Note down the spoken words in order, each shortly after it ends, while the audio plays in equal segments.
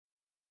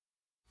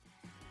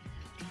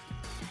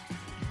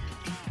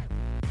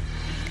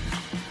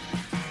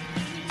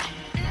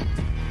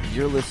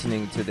You're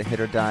listening to the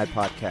HIT.OR.DIE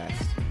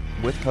podcast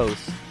with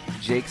hosts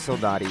Jake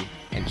Soldati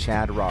and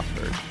Chad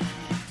Rockford.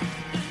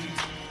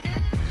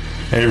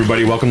 Hey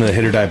everybody, welcome to the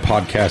HIT.OR.DIE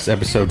podcast,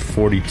 episode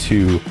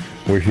 42.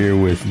 We're here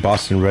with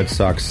Boston Red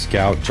Sox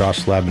scout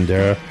Josh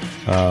Labandeira,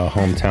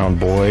 hometown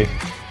boy.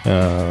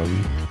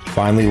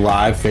 Finally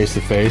live,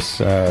 face-to-face.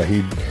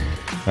 He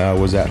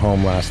was at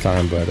home last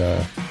time, but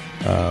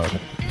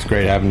it's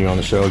great having you on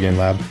the show again,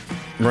 Lab.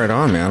 Right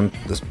on, man.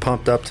 Just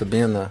pumped up to be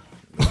in the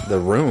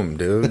room,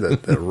 dude.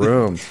 The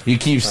room. You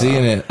keep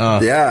seeing it.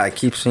 Yeah, I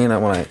keep seeing it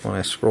when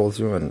I scroll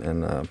through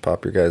and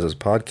pop your guys'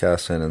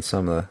 podcasts in, and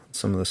some of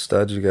the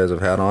studs you guys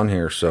have had on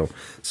here. So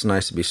it's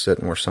nice to be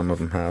sitting where some of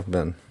them have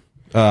been.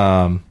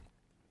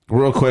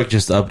 Real quick,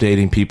 just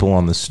updating people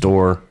on the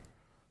store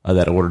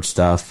that ordered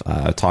stuff.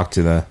 I talked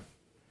to the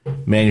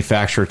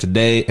manufacturer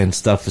today, and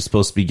stuff is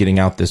supposed to be getting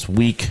out this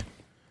week.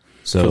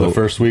 So for the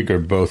first week or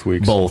both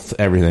weeks? Both,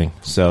 everything.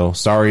 So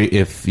sorry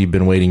if you've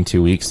been waiting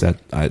 2 weeks. That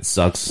it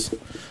sucks.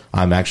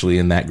 I'm actually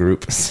in that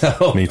group.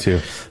 So me too.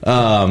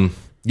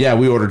 Yeah,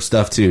 we ordered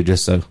stuff too,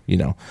 just so you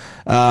know.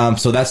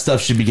 So that stuff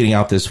should be getting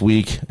out this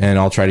week, and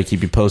I'll try to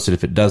keep you posted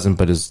if it doesn't.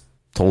 But as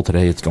told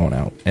today, it's going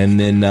out. And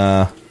then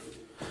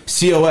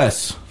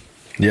COS.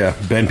 Yeah,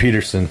 Ben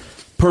Peterson.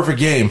 Perfect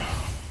game.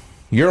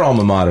 Your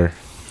alma mater.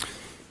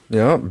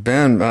 Yeah,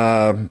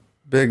 Ben,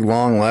 big,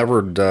 long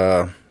levered.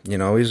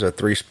 He's a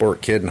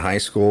three-sport kid in high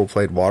school,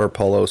 played water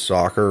polo,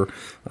 soccer,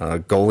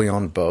 goalie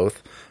on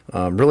both.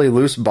 Really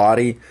loose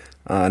body,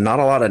 not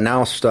a lot of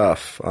now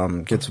stuff.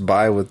 Gets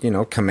by with,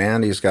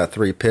 command. He's got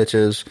 3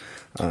 pitches.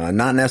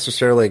 Not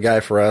necessarily a guy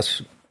for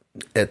us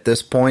at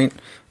this point,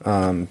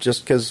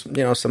 just because,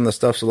 some of the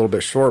stuff's a little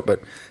bit short,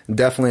 but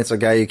definitely it's a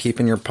guy you keep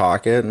in your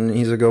pocket, and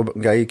he's a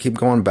guy you keep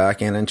going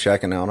back in and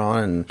checking out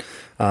on.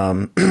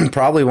 And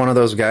probably one of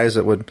those guys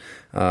that would,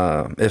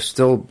 if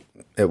still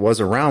it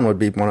was around, would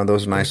be one of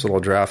those nice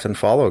little draft and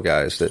follow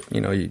guys that,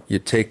 you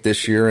take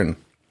this year and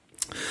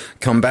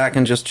come back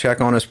and just check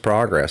on his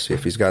progress, see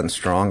if he's gotten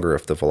stronger,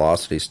 if the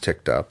velocity's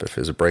ticked up, if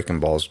his breaking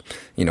ball's,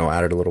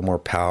 added a little more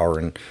power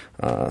and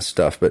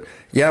stuff. But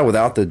yeah,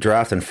 without the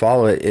draft and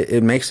follow,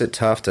 it makes it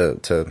tough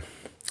to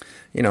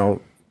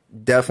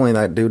definitely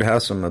that dude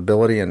has some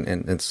ability and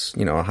it's,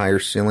 a higher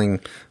ceiling,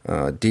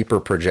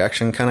 deeper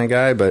projection kind of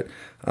guy, but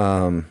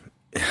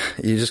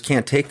you just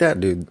can't take that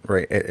dude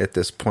right at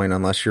this point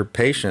unless you're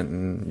patient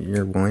and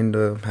you're willing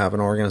to have an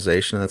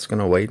organization that's going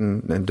to wait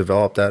and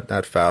develop that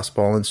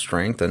fastball and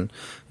strength and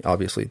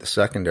obviously the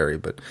secondary.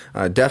 But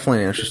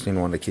definitely an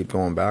interesting one to keep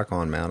going back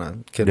on, man. A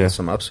kid with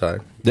some upside.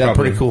 Yeah,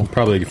 probably, pretty cool.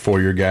 Probably a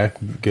 4-year guy.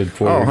 Good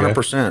 4-year guy.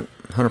 100%.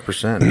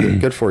 100%.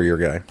 Good 4-year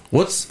guy.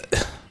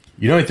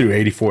 He threw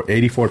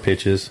 84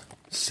 pitches,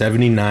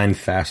 79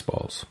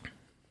 fastballs,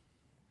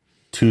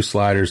 2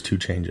 sliders, 2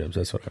 changeups.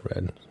 That's what I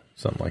read.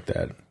 Something like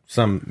that.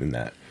 Some in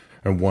that,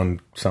 or one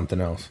something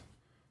else.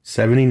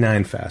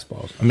 79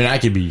 fastballs. I mean, I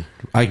could be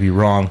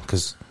wrong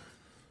because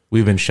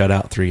we've been shut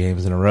out 3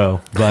 games in a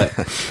row, but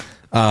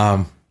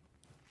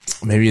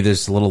maybe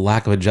there's a little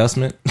lack of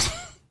adjustment.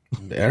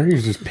 There, you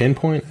just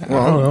pinpoint. I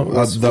don't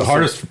know. The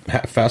hardest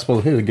fastball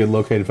to hit is a good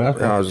located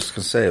fastball. I was just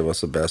gonna say,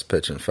 what's the best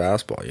pitch in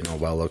fastball?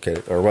 Well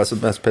located, or what's the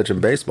best pitch in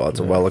baseball? It's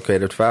a well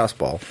located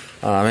fastball.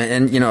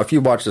 And if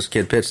you watch this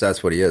kid pitch,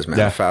 that's what he is, man.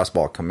 Yeah.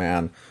 Fastball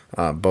command.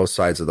 Both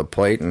sides of the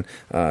plate, and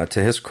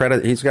to his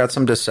credit, he's got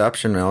some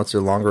deception. It's a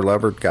longer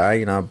levered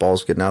guy.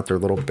 Ball's getting out there a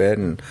little bit,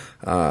 and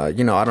I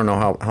don't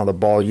know how the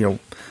ball.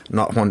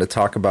 Not one to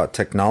talk about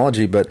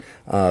technology, but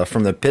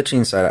from the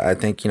pitching side, I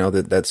think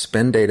that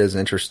spin data is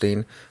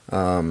interesting.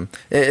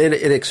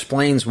 It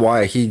explains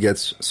why he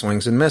gets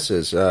swings and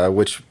misses,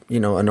 which a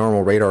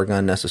normal radar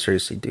gun necessarily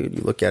see. Dude,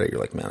 you look at it, you're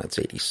like, man, it's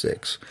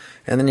 86.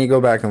 And then you go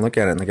back and look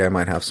at it, and the guy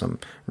might have some,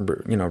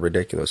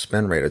 ridiculous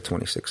spin rate of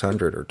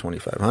 2,600 or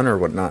 2,500 or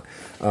whatnot,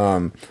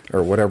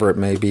 or whatever it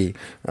may be.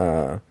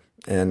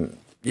 And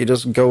you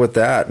just go with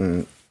that.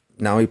 And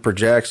now he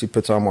projects, he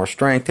puts on more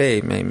strength. Hey,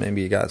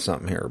 maybe you got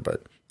something here.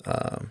 But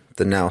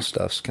the now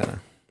stuff's kind of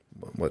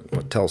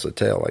what tells the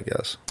tale, I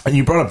guess. And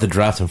you brought up the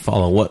draft and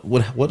follow. What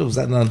was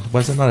that? Why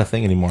is that not a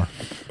thing anymore?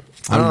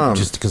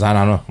 Just because I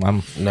don't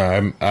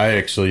know. I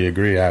actually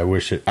agree. I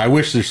wish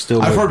there's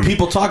still. I've heard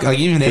people talk like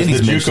even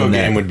Andy's the JUCO game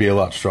that would be a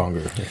lot stronger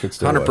if it's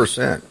still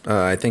 100%.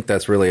 I think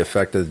that's really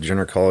affected the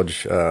junior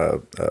college.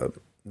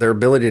 Their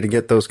ability to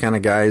get those kind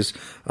of guys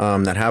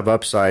that have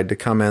upside to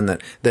come in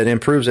that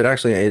improves it.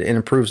 Actually, it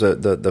improves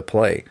the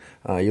play.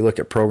 You look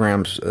at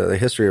programs, the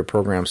history of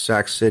programs.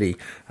 Sac City.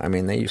 I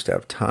mean, they used to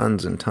have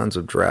tons and tons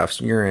of drafts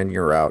year in,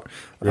 year out.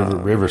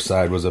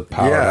 Riverside was a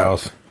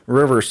powerhouse. Yeah,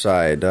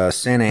 Riverside,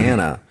 Santa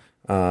Ana.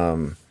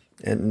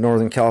 In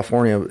Northern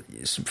California,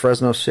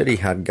 Fresno City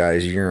had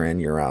guys year in,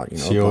 year out.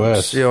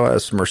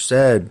 COS, Merced,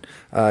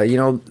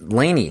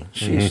 Laney.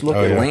 Sheesh, look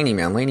at Laney,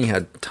 man. Laney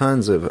had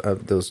tons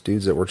of those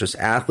dudes that were just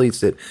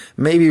athletes that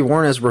maybe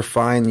weren't as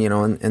refined,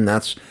 and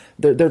that's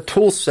their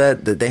tool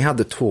set, that they have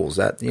the tools,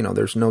 that,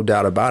 there's no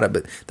doubt about it,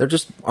 but they're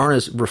just aren't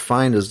as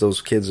refined as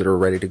those kids that are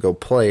ready to go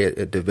play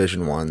at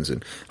Division I's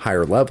and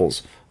higher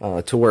levels,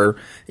 to where,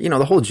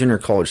 the whole junior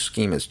college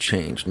scheme has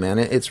changed, man.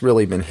 It's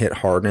really been hit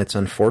hard, and it's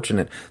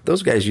unfortunate.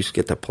 Those guys used to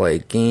get to play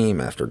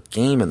game after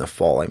game in the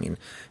fall. I mean,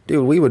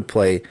 dude, we would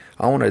play,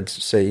 I want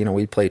to say,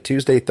 we'd play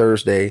Tuesday,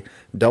 Thursday,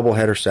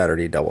 doubleheader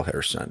Saturday,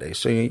 doubleheader Sunday.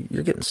 So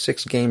you're getting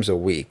 6 games a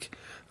week.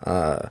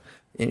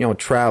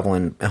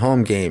 Traveling,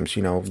 home games,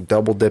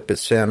 double dip at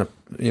Santa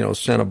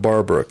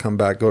Barbara, come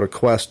back, go to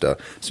Cuesta.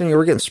 So you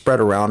were getting spread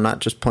around, not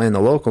just playing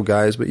the local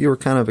guys, but you were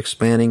kind of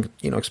expanding,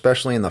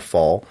 especially in the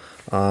fall,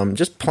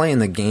 just playing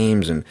the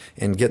games and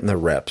getting the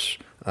reps.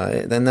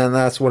 And then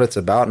that's what it's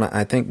about. And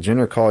I think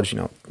junior college,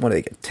 what do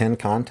they get, 10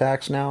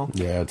 contacts now?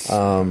 Yeah,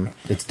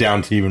 it's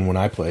down to even when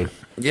I played.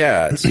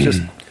 Yeah, it's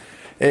just...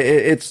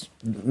 It's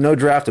no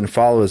draft and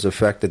follow has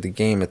affected the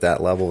game at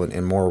that level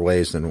in more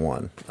ways than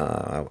one.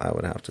 I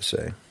would have to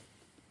say.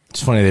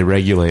 It's funny they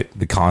regulate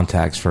the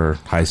contacts for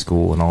high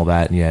school and all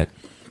that, and yet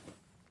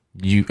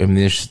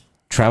there's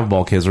travel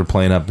ball kids were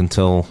playing up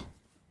until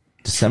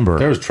December.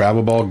 There was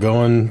travel ball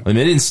going. They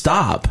didn't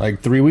stop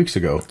like 3 weeks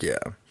ago. Yeah.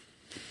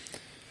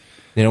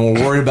 We're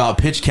worried about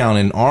pitch count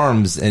and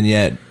arms, and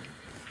yet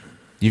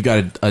you've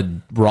got a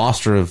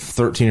roster of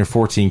 13 or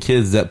 14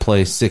 kids that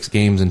play 6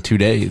 games in 2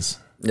 days.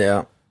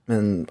 Yeah,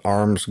 and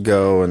arms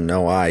go, and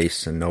no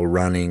ice, and no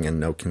running, and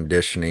no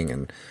conditioning,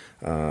 and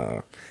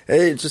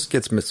it just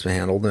gets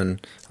mishandled. And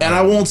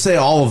I won't say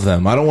all of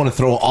them. I don't want to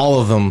throw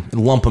all of them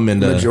and lump them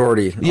into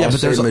majority. Yeah,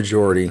 but there's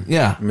majority.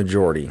 Yeah,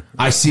 majority.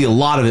 I see a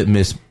lot of it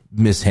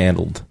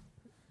mishandled.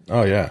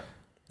 Oh yeah,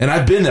 and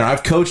I've been there.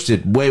 I've coached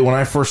it when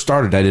I first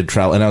started. I did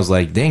travel, and I was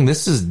like, "Dang,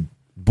 this is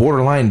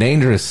borderline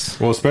dangerous."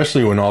 Well,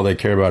 especially when all they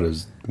care about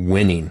is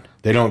winning.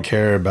 They don't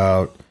care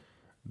about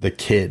the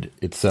kid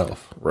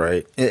itself.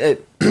 Right. I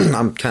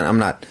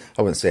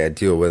wouldn't say I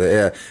deal with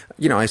it.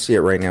 I see it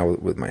right now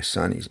with my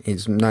son.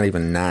 He's not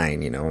even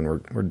 9, and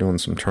we're doing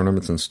some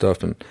tournaments and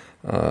stuff, and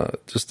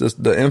just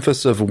the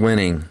emphasis of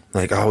winning,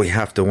 like, oh, we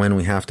have to win.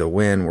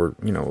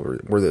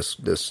 We're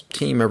this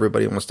team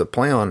everybody wants to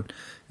play on.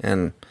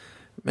 And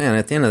man,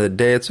 at the end of the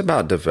day, it's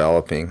about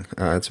developing.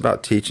 It's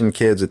about teaching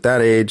kids at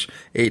that age,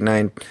 8,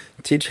 9,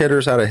 teach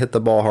hitters how to hit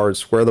the ball hard,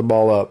 square the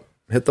ball up.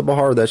 Hit the ball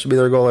hard. That should be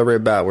their goal every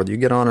at bat. Whether you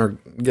get on or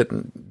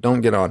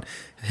don't get on,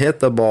 hit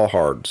the ball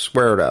hard,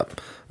 square it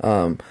up,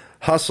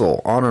 hustle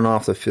on and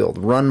off the field,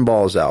 run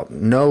balls out,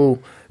 know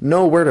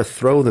where to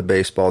throw the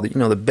baseball.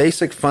 The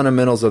basic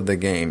fundamentals of the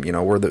game.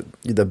 Where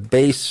the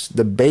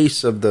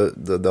base of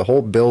the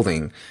whole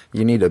building.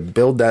 You need to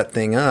build that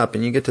thing up,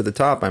 and you get to the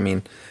top. I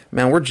mean,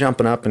 man, we're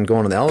jumping up and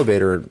going to the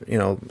elevator.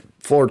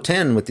 Floor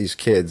 10 with these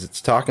kids.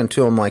 It's talking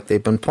to them like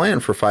they've been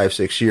playing for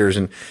 5-6 years,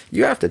 and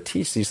you have to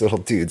teach these little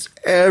dudes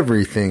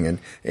everything, and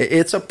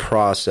it's a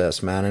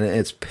process, man, and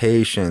it's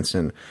patience,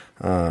 and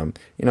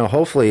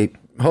hopefully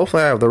I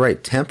have the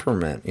right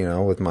temperament,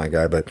 with my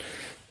guy, but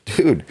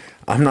dude,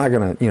 I'm not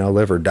gonna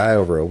live or die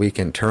over a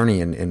weekend tourney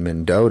in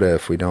Mendota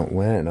if we don't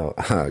win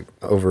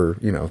over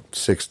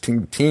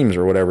 16 teams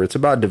or whatever. It's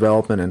about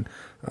development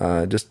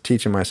and just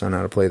teaching my son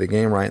how to play the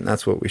game right, and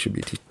that's what we should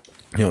be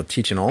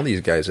teaching all these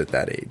guys at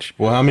that age.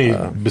 Well, how many,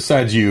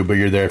 besides you, but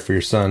you're there for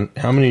your son,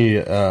 how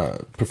many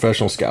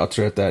professional scouts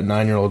are at that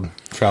 9-year-old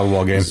travel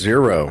ball game?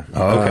 0.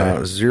 Oh,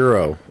 okay.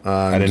 0.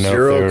 I didn't know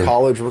 0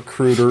 college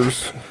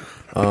recruiters.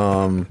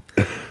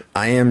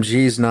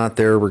 IMG's not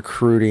there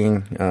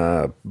recruiting.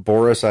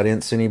 Boris, I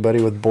didn't see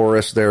anybody with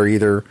Boris there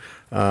either.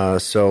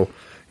 So,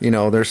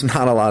 there's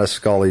not a lot of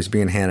Scullies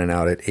being handed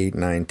out at 8,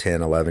 9, 10,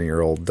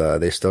 11-year-old.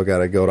 They still got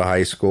to go to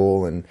high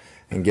school and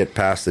get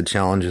past the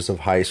challenges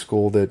of high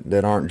school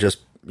that aren't just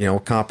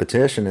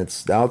competition.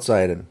 It's the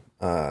outside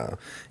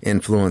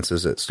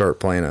influences that start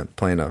playing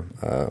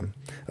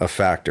a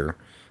factor.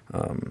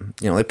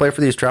 They play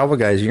for these travel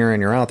guys year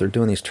in, year out. They're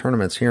doing these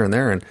tournaments here and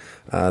there, and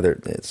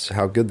it's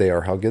how good they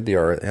are. Oh,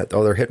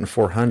 they're hitting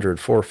 400,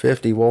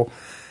 450. Well,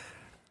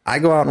 I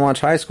go out and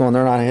watch high school, and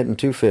they're not hitting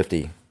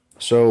 250.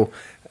 So,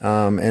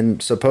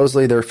 and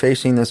supposedly they're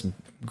facing this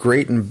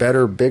great and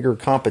better, bigger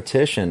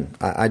competition.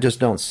 I just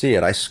don't see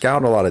it. I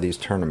scout a lot of these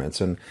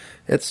tournaments, and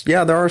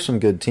there are some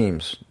good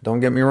teams. Don't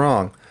get me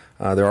wrong.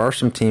 There are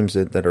some teams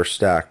that are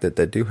stacked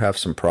that do have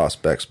some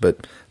prospects,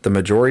 but the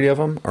majority of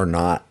them are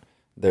not.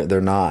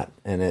 They're not,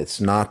 and it's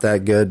not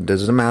that good.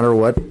 Doesn't matter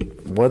what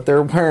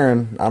they're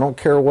wearing. I don't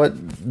care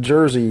what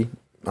jersey.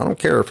 I don't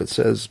care if it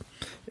says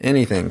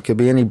anything. It could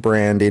be any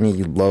brand, any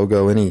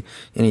logo, any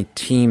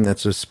team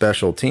that's a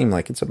special team.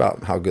 Like, it's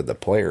about how good the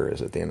player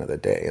is at the end of the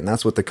day, and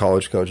that's what the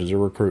college coaches are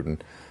recruiting.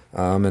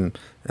 And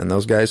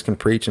those guys can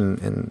preach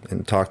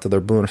and talk to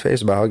their blue in the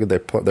face about how good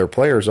their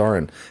players are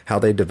and how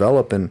they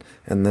develop and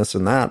this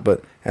and that.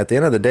 But at the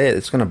end of the day,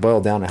 it's going to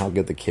boil down to how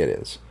good the kid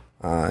is.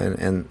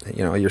 And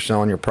you're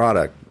selling your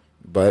product,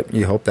 but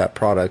you hope that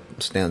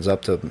product stands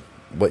up to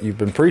what you've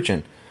been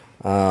preaching.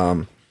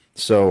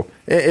 So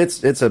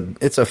it's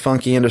a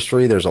funky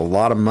industry. There's a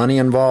lot of money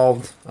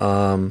involved.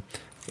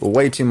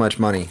 Way too much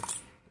money.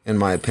 in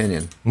my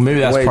opinion. Maybe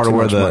that's Way part of too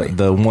where much money.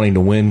 the wanting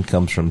to win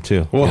comes from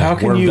too. Well, how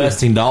can we're you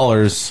investing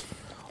dollars?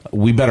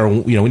 We better,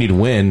 we need to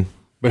win.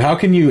 But how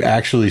can you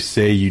actually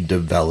say you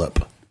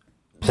develop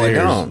players?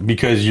 They don't.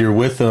 Because you're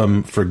with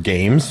them for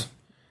games,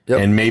 Yep.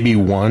 and maybe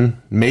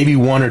 1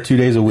 or 2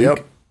 days a week.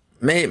 Yep.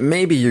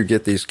 Maybe you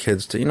get these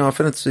kids to, if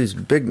it's these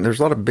big, there's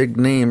a lot of big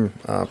name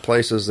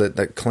places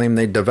that claim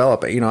they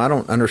develop. I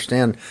don't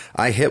understand.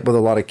 I hit with a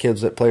lot of kids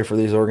that play for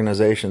these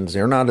organizations.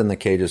 They're not in the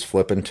cages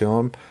flipping to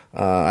them.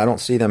 I don't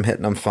see them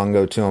hitting them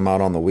fungo to them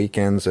out on the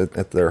weekends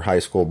at their high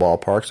school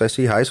ballparks. I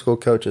see high school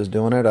coaches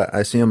doing it.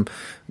 I see them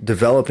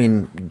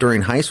developing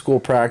during high school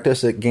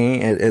practice at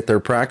their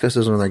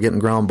practices when they're getting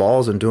ground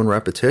balls and doing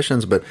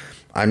repetitions. But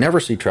I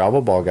never see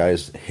travel ball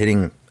guys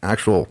hitting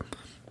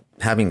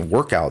having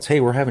workouts. Hey,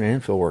 we're having an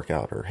infield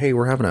workout, or hey,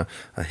 we're having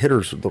a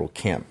hitter's little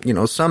camp.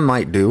 Some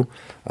might do,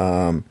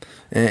 and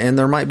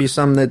there might be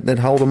some that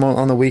hold them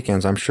on the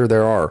weekends. I'm sure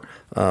there are.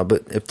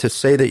 But if to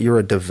say that you're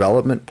a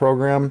development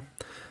program,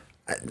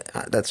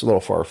 that's a little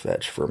far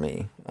fetched for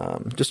me.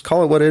 Just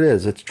call it what it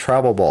is. It's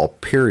travel ball.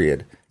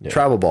 Period. Yeah.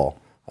 Travel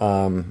ball.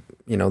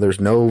 There's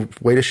no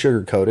way to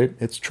sugarcoat it.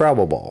 It's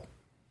travel ball.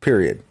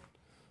 Period.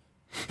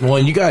 Well,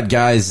 and you got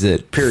guys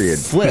that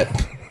flip,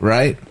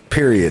 right?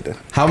 Period.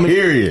 How many?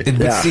 Period.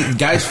 But see,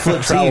 guys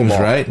flip teams,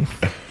 right?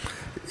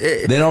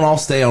 They don't all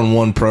stay on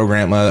one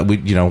program.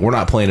 We're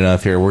not playing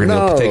enough here. We're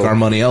going to take our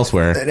money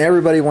elsewhere. And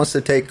everybody wants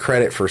to take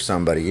credit for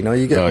somebody.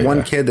 You get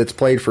one kid that's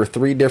played for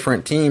 3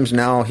 different teams.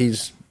 Now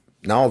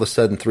all of a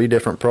sudden 3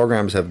 different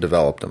programs have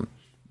developed him.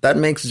 That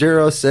makes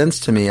zero sense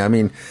to me. I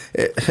mean,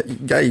 you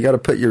got to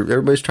put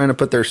everybody's trying to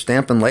put their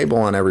stamp and label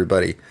on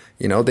everybody.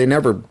 They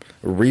never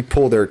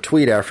re-pull their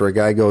tweet after a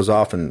guy goes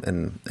off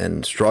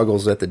and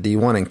struggles at the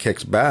D1 and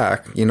kicks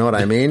back. You know what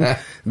I mean?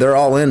 They're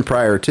all in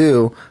prior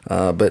to,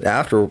 but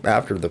after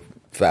the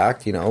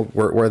fact,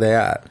 where they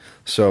at?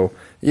 So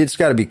you just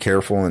got to be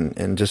careful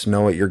and just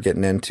know what you're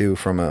getting into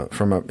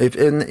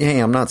hey,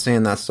 I'm not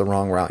saying that's the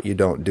wrong route. You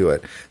don't do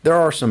it. There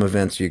are some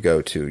events you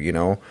go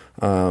to,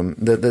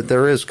 that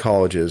there is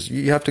colleges.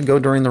 You have to go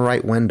during the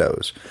right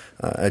windows.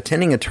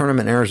 Attending a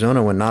tournament in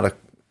Arizona when not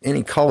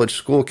any college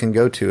school can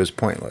go to is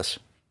pointless.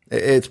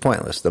 It's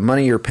pointless. The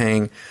money you're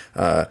paying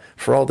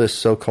for all this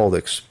so-called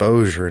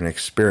exposure and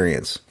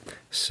experience,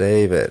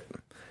 save it.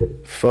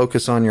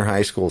 Focus on your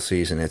high school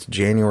season. It's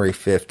January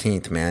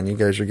 15th, man. You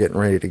guys are getting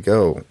ready to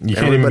go. You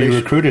can't even be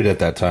recruited at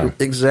that time.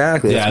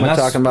 Exactly. Yeah, that's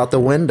talking about the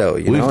window.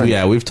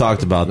 We've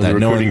talked about that.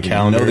 Know the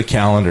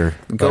calendar.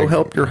 Go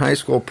help your high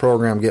school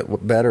program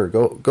get better.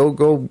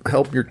 Go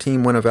help your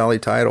team win a Valley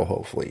title,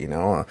 hopefully.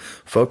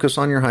 Focus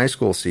on your high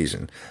school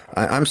season.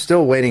 I'm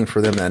still waiting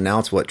for them to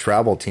announce what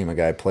travel team a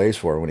guy plays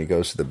for when he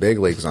goes to the big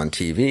leagues on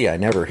TV. I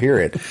never hear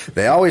it.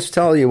 They always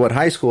tell you what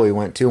high school he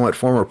went to and what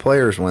former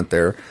players went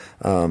there.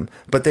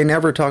 But they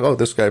never talk,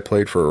 this guy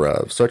played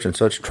for such and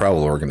such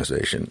travel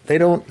organization. They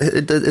don't,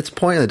 it's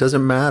pointless. It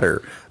doesn't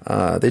matter.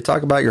 They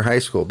talk about your high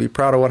school. Be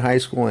proud of what high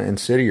school and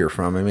city you're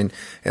from. I mean,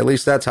 at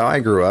least that's how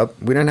I grew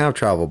up. We didn't have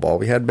travel ball.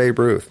 We had Babe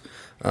Ruth.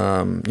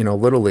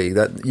 Little league,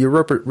 that you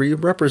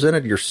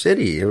represented your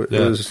city. It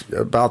was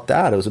about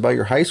that. It was about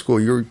your high school.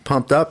 You were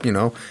pumped up,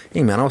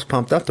 Hey man, I was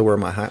pumped up to wear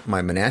my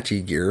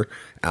Menachie gear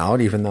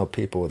out, even though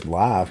people would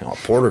laugh,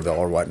 Porterville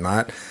or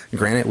whatnot.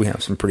 Granted, we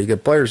have some pretty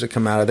good players that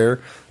come out of there,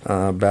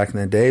 back in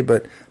the day,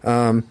 but,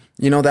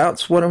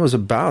 that's what it was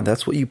about.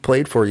 That's what you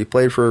played for. You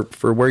played for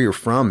where you're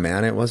from,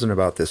 man. It wasn't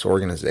about this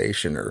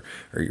organization or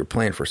you're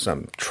playing for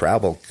some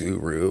travel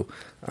guru.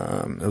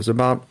 It was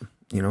about,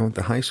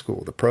 the high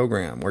school, the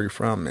program, where you're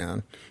from,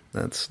 man.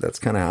 That's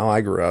kind of how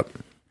I grew up.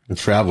 The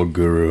travel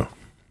guru.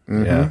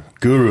 Mm-hmm. Yeah.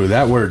 Guru,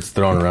 that word's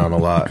thrown around a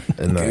lot.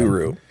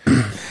 Guru.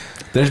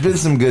 There's been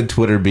some good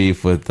Twitter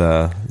beef with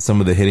some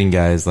of the hitting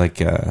guys, like,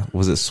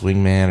 was it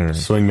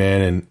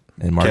Swingman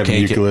and Mark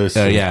Euclid? Euclid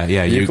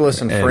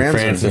and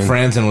Franzen.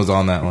 Franzen was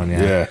on that one,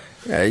 yeah.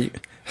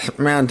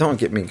 Man, don't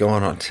get me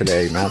going on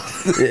today, man.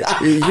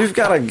 You've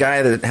got a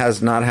guy that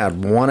has not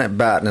had one at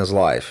bat in his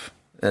life.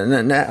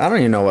 And I don't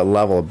even know what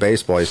level of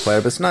baseball he's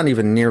played, but it's not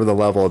even near the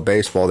level of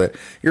baseball that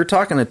you're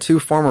talking to 2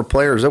 former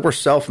players that were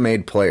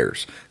self-made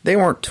players. They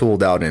weren't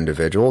tooled out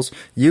individuals.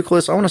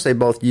 Euclid, I want to say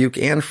both Uke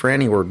and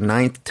Franny were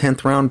 9th,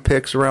 10th round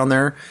picks around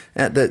there.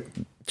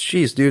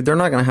 Jeez, dude, they're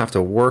not going to have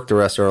to work the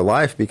rest of their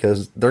life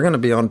because they're going to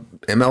be on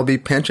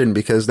MLB pension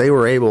because they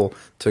were able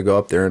to go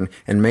up there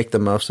and make the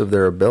most of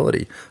their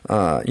ability.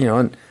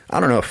 And I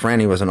don't know if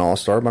Franny was an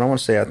all-star, but I want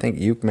to say I think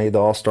Uke made the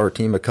all-star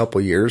team a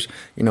couple years.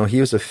 He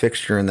was a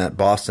fixture in that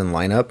Boston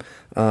lineup.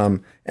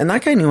 And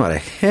that guy knew how to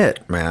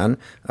hit, man.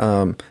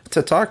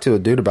 To talk to a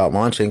dude about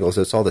launch angles,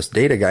 it's all this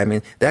data guy. I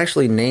mean, they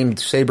actually named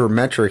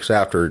sabermetrics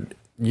after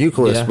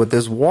Euclid with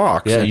his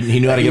walks. Yeah, he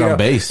knew how to get on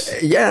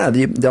base. Yeah,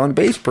 the on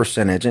base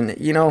percentage. And,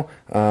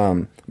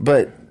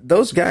 but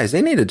those guys,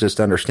 they need to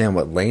just understand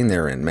what lane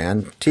they're in,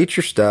 man. Teach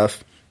your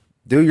stuff.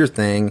 Do your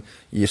thing.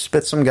 You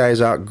spit some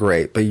guys out,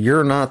 great. But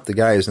you're not the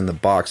guys in the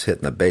box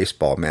hitting the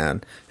baseball,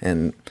 man.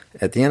 And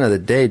at the end of the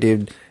day,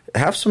 dude,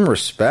 have some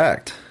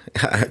respect.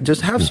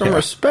 Just have some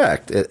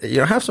respect.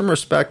 Have some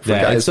respect for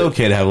guys. It's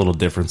okay to have a little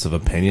difference of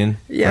opinion.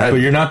 Yeah. Right?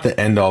 But you're not the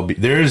end all be.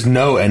 There is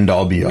no end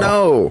all be all.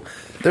 No.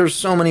 There's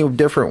so many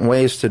different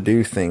ways to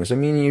do things. I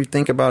mean, you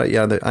think about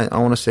it, I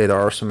want to say there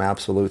are some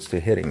absolutes to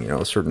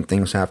hitting. Certain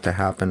things have to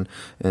happen,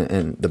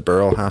 and the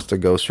barrel has to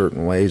go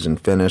certain ways and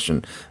finish,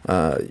 and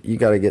you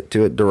got to get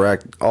to it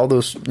direct. All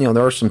those, there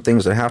are some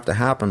things that have to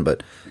happen,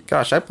 but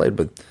gosh, I played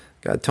with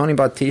Tony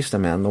Bautista,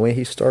 man. The way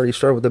he started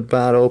with the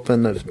bat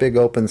open, this big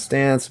open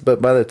stance,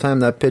 but by the time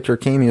that pitcher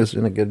came, he was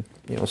in a good,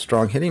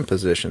 strong hitting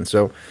position.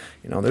 So,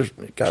 there's,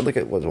 got to look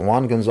at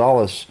Juan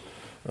Gonzalez.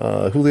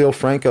 Julio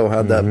Franco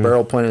had that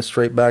barrel pointed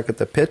straight back at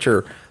the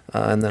pitcher,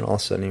 and then all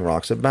of a sudden he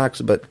rocks it back.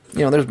 But,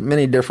 there's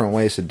many different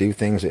ways to do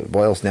things. It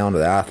boils down to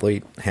the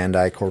athlete,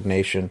 hand-eye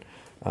coordination,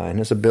 and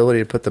his ability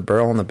to put the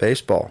barrel on the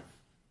baseball.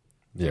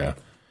 Yeah.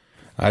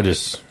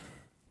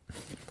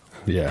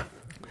 Yeah.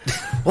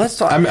 Let's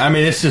talk. I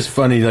mean, it's just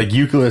funny. Like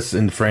Euclid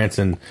and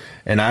Franson,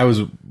 and I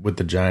was with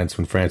the Giants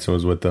when Franson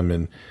was with them,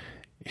 and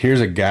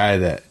here's a guy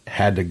that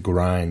had to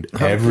grind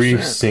 100%.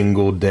 every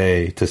single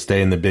day to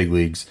stay in the big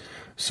leagues.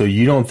 So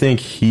you don't think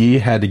he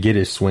had to get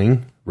his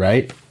swing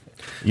right?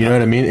 You know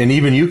what I mean? And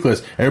even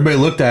Euclid, everybody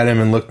looked at him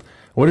and looked,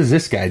 what is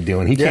this guy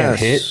doing? He can't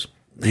hit.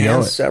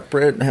 Hands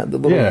separate, had the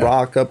little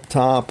rock up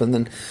top, and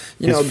then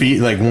his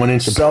feet like 1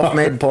 inch apart.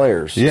 Self-made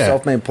players. Yeah.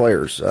 Self-made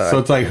players. So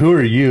it's like, who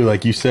are you?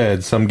 Like you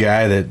said, some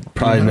guy that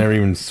probably never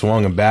even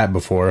swung a bat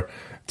before,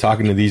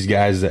 talking to these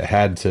guys that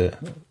had to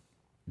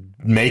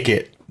make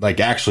it, like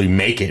actually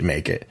make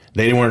it.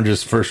 They weren't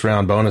just first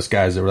round bonus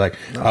guys that were like,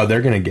 oh,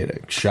 they're going to get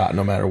a shot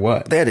no matter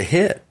what. They had to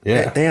hit.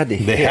 Yeah, they had to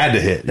hit. They had to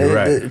hit. You're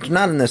right. It's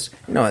not in this.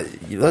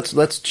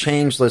 Let's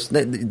change.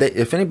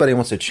 If anybody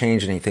wants to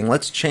change anything,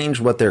 let's change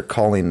what they're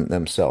calling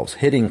themselves.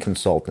 Hitting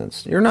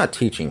consultants. You're not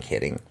teaching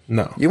hitting.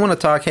 No. You want to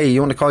talk? Hey,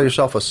 you want to call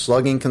yourself a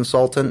slugging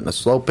consultant, a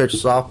slow pitch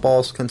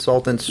softball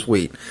consultant?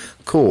 Sweet,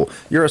 cool.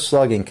 You're a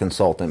slugging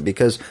consultant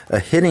because a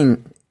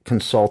hitting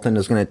consultant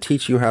is going to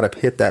teach you how to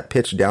hit that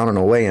pitch down and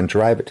away and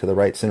drive it to the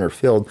right center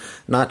field,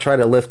 not try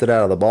to lift it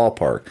out of the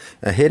ballpark.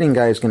 A hitting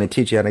guy is going to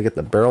teach you how to get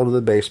the barrel to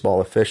the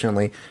baseball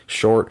efficiently,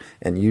 short,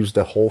 and use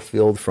the whole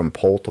field from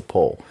pole to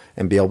pole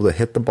and be able to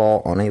hit the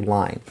ball on a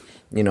line.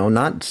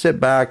 Not sit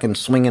back and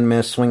swing and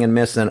miss, and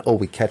then,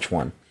 we catch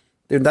one.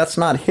 Dude, that's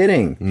not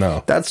hitting.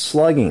 No. That's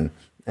slugging.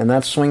 And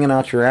that's swinging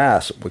out your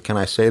ass. Can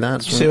I say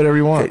that? Say whatever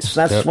you want. Okay,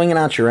 so that's swinging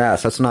out your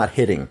ass. That's not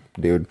hitting,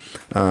 dude.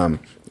 When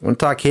we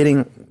talk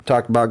hitting,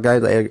 talk about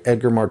guys like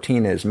Edgar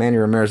Martinez, Manny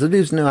Ramirez. The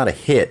dudes knew how to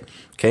hit,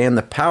 okay? And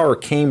the power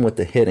came with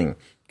the hitting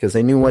because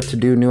they knew what to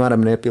do, knew how to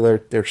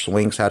manipulate their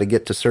swings, how to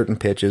get to certain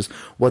pitches,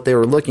 what they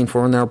were looking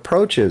for in their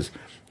approaches.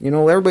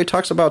 Everybody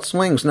talks about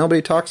swings.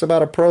 Nobody talks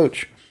about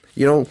approach.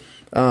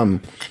 God,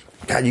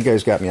 you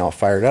guys got me all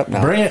fired up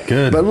now. Bring it.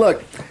 Good. But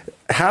look,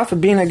 half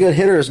of being a good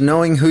hitter is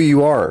knowing who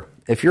you are.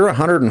 If you're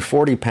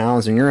 140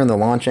 pounds and you're in the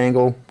launch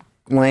angle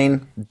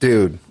lane,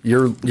 dude,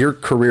 your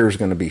career is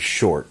going to be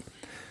short.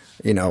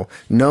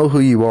 Know who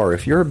you are.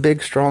 If you're a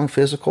big, strong,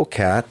 physical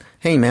cat,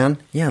 hey, man,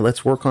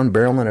 let's work on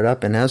barreling it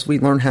up. And as we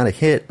learn how to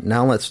hit,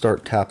 now let's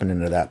start tapping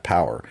into that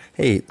power.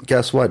 Hey,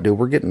 guess what, dude?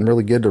 We're getting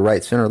really good to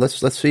right center.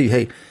 Let's see.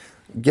 Hey,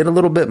 get a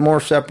little bit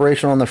more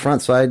separation on the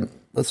front side.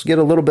 Let's get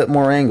a little bit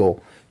more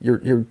angle.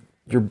 You're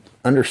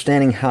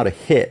understanding how to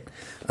hit.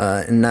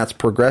 And that's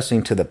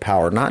progressing to the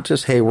power. Not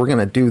just, hey, we're going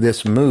to do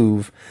this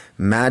move,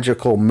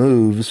 magical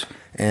moves,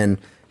 and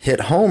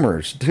hit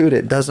homers. Dude,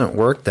 it doesn't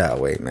work that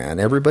way, man.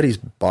 Everybody's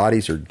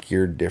bodies are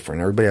geared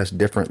different. Everybody has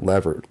different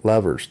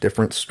levers,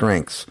 different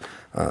strengths.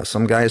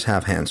 Some guys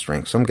have hand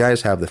strength. Some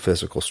guys have the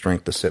physical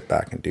strength to sit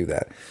back and do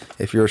that.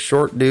 If you're a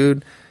short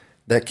dude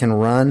that can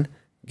run,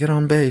 get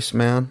on base,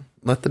 man.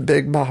 Let the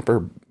big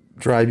bopper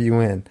drive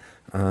you in.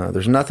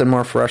 There's nothing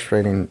more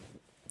frustrating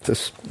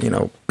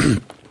to,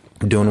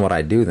 doing what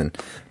I do than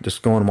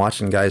just going and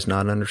watching guys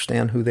not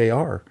understand who they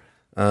are.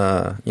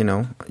 And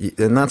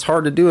that's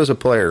hard to do as a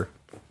player.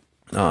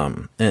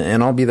 And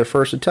I'll be the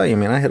first to tell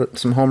you, I hit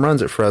some home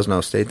runs at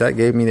Fresno State. That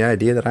gave me the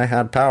idea that I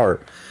had power.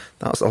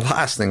 That was the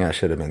last thing I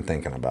should have been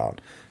thinking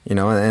about,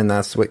 and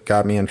that's what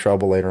got me in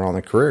trouble later on in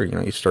the career.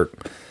 You start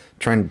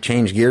trying to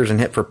change gears and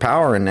hit for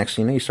power, and next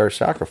thing you know, you start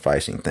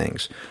sacrificing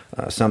things,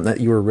 something that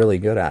you were really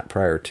good at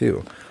prior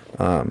to.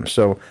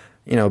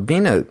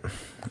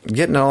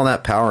 Getting all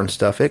that power and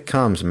stuff, it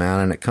comes,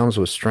 man, and it comes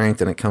with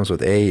strength and it comes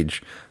with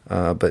age.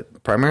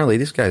 But primarily,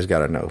 these guys got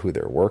to know who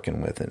they're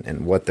working with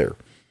and what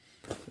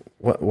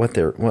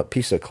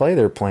piece of clay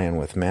they're playing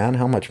with, man.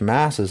 How much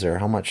mass is there?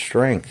 How much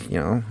strength?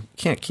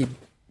 Can't keep.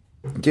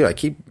 Dude, I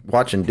keep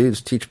watching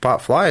dudes teach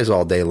pop flies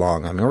all day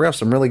long. We're gonna have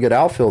some really good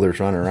outfielders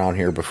running around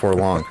here before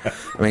long.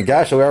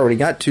 Gosh, we already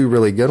got 2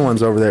 really good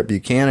ones over there at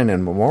Buchanan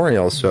and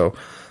Memorial. So,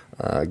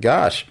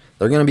 gosh,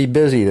 they're gonna be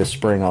busy this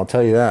spring. I'll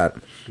tell you that.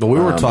 But we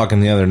were talking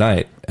the other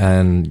night,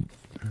 and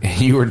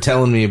you were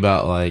telling me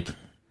about like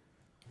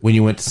when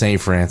you went to St.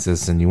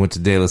 Francis and you went to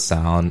De La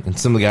Salle and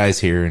some of the guys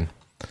here, and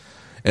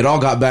it all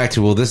got back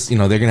to, this, they're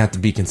going to have to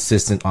be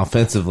consistent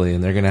offensively,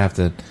 and they're going to have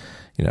to,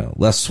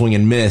 less swing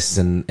and miss,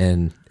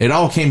 and it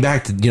all came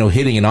back to,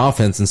 hitting an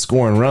offense and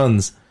scoring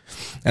runs.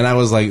 And I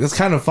was like, it's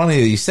kind of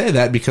funny that you say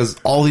that because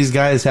all these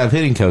guys have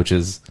hitting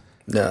coaches.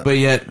 Yeah. But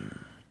yet,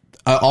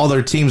 all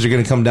their teams are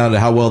going to come down to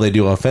how well they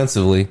do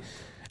offensively.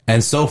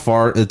 And so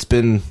far, it's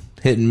been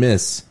hit and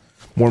miss.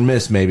 More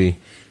miss, maybe.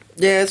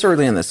 Yeah, it's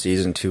early in the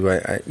season, too.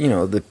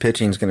 The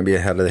pitching's going to be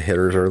ahead of the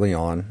hitters early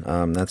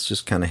on. That's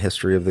just kind of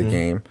history of the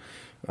game.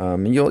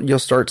 You'll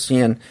start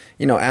seeing,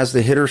 as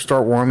the hitters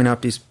start warming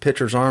up, these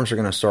pitchers' arms are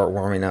going to start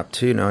warming up,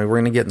 too. Now,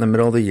 we're going to get in the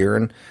middle of the year,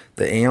 and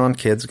the Aon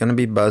kid's going to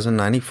be buzzing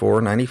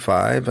 94,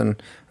 95,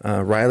 and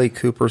Riley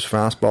Cooper's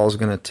fastball is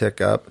going to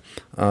tick up.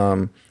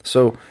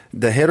 So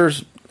the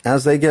hitters,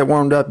 as they get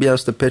warmed up,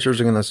 yes, the pitchers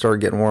are going to start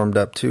getting warmed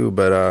up too.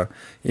 But,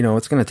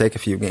 it's going to take a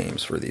few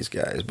games for these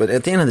guys. But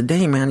at the end of the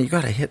day, man, you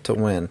got to hit to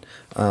win,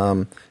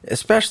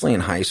 especially in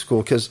high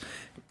school because,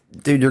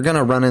 dude, you're going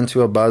to run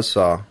into a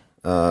buzzsaw.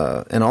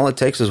 And all it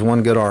takes is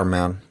one good arm,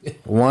 man.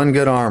 One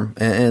good arm.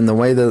 And the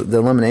way the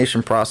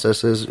elimination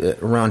process is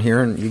around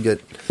here, and you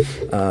get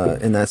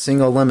in that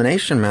single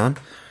elimination, man,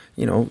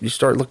 you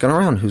start looking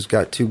around who's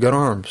got two good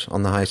arms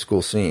on the high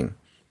school scene.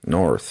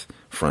 North.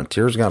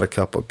 Frontier's got a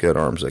couple good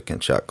arms that can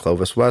chuck.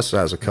 Clovis West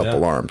has a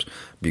couple arms.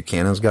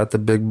 Buchanan's got the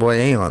big boy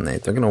Aon. They're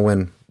going to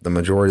win the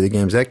majority of the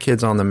games. That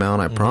kid's on the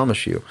mound, I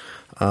promise you.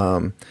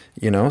 So,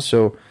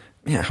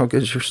 yeah, how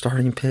good is your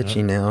starting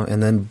pitching now?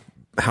 And then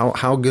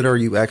how good are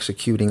you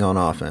executing on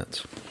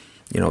offense?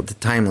 The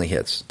timely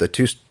hits, the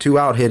two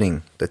out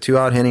hitting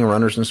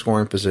runners in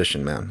scoring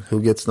position, man.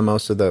 Who gets the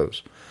most of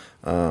those?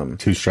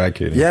 Two strike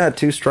hitting. Yeah,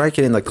 two strike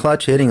hitting, the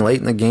clutch hitting late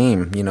in the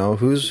game.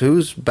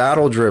 Who's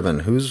battle driven?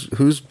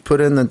 Who's put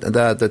in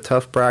the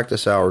tough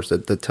practice hours,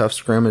 the tough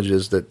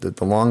scrimmages, the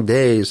long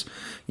days.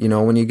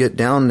 When you get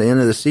down to the end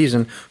of the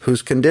season,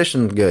 who's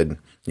conditioned good?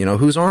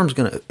 Whose arm's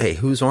gonna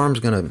who's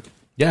gonna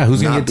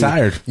get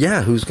tired?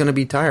 Yeah, who's gonna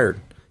be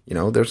tired?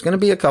 There's gonna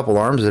be a couple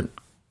arms that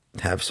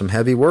have some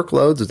heavy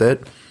workloads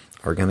that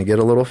are gonna get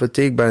a little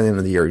fatigued by the end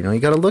of the year. You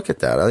got to look at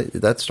that.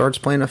 That starts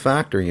playing a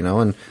factor.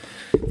 And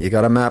you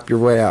got to map your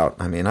way out.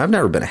 I mean, I've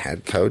never been a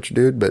head coach,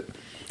 dude, but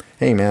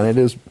hey, man,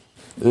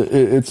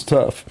 it's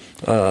tough,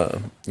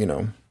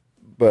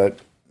 But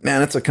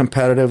man, it's a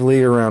competitive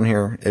league around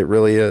here. It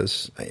really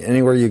is.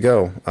 Anywhere you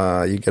go,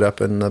 you get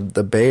up in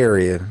the Bay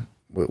Area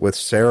with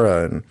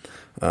Sarah and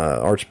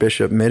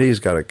Archbishop Mitty's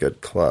got a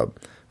good club.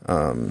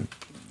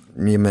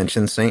 You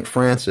mentioned St.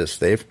 Francis.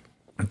 They've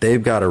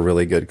got a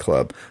really good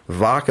club.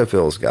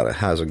 Vacaville's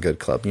has a good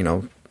club.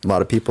 A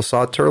lot of people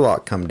saw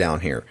Turlock come down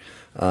here.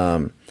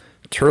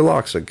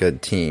 Turlock's a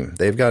good team.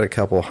 They've got a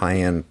couple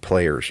high-end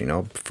players,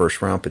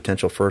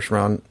 potential first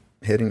round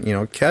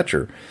hitting,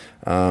 catcher,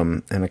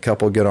 and a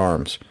couple good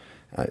arms.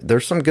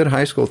 There's some good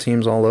high school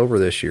teams all over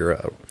this year.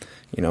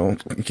 You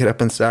get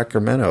up in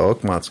Sacramento,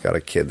 Oakmont's got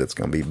a kid that's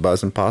going to be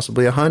buzzing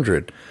possibly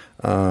 100.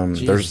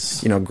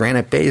 There's,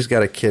 Granite Bay's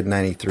got a kid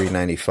 93,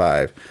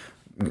 95.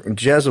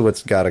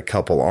 Jesuit's got a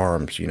couple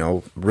arms,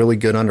 really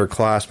good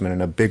underclassmen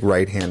and a big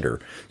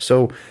right-hander.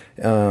 So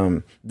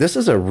this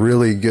is a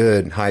really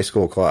good high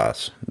school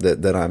class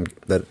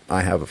that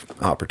I have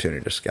an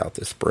opportunity to scout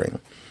this spring.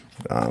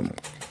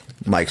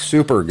 Like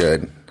super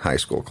good high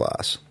school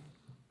class.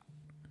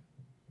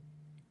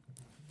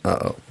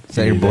 Uh-oh. Is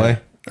that your boy?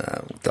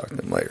 We'll talk to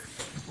him later.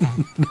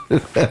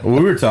 We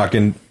were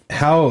talking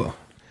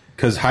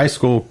because high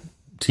school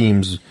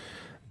teams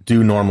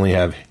do normally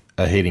have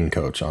a hitting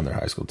coach on their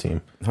high school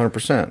team.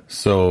 100%.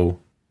 So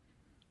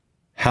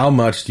how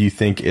much do you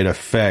think it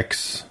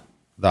affects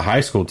the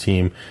high school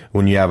team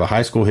when you have a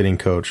high school hitting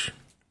coach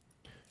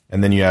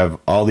and then you have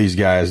all these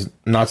guys,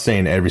 not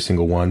saying every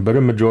single one, but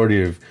a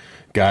majority of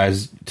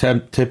guys,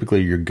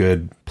 typically your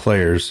good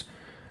players,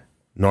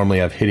 normally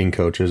have hitting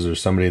coaches or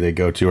somebody they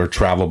go to or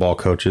travel ball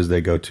coaches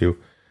they go to.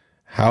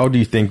 How do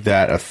you think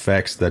that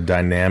affects the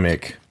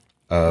dynamic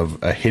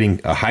of a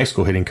high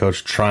school hitting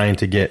coach trying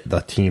to get the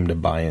team to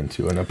buy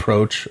into an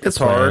approach? It's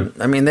hard.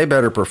 I mean, they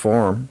better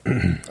perform.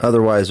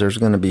 Otherwise, there's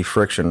going to be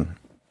friction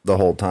the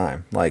whole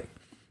time.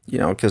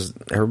 Because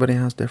everybody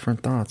has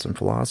different thoughts and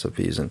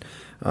philosophies. And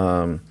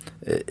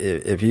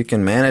if you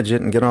can manage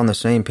it and get on the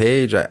same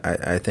page,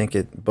 I think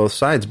both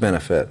sides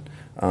benefit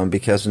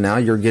because now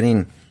you're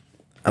getting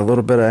a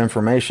little bit of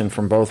information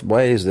from both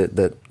ways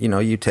that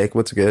you take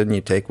what's good and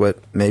you take what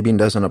maybe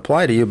doesn't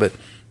apply to you. But,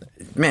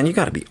 man, you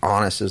got to be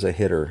honest as a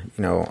hitter.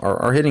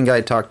 Our hitting guy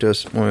talked to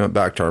us when we went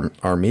back to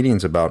our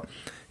meetings about,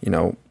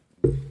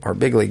 our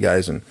big league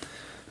guys and,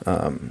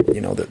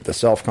 the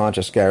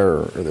self-conscious guy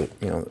or the,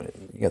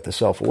 you got the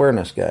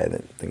self-awareness guy,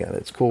 the guy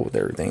that's cool with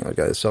everything. The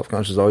guy that's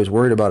self-conscious is always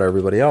worried about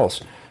everybody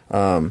else.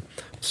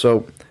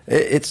 So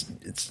it's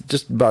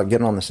just about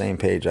getting on the same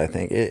page, I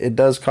think. It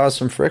does cause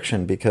some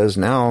friction because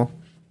now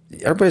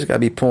everybody's got to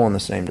be pulling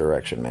the same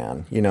direction,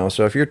 man.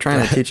 So if you're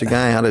trying to teach a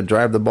guy how to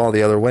drive the ball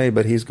the other way,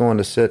 but he's going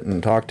to sit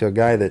and talk to a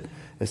guy that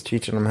is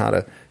teaching him how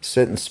to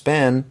sit and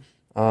spin,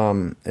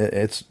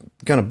 it's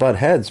going to butt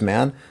heads,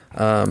 man.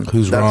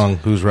 Who's wrong?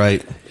 Who's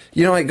right?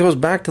 It goes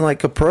back to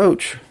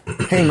approach.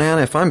 Hey, man,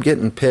 if I'm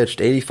getting pitched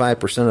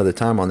 85% of the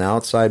time on the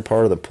outside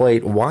part of the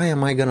plate, why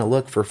am I going to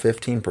look for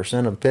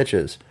 15% of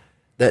pitches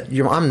that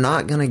I'm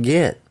not going to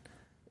get?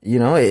 You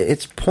know,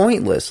 it's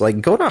pointless.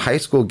 Like, go to a high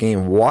school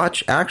game,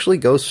 actually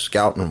go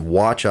scout and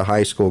watch a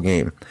high school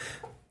game.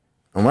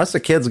 Unless the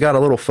kid's got a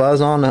little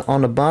fuzz on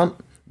the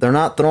bump, they're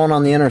not throwing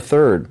on the inner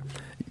third.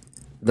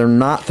 They're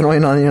not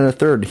throwing on the inner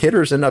third.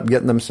 Hitters end up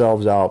getting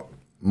themselves out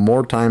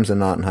more times than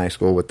not in high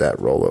school with that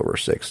rollover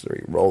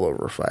 6-3,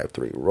 rollover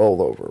 5-3,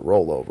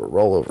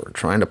 rollover,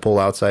 trying to pull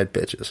outside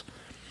pitches.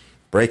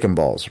 Breaking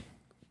balls.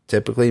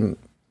 Typically,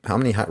 how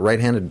many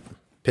right-handed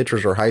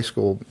pitchers are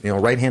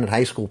right-handed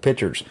high school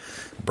pitchers?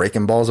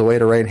 Breaking balls away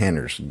to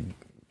right-handers.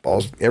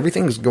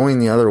 Everything's going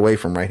the other way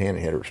from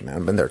right-handed hitters,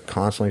 man. But they're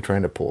constantly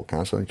trying to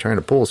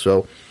pull.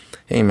 So,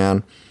 hey,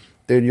 man,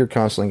 dude, you're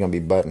constantly going to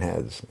be butting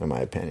heads, in my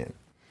opinion.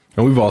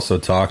 And we've also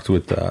talked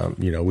with,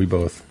 we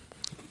both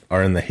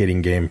are in the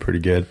hitting game pretty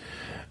good.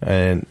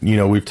 And,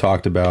 we've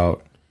talked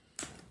about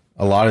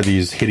a lot of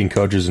these hitting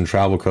coaches and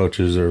travel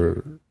coaches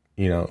are,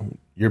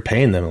 you're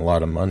paying them a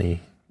lot of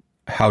money.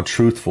 How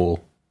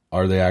truthful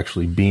are they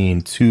actually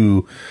being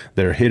to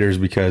their hitters?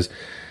 Because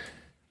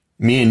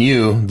me and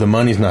you, the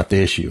money's not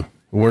the issue.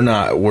 We're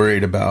not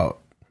worried about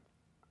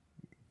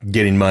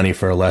getting money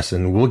for a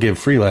lesson. We'll give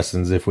free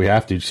lessons if we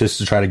have to, just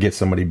to try to get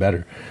somebody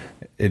better.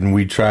 And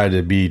we try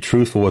to be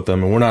truthful with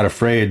them, and we're not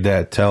afraid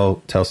to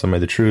tell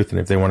somebody the truth. And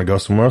if they want to go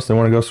somewhere else, they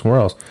want to go somewhere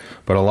else.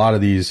 But a lot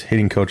of these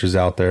hitting coaches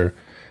out there,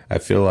 I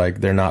feel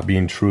like they're not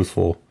being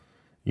truthful,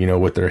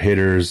 with their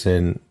hitters,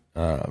 and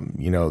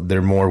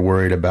they're more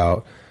worried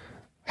about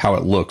how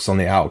it looks on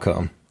the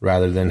outcome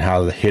rather than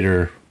how the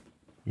hitter,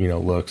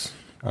 looks.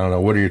 I don't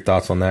know. What are your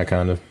thoughts on that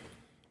kind of?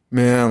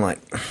 Man, I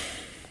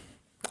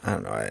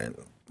don't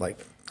know.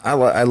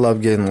 I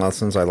love getting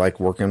lessons. I like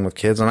working with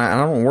kids, and I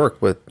don't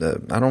work with.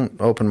 I don't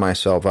open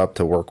myself up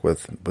to work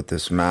with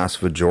this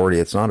mass majority.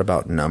 It's not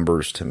about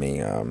numbers to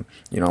me.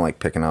 Like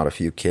picking out a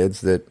few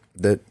kids that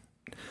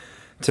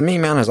to me,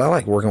 man, is I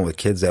like working with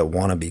kids that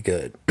want to be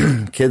good,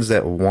 kids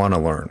that want to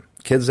learn,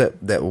 kids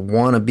that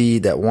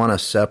want to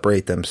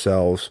separate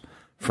themselves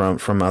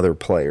from other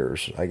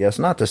players. I guess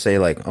not to say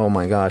like, oh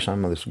my gosh,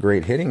 I'm this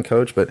great hitting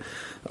coach, but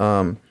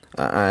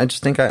I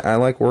just think I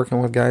like working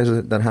with guys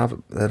that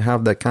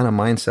have that kind of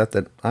mindset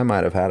that I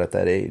might have had at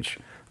that age.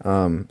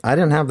 I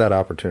didn't have that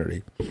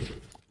opportunity.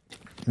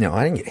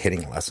 I didn't get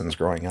hitting lessons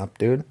growing up,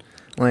 dude.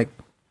 Like,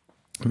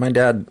 my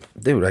dad,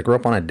 dude, I grew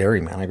up on a dairy,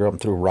 man. I grew up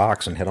and threw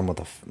rocks and hit them with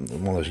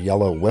one of those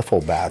yellow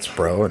wiffle bats,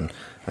 bro, and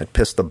I'd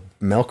piss the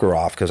milker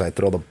off because I'd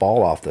throw the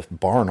ball off the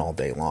barn all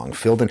day long.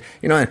 Fielding,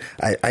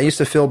 I used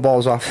to field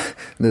balls off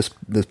this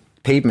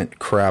pavement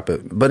crap,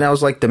 but I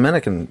was like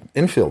Dominican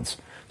infields.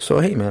 So,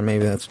 hey, man,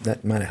 maybe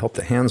that might have helped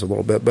the hands a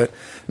little bit. But,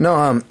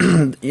 no,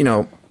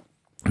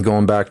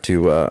 going back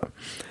to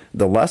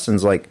the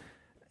lessons, like,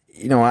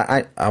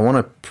 I want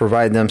to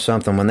provide them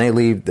something when they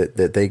leave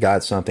that they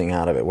got something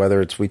out of it,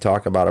 whether it's we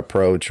talk about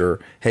approach or,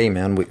 hey,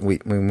 man, we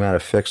might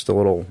have fixed a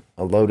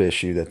load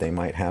issue that they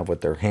might have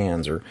with their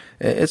hands, or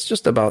it's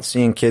just about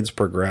seeing kids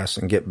progress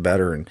and get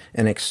better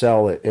and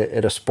excel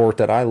at a sport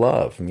that I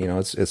love.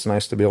 It's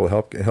nice to be able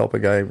to help a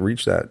guy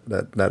reach that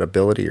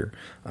ability, or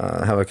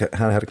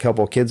had a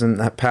couple of kids in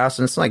that past,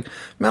 and it's like,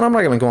 man, I'm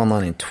not going to go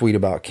online and tweet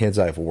about kids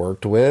I've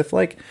worked with.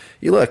 Like,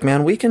 you look,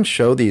 man, we can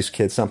show these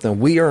kids something.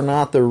 We are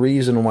not the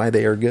reason why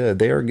they are good.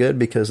 They are good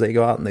because they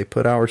go out and they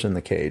put hours in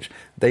the cage.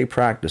 They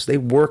practice. They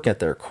work at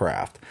their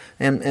craft.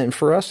 And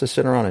for us to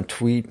sit around and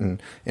tweet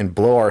and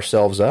blow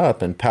ourselves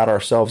up and pat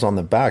ourselves on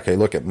the back, hey,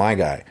 look at my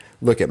guy.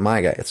 Look at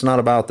my guy. It's not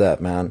about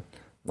that, man.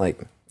 Like,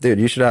 dude,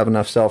 you should have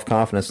enough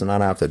self-confidence to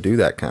not have to do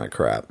that kind of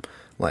crap.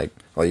 Like,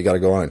 oh, you got to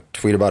go on and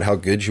tweet about how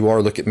good you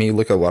are. Look at me.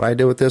 Look at what I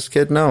did with this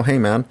kid. No, hey,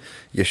 man,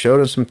 you showed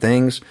him some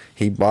things.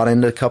 He bought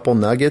into a couple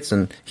nuggets,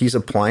 and he's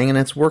applying, and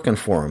it's working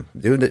for him.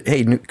 Dude,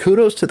 hey,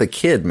 kudos to the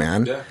kid,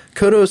 man. Yeah.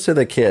 Kudos to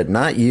the kid,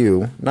 not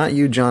you,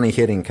 Johnny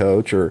hitting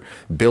coach or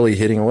Billy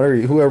hitting or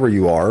whoever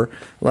you are.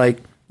 Like,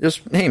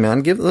 just, hey,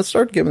 man, let's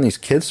start giving these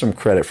kids some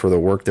credit for the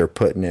work they're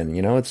putting in.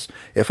 It's,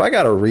 if I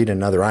got to read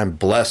another I'm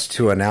blessed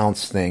to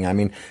announce thing, I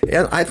mean,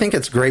 I think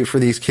it's great for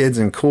these kids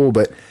and cool,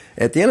 but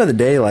at the end of the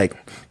day, like,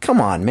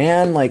 come on,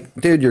 man. Like,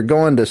 dude, you're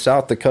going to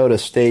South Dakota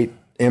State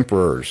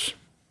Emperors.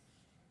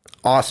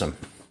 Awesome.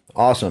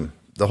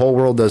 The whole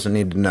world doesn't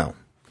need to know.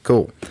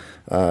 Cool.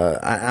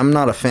 I'm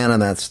not a fan of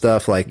that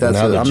stuff. Like, that's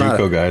I'm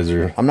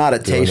not a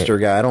taster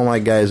guy. I don't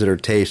like guys that are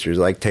tasters.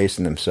 I like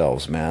tasting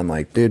themselves, man.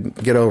 Like, dude,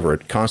 get over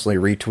it.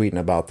 Constantly retweeting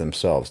about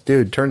themselves.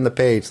 Dude, turn the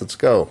page. Let's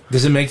go.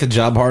 Does it make the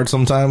job hard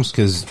sometimes?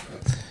 Because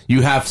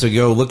you have to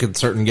go look at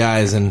certain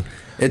guys and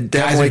it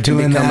definitely can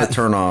become a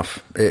turnoff.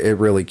 It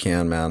really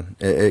can, man.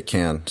 It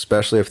can,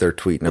 especially if they're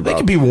tweeting about. They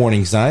could be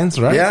warning signs,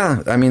 right?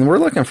 Yeah, I mean, we're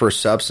looking for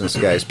substance,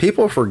 guys.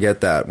 People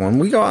forget that when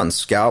we go out and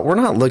scout, we're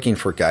not looking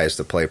for guys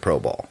to play pro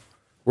ball.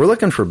 We're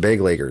looking for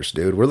big leaguers,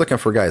 dude. We're looking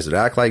for guys that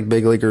act like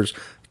big leaguers,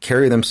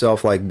 carry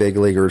themselves like big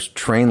leaguers,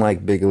 train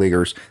like big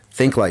leaguers,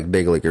 think like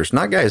big leaguers.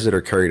 Not guys that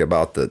are carried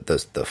about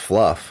the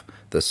fluff,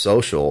 the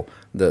social,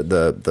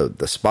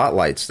 the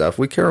spotlight stuff.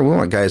 We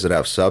want guys that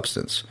have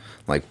substance,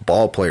 like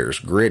ball players,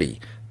 gritty,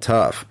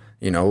 tough.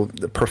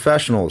 The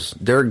professionals,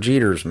 Derek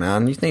Jeters,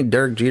 man. You think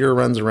Derek Jeter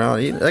runs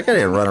around? That guy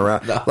didn't run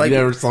around. No, he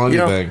never saw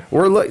anything.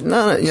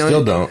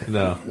 Still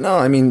don't. No,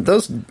 I mean,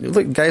 those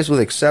guys with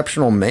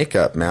exceptional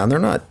makeup, man. They're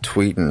not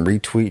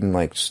retweeting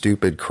like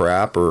stupid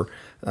crap or.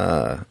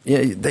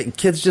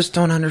 Kids just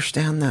don't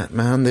understand that,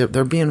 man.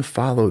 They're being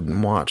followed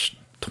and watched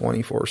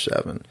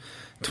 24/7.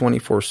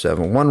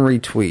 One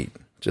retweet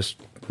just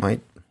might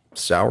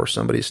sour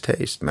somebody's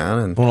taste, man.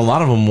 And a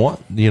lot of them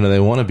they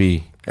want to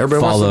be.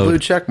 Everybody wants the blue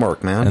check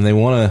mark, man, and they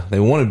want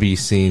to be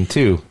seen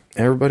too.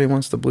 Everybody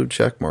wants the blue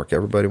check mark.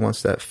 Everybody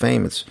wants that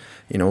fame. It's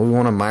we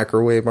want to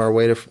microwave our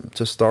way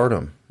to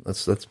stardom.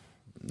 Let's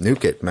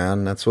nuke it,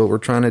 man. That's what we're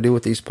trying to do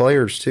with these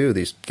players too.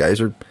 These guys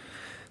are.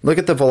 Look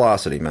at the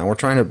velocity, man. We're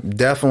trying to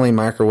definitely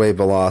microwave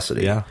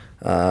velocity. Yeah.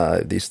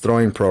 These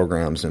throwing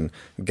programs, and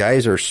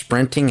guys are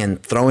sprinting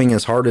and throwing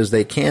as hard as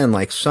they can.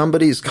 Like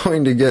somebody's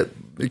going to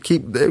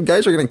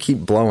guys are going to keep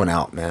blowing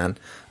out, man.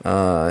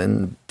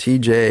 And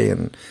TJ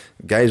and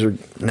guys are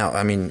now.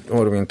 I mean,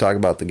 what are we going to talk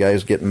about? The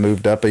guys getting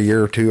moved up a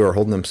year or two, or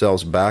holding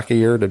themselves back a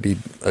year to be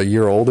a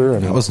year older.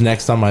 That was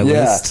next on my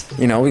list.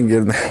 We can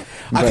give them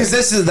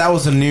because that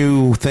was a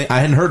new thing. I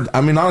hadn't heard.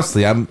 I mean,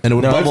 honestly, it's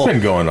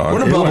been going on.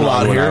 We're in a bubble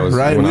out here,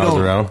 right?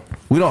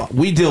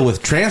 We deal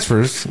with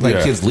transfers,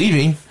 kids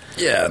leaving.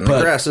 Yeah, and the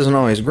grass isn't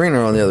always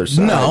greener on the other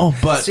side. No,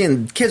 but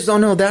seeing kids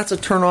don't know that's a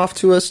turn off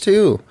to us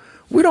too.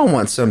 We don't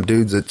want some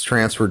dudes that's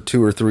transferred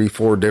 2 or 3,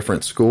 4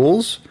 different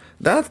schools.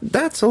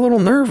 That's a little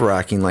nerve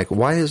wracking. Like,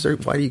 why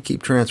do you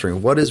keep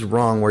transferring? What is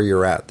wrong where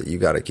you're at that you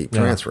got to keep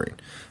transferring?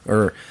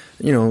 Or,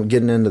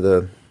 getting into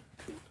the,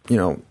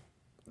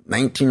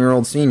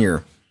 19-year-old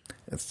senior.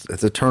 It's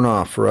a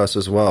turnoff for us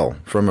as well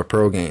from a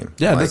pro game.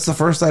 Yeah, that's the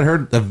first I'd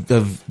heard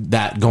of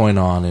that going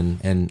on,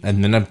 and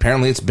then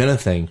apparently it's been a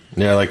thing.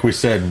 Yeah, like we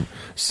said,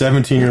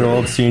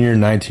 17-year-old senior,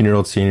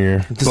 19-year-old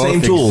senior, the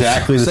same tools,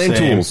 exactly the same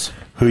tools.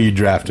 Who you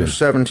drafted?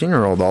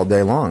 17-year-old all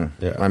day long.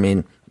 Yeah. I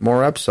mean,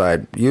 more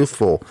upside,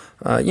 youthful.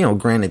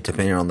 Granted,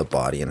 depending on the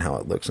body and how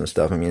it looks and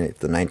stuff. I mean, if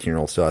the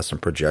 19-year-old still has some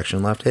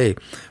projection left, hey,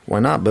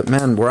 why not? But,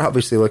 man, we're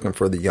obviously looking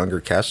for the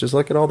younger cast. Just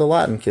look at all the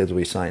Latin kids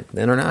we signed.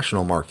 The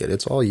international market,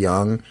 it's all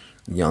young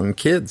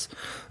kids.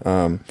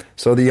 So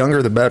the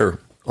younger, the better,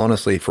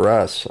 honestly, for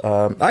us.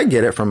 I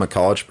get it from a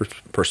college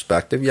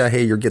perspective. Yeah,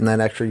 hey, you're getting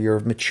that extra year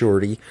of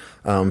maturity,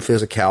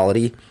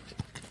 physicality.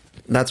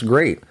 That's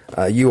great.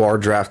 You are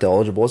draft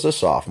eligible as a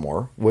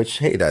sophomore, which,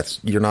 hey,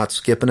 you're not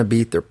skipping a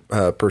beat there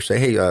per se.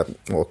 Hey,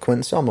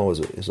 Quentin Selma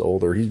is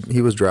older.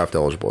 He was draft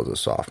eligible as a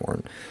sophomore.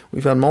 And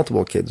we've had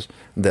multiple kids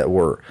that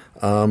were.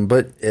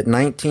 But at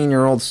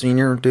 19-year-old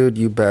senior, dude,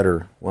 you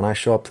better. When I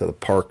show up to the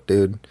park,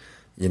 dude,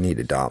 you need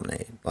to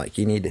dominate. Like,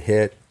 you need to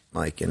hit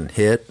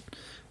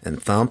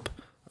and thump.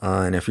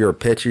 And if you're a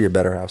pitcher, you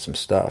better have some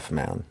stuff,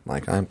 man.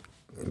 Like,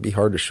 it'd be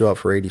hard to show up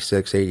for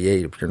 86,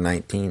 88 if you're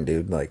 19,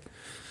 dude. Like,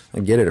 I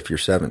get it if you're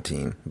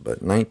 17,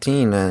 but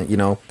 19,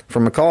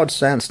 from a college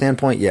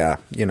standpoint,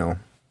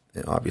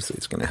 obviously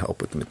it's going to help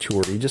with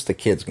maturity. Just the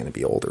kid's going to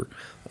be older,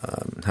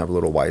 have a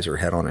little wiser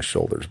head on his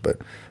shoulders.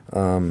 But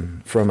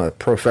from a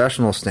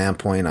professional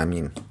standpoint, I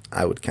mean,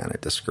 I would kind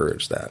of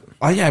discourage that.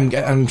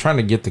 I'm trying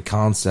to get the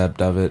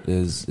concept of it.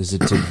 Is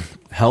it to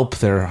help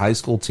their high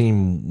school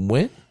team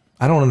win?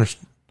 I don't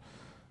understand.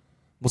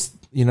 I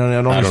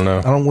don't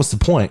know. What's the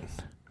point?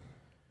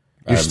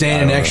 You're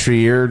staying an extra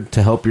year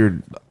to help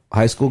your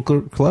high school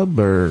club,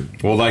 or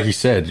like you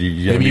said,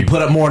 you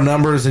put up more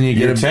numbers and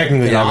you're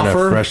technically having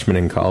offer? A freshman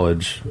in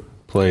college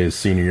play his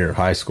senior year of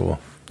high school.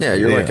 Yeah,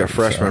 you're like a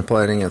freshman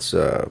playing. It's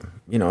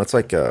it's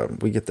like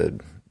we get the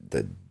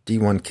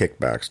D1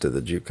 kickbacks to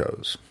the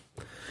JUCOs.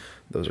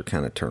 Those are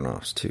kind of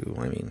turnoffs too.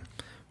 I mean,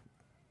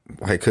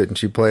 why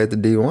couldn't you play at the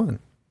D1?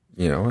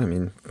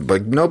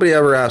 But nobody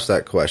ever asked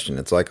that question.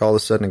 It's like all of a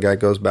sudden a guy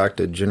goes back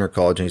to junior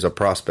college and he's a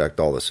prospect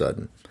all of a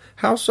sudden.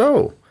 How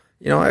so?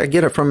 I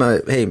get it from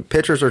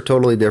pitchers are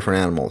totally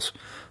different animals.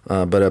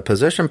 But a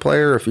position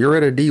player, if you're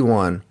at a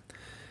D1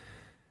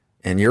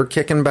 and you're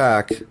kicking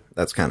back,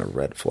 that's kind of a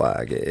red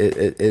flag.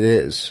 It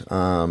is.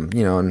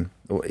 And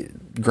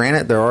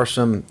granted, there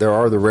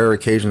are the rare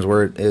occasions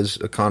where it is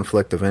a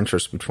conflict of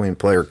interest between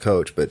player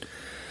coach, but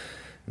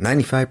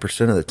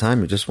 95% of the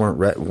time you just weren't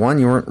ready. One,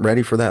 you weren't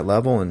ready for that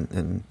level,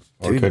 and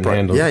two,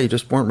 you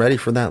just weren't ready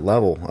for that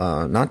level.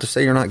 Not to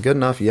say you're not good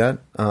enough yet,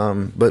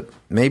 but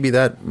maybe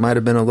that might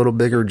have been a little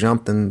bigger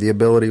jump than the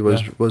ability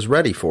was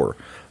ready for.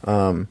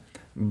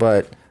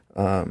 But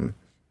being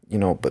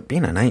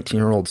a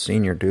 19-year-old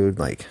senior, dude,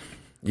 like,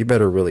 you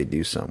better really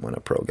do something when a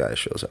pro guy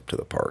shows up to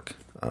the park.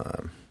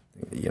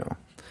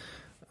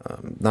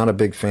 Not a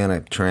big fan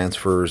of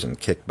transfers and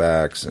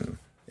kickbacks, and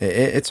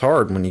it's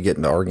hard when you get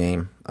into our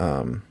game.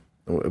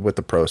 With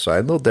the pro side,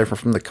 a little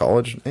different from the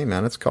college. Hey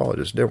man, it's college.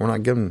 It's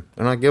different.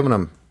 They're not giving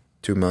them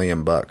 $2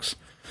 million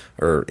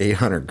or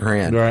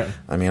 $800,000. Right.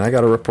 I mean, I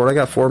got a report. I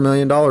got $4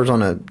 million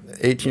on a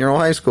 18-year-old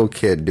high school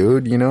kid,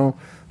 dude.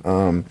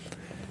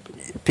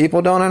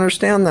 People don't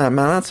understand that,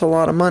 man. That's a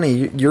lot of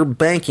money. You're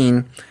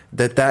banking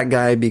that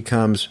guy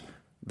becomes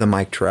the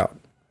Mike Trout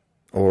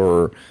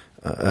or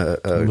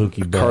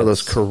Mookie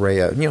Carlos Betts.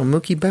 Correa. You know,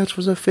 Mookie Betts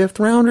was a 5th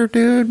rounder,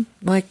 dude.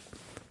 Like,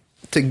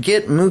 to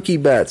get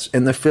Mookie Betts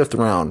in the 5th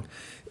round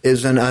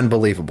is an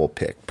unbelievable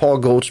pick. Paul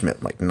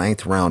Goldschmidt, like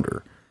 9th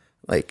rounder.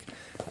 Like,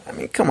 I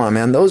mean, come on,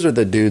 man. Those are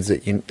the dudes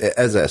that you,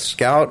 as a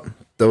scout,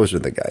 those are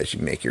the guys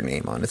you make your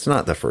name on. It's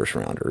not the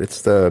 1st rounder.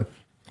 It's the...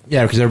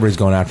 Yeah, because everybody's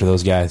going after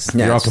those guys.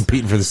 Yes. You're all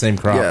competing for the same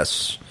crop.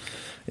 Yes.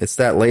 It's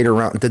that later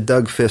round. The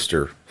Doug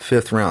Fister,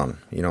 5th round.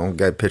 You know,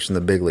 guy pitched in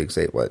the big leagues,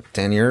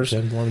 10 years?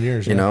 10, 11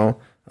 years, You yeah.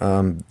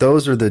 know,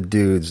 those are the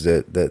dudes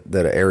that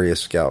an area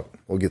scout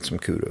will get some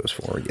kudos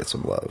for, get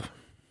some love.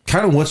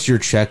 Kind of what's your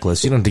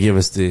checklist? You don't have to give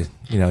us the,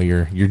 you know,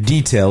 your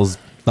details,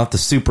 not the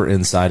super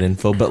inside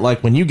info, but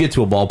like when you get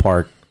to a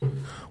ballpark,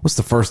 what's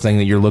the first thing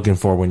that you're looking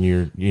for when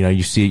you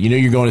see,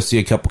 you're going to see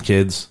a couple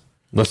kids?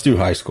 Let's do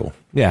high school.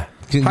 Yeah.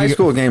 High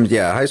school games,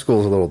 yeah. High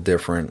school is a little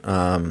different.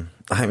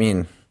 I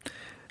mean,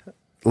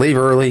 leave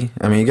early.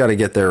 I mean, you got to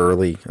get there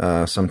early.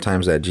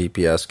 Sometimes that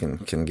GPS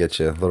can get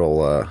you a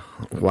little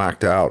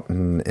whacked out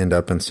and end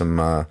up in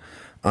some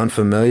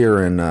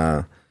unfamiliar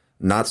and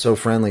not so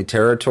friendly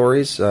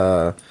territories.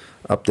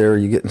 Up there,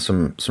 you get in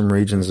some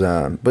regions.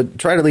 But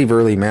try to leave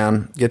early,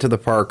 man. Get to the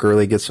park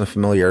early. Get some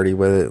familiarity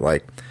with it.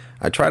 Like,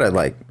 I try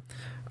to,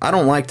 I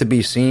don't like to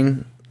be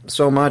seen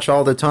so much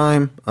all the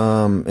time.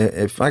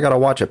 If I got to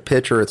watch a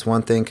pitcher, it's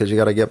one thing because you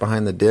got to get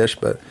behind the dish.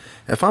 But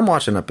if I'm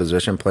watching a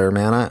position player,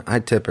 man, I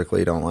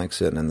typically don't like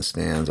sitting in the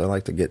stands. I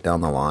like to get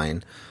down the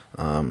line.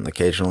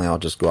 Occasionally, I'll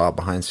just go out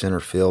behind center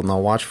field and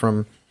I'll watch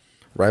from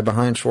right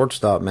behind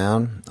shortstop,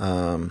 man.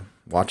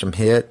 Watch them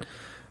hit.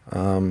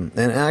 And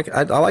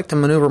I like to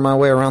maneuver my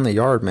way around the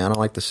yard, man. I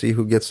like to see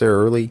who gets there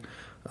early.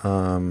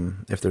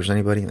 If there's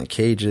anybody in the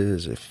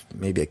cages, if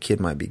maybe a kid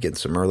might be getting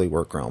some early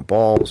work around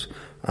balls.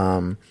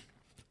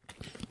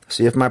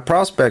 See if my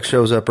prospect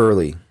shows up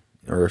early,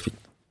 or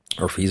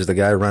if he's the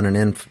guy running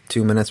in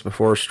 2 minutes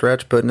before a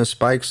stretch, putting his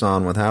spikes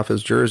on with half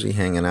his jersey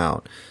hanging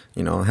out,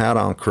 hat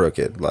on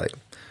crooked. Like,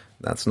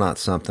 that's not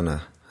something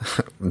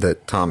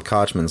that Tom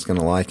Kochman's going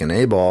to like in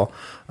A-ball.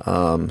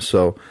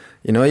 So,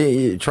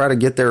 you try to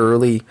get there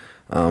early,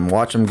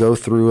 watch them go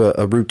through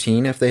a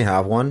routine if they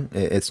have one.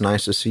 It's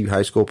nice to see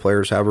high school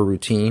players have a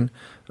routine.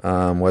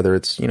 Whether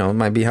it's, it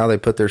might be how they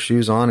put their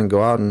shoes on and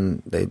go out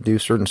and they do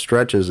certain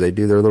stretches, they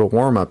do their little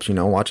warm-ups,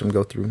 watch them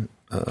go through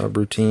a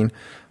routine,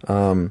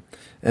 and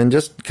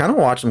just kind of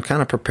watch them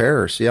kind of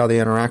prepare, see how they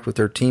interact with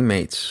their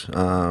teammates,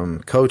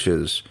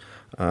 coaches,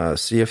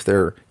 see if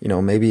they're,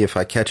 maybe if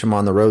I catch him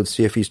on the road,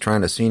 see if he's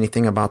trying to see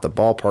anything about the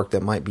ballpark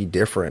that might be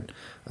different,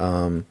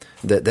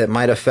 that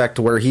might affect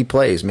where he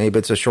plays. Maybe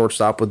it's a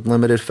shortstop with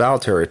limited foul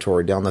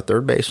territory down the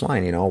third base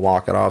line,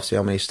 walk it off, see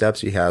how many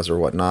steps he has or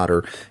whatnot.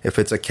 Or if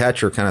it's a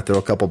catcher, kind of throw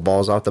a couple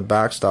balls off the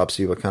backstop,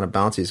 see what kind of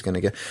bounce he's going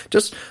to get.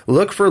 Just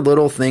look for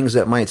little things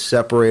that might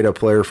separate a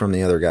player from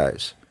the other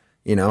guys,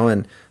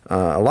 and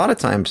a lot of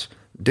times,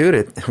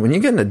 dude, when you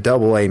get into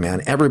Double-A,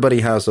 man, everybody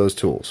has those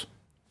tools.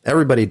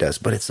 Everybody does,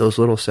 but it's those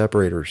little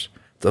separators,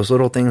 those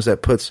little things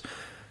that puts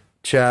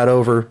Chad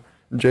over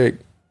Jake.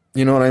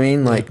 You know what I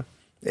mean? Like,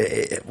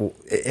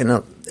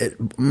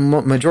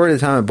 majority of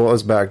the time, it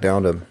boils back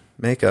down to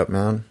makeup,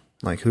 man.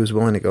 Like, who's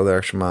willing to go the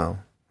extra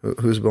mile?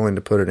 Who's willing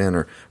to put it in,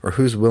 or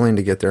who's willing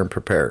to get there and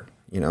prepare?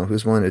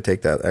 Who's willing to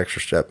take that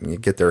extra step and you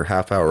get there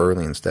half hour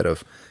early instead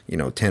of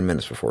 10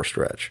 minutes before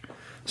stretch.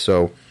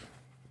 So,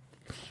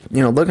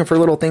 looking for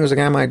little things a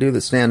guy might do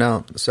that stand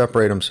out,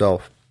 separate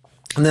himself.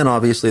 And then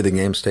obviously the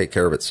games take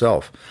care of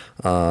itself.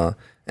 And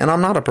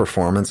I'm not a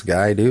performance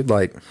guy, dude.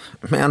 Like,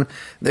 man,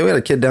 we had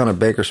a kid down in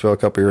Bakersfield a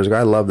couple years ago.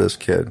 I love this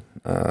kid.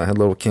 I had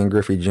little Ken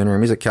Griffey Jr.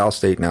 He's at Cal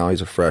State now.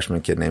 He's a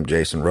freshman kid named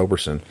Jason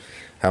Roberson,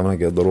 having a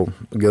good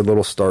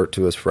little start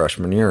to his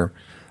freshman year.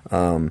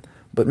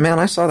 But man,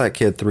 I saw that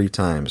kid 3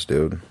 times,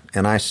 dude,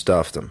 and I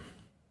stuffed him.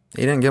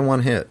 He didn't get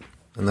one hit.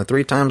 And the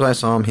 3 times I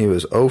saw him, he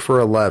was 0 for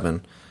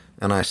 11,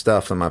 and I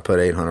stuffed him. I put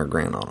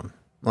 $800,000 on him.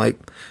 Like,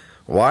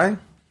 why?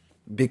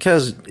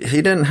 Because he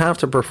didn't have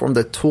to perform.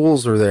 The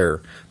tools are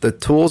there. The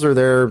tools are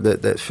there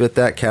that fit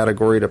that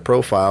category to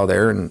profile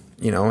there. And,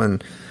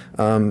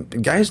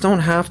 guys don't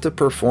have to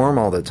perform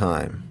all the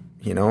time.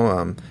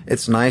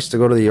 It's nice to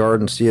go to the yard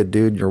and see a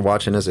dude you're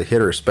watching as a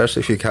hitter, especially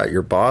if you got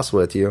your boss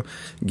with you,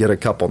 get a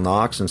couple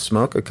knocks and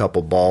smoke a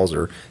couple balls.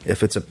 Or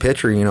if it's a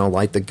pitcher,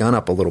 light the gun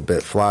up a little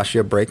bit, flash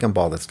you a breaking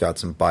ball that's got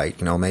some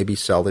bite, maybe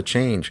sell the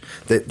change.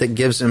 That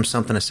gives him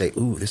something to say,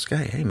 ooh, this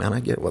guy, hey, man, I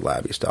get what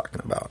Labby's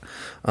talking about.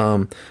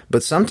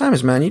 But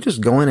sometimes, man, you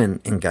just go in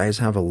and guys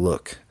have a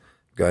look.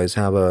 Guys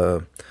have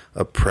a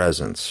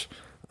presence.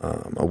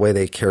 A way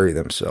they carry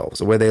themselves,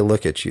 the way they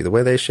look at you, the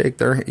way they shake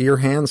your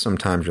hand.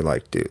 Sometimes you're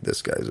like, dude,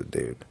 this guy's a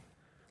dude.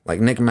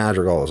 Like Nick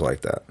Madrigal is like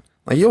that.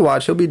 Like, you'll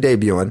watch, he'll be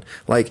debuting.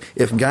 Like,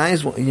 if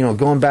guys,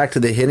 going back to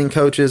the hitting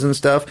coaches and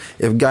stuff,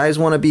 if guys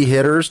want to be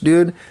hitters,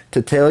 dude,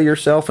 to tail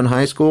yourself in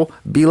high school,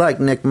 be like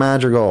Nick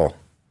Madrigal.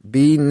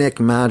 Be Nick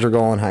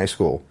Madrigal in high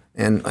school.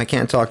 And I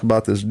can't talk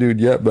about this dude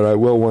yet, but I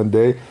will one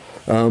day.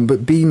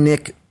 But be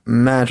Nick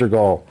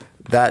Madrigal.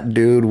 That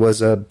dude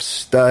was a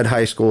stud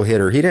high school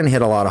hitter. He didn't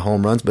hit a lot of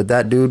home runs, but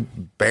that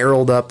dude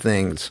barreled up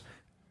things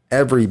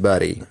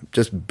everybody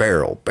just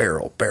barrel.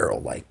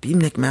 Like, be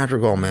Nick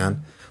Madrigal,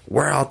 man.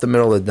 Wear out the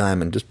middle of the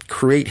diamond. Just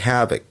create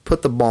havoc.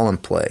 Put the ball in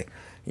play.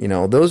 You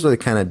know, those are the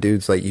kind of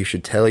dudes like you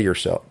should tailor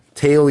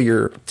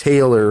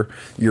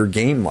your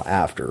game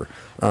after.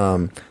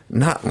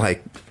 Not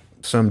like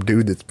some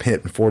dude that's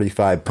hitting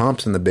 45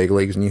 pumps in the big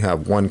leagues and you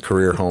have one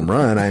career home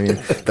run. I mean,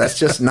 that's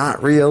just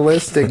not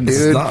realistic,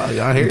 dude.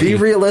 Be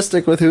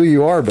realistic with who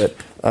you are, but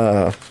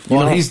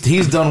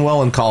he's done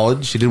well in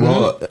college. He did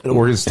well at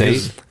Oregon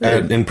State.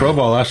 In pro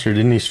ball last year,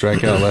 didn't he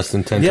strike out less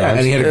than 10 times?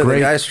 And he had the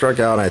guy struck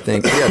out, I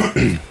think. He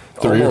had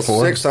almost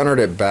 600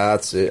 at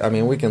bats. I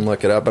mean, we can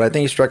look it up, but I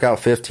think he struck out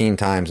 15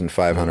 times in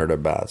 500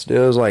 at bats. It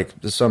was like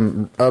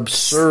some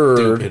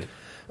absurd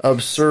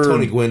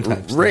Tony Gwynn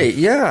type rate.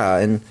 Stuff. Yeah,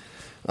 and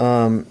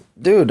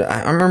dude,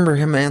 I remember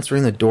him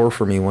answering the door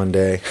for me one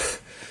day.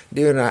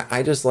 Dude,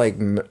 I just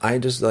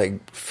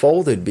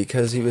folded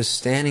because he was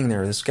standing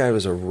there. This guy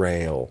was a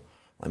rail,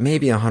 like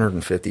maybe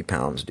 150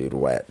 pounds, dude,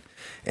 wet.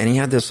 And he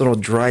had this little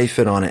dry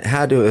fit on it.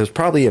 It was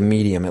probably a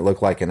medium. It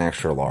looked like an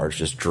extra large,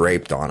 just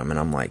draped on him. And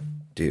I'm like,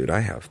 dude, I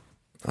have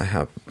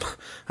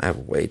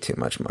way too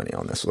much money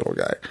on this little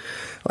guy.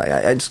 Like,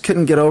 I just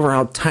couldn't get over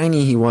how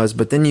tiny he was.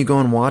 But then you go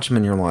and watch him,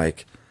 and you're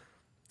like,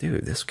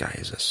 dude, this guy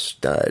is a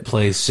stud.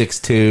 Plays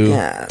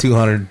 6'2",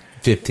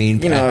 215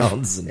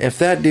 pounds. You know, if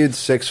that dude's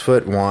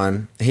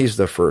 6'1", he's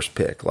the first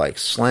pick. Like,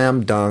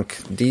 slam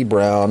dunk, D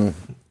Brown,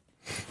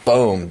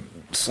 boom,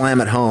 slam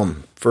it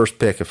home. First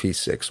pick if he's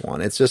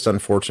 6'1". It's just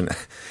unfortunate.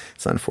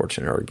 It's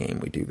unfortunate our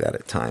game we do that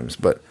at times.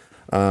 But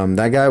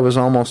that guy was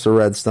almost a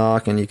Red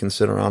Stock, and you can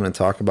sit around and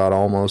talk about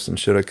almost and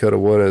shoulda, coulda,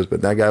 wouldas,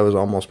 but that guy was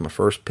almost my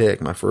first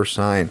pick, my first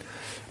sign.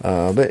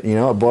 But, you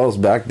know, it boils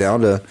back down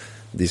to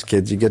these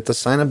kids, you get the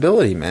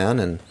signability, man,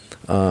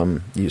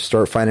 and you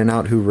start finding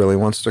out who really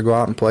wants to go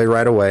out and play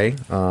right away.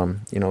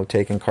 You know,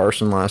 taking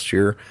Carson last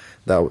year,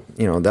 that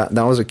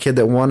was a kid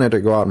that wanted to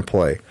go out and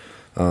play,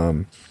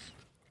 and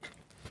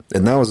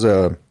that was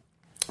it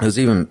was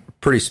even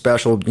pretty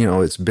special. You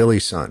know, it's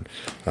Billy's son.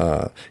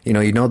 The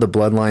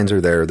bloodlines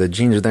are there, the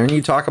genes are there, and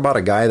you talk about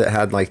a guy that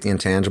had like the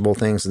intangible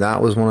things.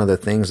 That was one of the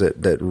things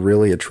that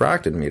really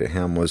attracted me to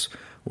him was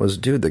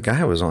dude, the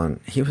guy was on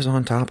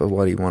top of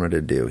what he wanted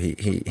to do.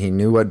 He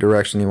knew what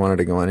direction he wanted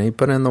to go in, and he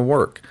put in the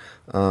work.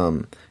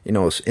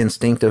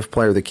 Instinctive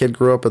player. The kid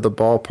grew up at the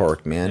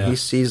ballpark, man. Yeah. He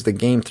sees the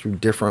game through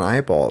different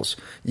eyeballs.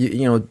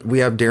 You know, we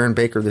have Darren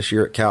Baker this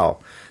year at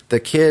Cal. The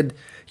kid,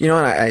 you know,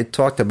 and I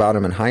talked about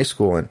him in high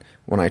school and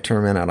when I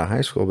turned him out of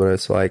high school, but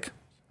it's like,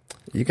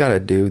 you got a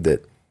dude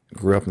that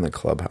grew up in the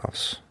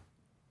clubhouse.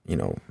 You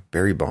know,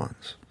 Barry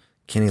Bonds,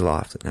 Kenny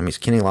Lofton. I mean,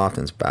 Kenny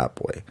Lofton's bat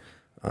boy.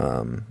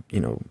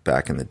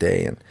 Back in the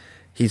day, and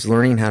he's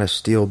learning how to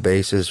steal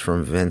bases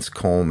from Vince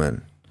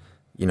Coleman.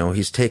 You know,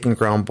 he's taking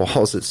ground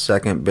balls at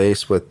second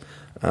base with,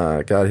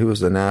 who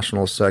was the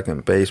national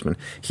second baseman?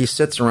 He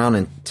sits around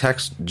and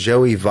texts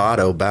Joey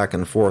Votto back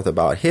and forth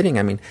about hitting.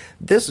 I mean,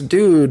 this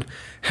dude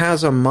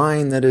has a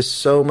mind that is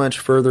so much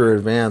further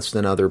advanced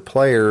than other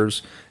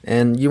players,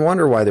 and you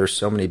wonder why there's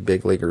so many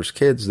big leaguers'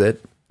 kids that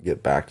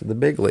get back to the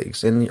big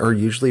leagues and are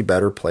usually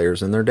better players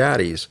than their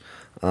daddies.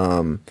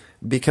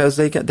 Because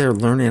they're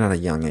learning at a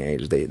young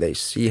age. They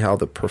see how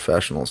the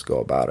professionals go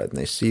about it, and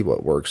they see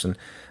what works, and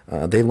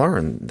they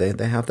learn.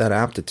 They have that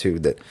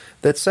aptitude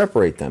that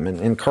separate them.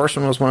 And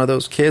Carson was one of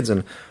those kids,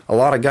 and a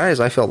lot of guys,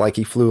 I felt like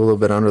he flew a little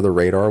bit under the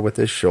radar with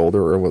his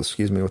shoulder,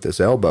 with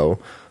his elbow.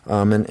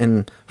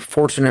 And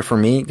fortunate for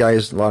me, a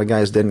lot of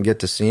guys didn't get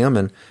to see him,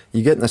 and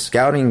you get in the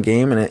scouting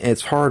game, and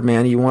it's hard,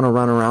 man. You want to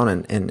run around,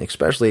 and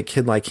especially a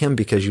kid like him,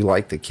 because you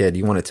like the kid.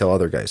 You want to tell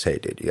other guys, hey,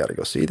 dude, you got to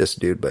go see this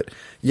dude, but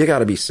you got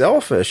to be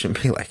selfish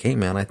and be like, hey,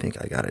 man, I think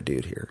I got a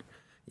dude here.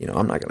 You know,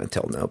 I'm not going to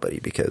tell nobody,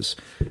 because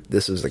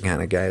this is the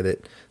kind of guy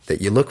that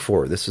you look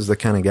for. This is the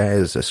kind of guy,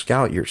 as a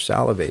scout, you're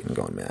salivating,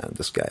 going, man,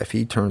 this guy, if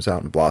he turns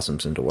out and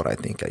blossoms into what I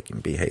think I can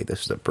be, hey,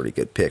 this is a pretty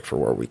good pick for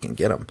where we can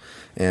get him.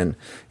 And,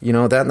 you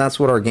know, that's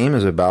what our game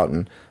is about.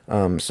 And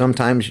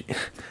sometimes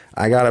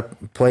I got to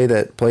play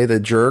the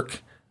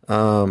jerk,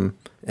 and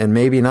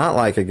maybe not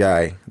like a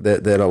guy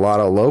that a lot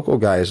of local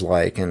guys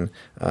like. And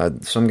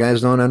some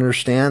guys don't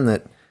understand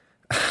that,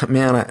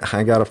 man,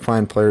 I got to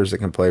find players that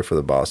can play for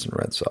the Boston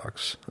Red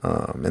Sox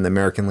in the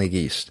American League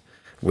East,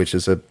 which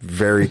is a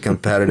very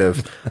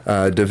competitive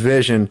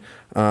division.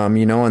 And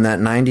that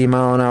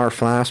 90-mile-an-hour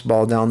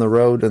fastball down the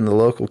road and the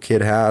local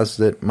kid has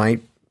that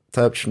might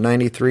touch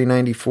 93,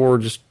 94,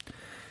 just,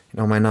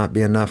 might not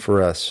be enough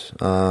for us.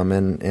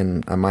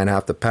 And I might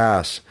have to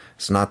pass.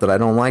 It's not that I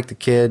don't like the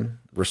kid,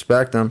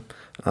 respect him,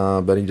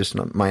 but he just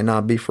might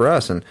not be for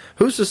us. And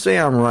who's to say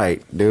I'm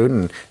right, dude?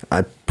 And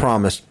I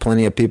promise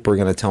plenty of people are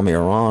going to tell me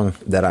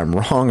that I'm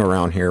wrong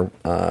around here.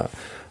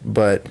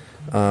 But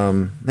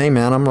hey,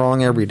 man, I'm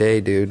wrong every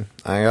day, dude.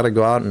 I got to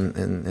go out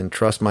and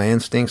trust my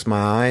instincts, my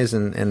eyes,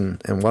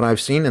 and what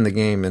I've seen in the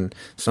game. And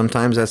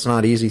sometimes that's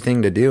not an easy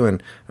thing to do.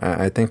 And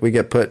I think we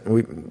get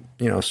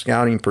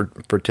scouting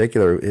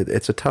particular,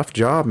 it's a tough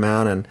job,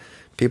 man. And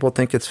people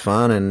think it's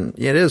fun, and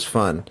it is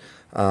fun.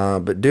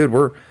 But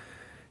dude,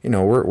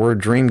 we're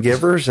dream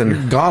givers,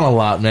 and Gone a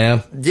lot,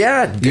 man.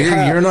 yeah,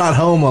 You're not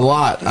home a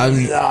lot.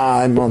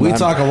 We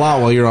talk a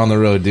lot while you're on the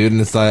road, dude, and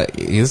it's like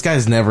this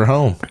guy's never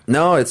home.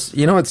 No, it's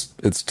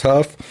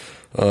tough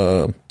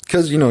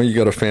because you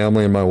got a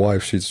family, and my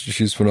wife,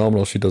 she's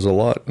phenomenal. She does a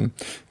lot and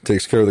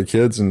takes care of the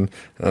kids and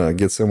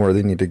gets them where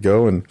they need to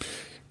go, and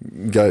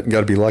got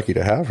to be lucky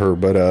to have her.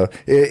 But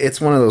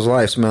it's one of those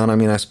lives, man. I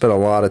mean, I spent a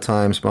lot of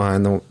times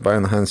behind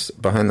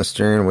the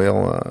steering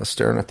wheel,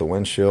 staring at the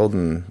windshield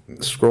and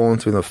scrolling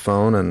through the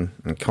phone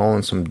and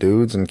calling some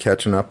dudes and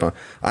catching up.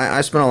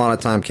 I spent a lot of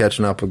time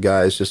catching up with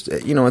guys. Just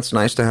it's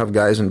nice to have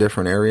guys in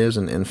different areas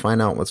and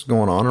find out what's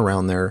going on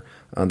around there.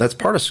 That's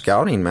part of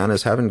scouting, man,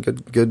 is having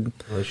good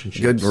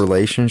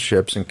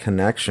relationships and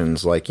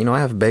connections. Like, I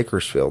have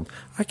Bakersfield.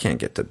 I can't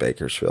get to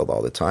Bakersfield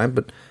all the time,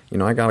 but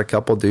I got a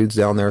couple dudes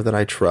down there that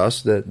I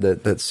trust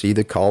that see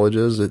the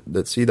colleges,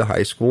 that see the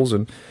high schools,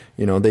 and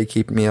they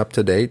keep me up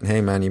to date. And,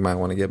 hey, man, you might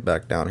want to get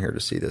back down here to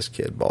see this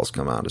kid. Ball's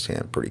come out his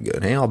hand pretty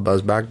good. Hey, I'll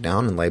buzz back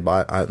down and lay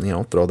by,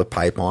 throw the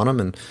pipe on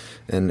him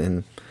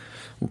and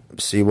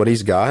see what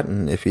he's got,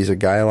 and if he's a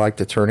guy I like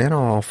to turn in,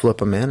 I'll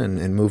flip him in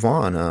and move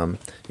on.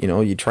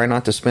 You try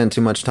not to spend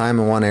too much time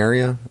in one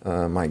area.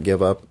 Might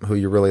give up who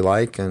you really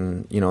like,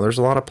 and there's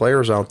a lot of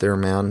players out there,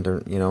 man.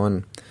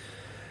 And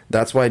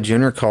that's why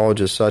junior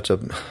college is such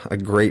a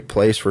great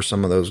place for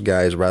some of those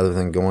guys, rather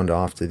than going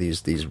off to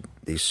these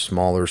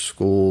smaller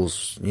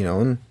schools.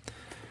 And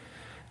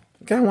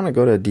a guy want to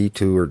go to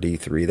D2 or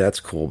D3,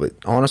 that's cool, but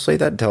honestly,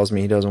 that tells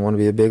me he doesn't want to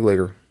be a big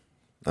leaguer.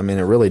 I mean,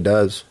 it really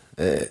does.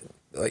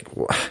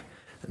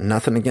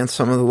 Nothing against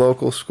some of the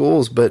local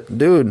schools, but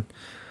dude,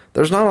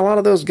 there's not a lot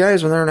of those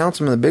guys when they're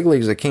announcing in the big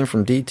leagues that came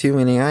from D2,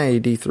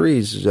 NAIA,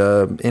 D3s,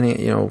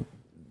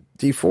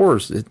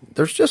 D4s.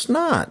 There's just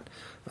not.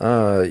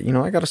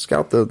 I got to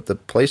scout the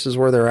places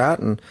where they're at,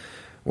 and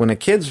when a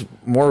kid's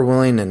more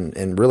willing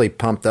and really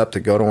pumped up to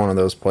go to one of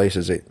those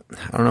places, I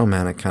don't know,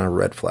 man, it kind of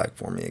red flag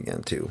for me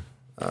again too.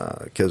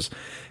 Because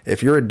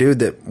if you're a dude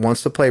that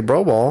wants to play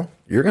bro ball,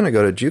 you're going to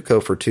go to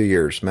JUCO for 2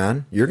 years,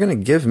 man. You're going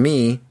to give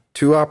me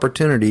 2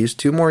 opportunities,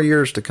 2 more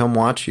years to come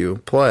watch you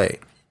play.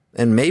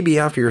 And maybe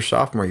after your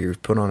sophomore year,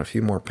 you've put on a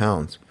few more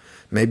pounds.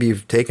 Maybe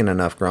you've taken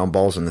enough ground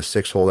balls in the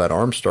 6 hole, that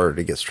arm started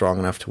to get strong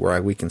enough to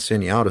where we can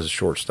send you out as a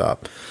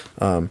shortstop.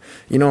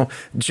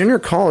 Junior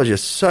college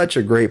is such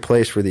a great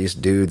place for these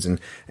dudes,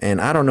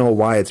 and I don't know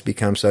why it's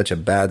become such a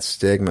bad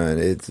stigma.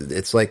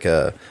 It's like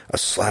a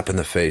slap in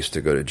the face to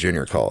go to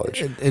junior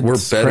college. We're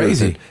better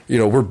crazy.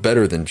 We're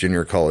better than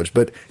junior college,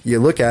 but you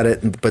look at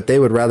it, but they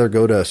would rather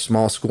go to a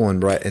small school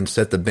and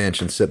sit the bench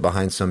and sit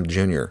behind some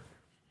junior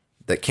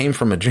that came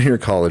from a junior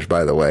college,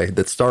 by the way,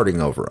 that's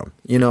starting over them.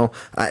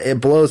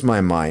 It blows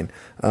my mind.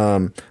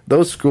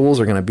 Those schools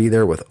are going to be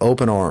there with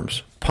open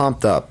arms,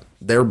 pumped up.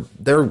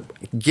 They're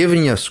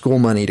giving you school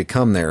money to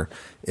come there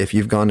if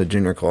you've gone to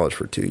junior college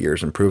for 2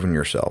 years and proven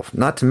yourself.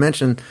 Not to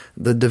mention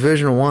the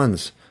Division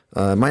I's.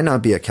 It might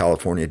not be a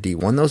California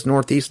D1. Those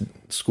Northeast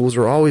schools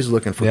are always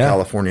looking for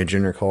California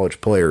junior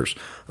college players.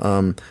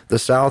 The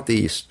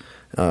Southeast,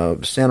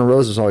 Santa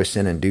Rosa's always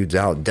sending dudes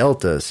out.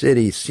 Delta,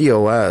 City,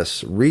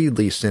 COS,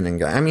 Reedley sending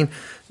guys. I mean,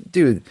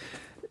 dude,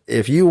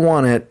 if you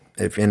want it,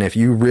 if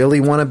you really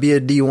want to be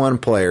a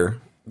D1 player,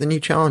 then you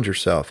challenge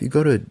yourself. You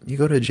go to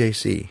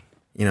JC.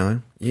 You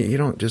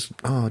don't just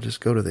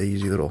go to the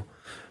easy little,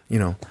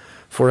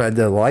 before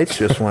the lights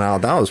just went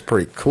out. That was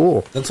pretty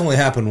cool. That's only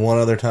happened one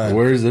other time.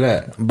 Where is it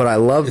at? But I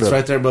love it's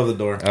right there above the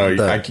door. Oh,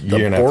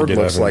 the board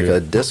looks like a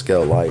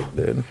disco light,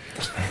 dude.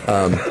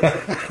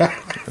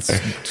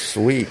 It's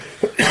sweet.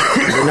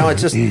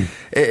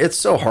 It's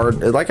so hard.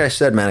 Like I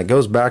said, man, it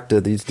goes back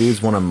to these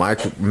dudes want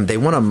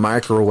to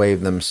microwave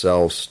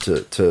themselves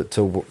to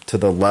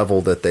the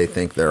level that they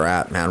think they're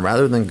at, man,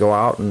 rather than go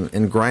out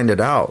and grind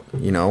it out,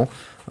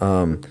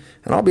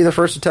 And I'll be the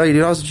first to tell you,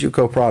 dude, I was a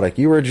JUCO product.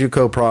 You were a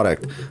JUCO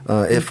product.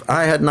 If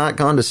I had not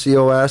gone to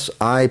COS,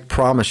 I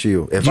promise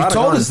you. If you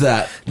told us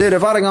that. Dude,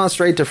 if I'd have gone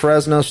straight to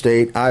Fresno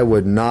State, I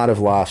would not have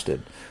lost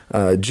it.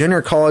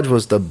 Junior college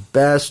was the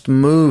best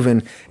move,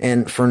 and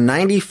for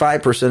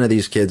 95% of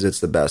these kids, it's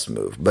the best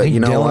move. But you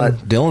know what?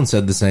 Dylan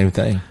said the same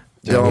thing.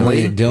 Dylan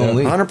Lee.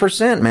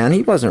 100%, man.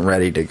 He wasn't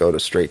ready to go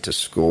straight to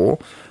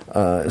school.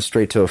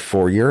 Straight to a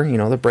 4-year.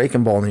 The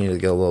breaking ball needed to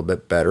get a little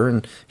bit better,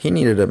 and he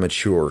needed to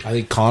mature. I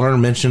think Connor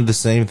mentioned the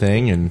same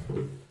thing, and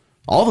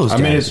all those guys.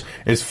 I mean,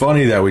 it's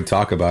funny that we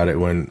talk about it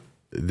when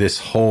this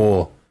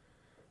whole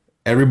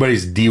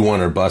everybody's D1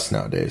 or bust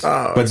nowadays.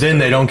 But then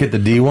they don't get the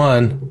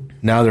D1.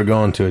 Now they're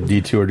going to a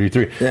D2 or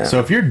D3. Yeah. So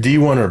if you're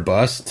D1 or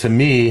bust, to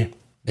me,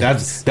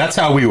 that's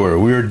how we were.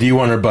 We were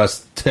D1 or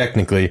bust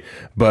technically,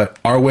 but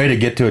our way to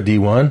get to a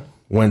D1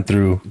 went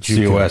through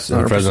COS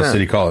and Fresno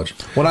City College.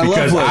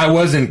 I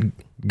wasn't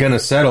going to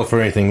settle for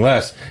anything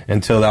less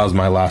until that was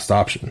my last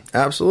option.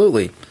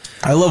 Absolutely.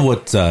 I love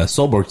what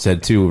Solberg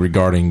said, too,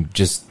 regarding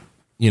just,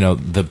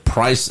 the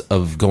price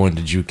of going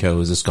to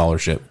JUCO as a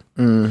scholarship.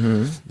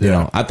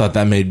 Mm-hmm. I thought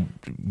that made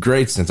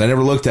great sense. I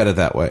never looked at it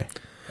that way.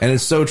 And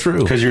it's so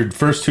true. Because your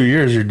first 2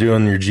 years, you're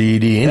doing your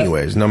GED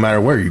anyways, no matter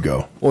where you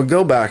go. Well,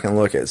 go back and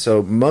look at,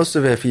 so most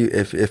of it, if you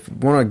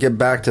want to get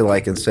back to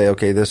like and say,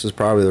 okay, this is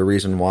probably the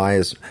reason why,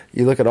 is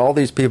you look at all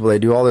these people, they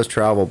do all this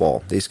travel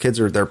ball. These kids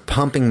they're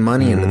pumping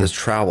money into this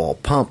travel,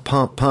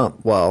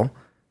 pump. Well,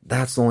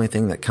 that's the only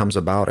thing that comes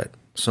about it.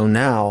 So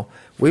now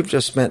we've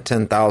just spent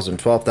 $10,000,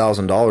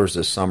 $12,000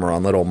 this summer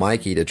on little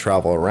Mikey to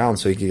travel around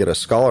so he could get a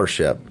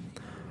scholarship.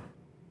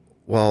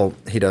 Well,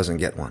 he doesn't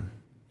get one.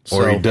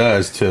 Or he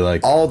does to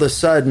like... All of a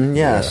sudden,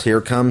 yes,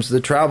 here comes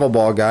the travel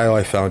ball guy. Oh,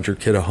 I found your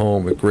kid a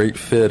home. A great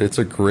fit. It's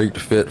a great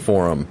fit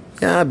for him.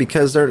 Yeah,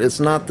 because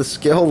it's not the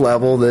skill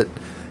level that,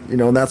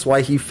 that's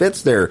why he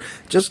fits there.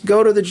 Just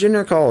go to the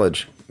junior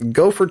college.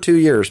 Go for 2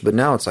 years. But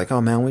now it's like, oh,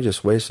 man, we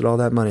just wasted all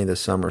that money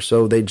this summer.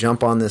 So they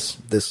jump on this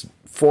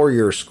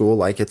 4-year school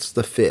like it's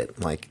the fit.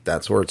 Like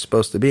that's where it's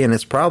supposed to be. And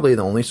it's probably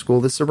the only school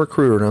that's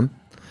recruited them.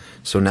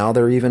 So now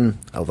they're even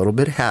a little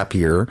bit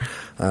happier.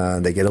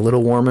 They get a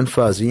little warm and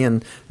fuzzy,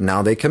 and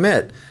now they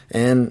commit.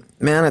 And,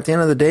 man, at the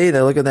end of the day,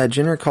 they look at that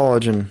junior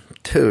college, and,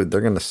 dude,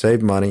 they're going to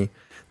save money.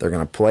 They're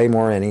going to play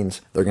more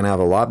innings. They're going to have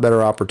a lot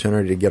better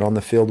opportunity to get on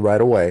the field right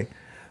away.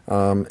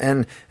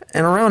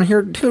 And around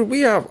here, dude,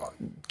 we have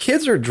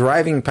kids are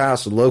driving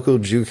past local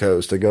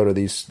JUCOs to go to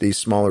these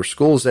smaller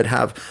schools that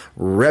have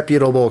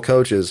reputable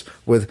coaches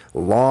with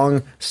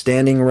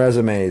long-standing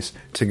resumes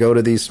to go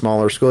to these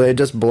smaller schools. It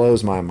just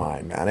blows my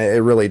mind, man. It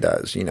really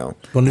does,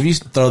 Well, if you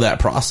throw that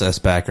process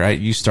back, right?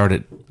 You start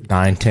at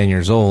 9, 10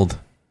 years old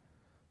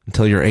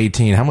until you're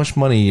 18. How much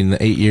money in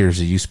the 8 years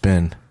do you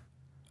spend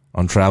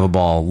on travel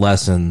ball,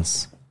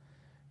 lessons,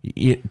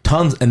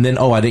 tons? And then,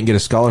 I didn't get a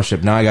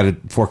scholarship. Now I got to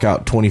fork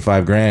out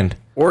 $25,000.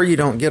 Or you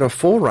don't get a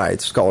full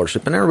ride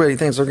scholarship, and everybody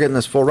thinks they're getting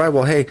this full ride.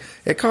 Well, hey,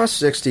 it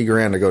costs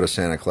 $60,000 to go to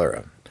Santa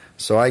Clara,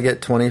 so I get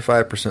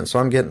 25%. So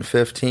I'm getting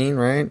 15,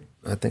 right?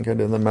 I think I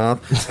did the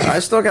math. I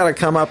still got to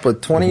come up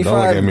with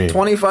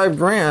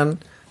 $25,000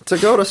 to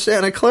go to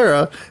Santa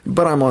Clara,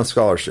 but I'm on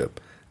scholarship.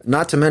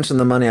 Not to mention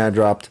the money I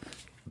dropped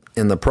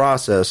in the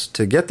process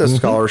to get the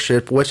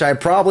scholarship, which I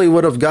probably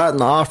would have gotten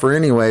the offer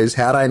anyways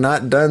had I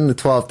not done the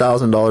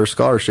 $12,000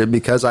 scholarship,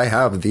 because I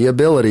have the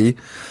ability.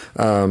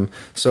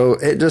 So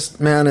it just,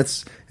 man,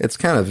 it's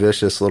kind of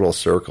vicious little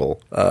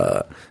circle.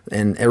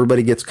 And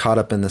everybody gets caught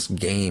up in this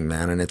game,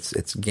 man. And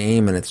it's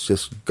game, and it's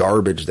just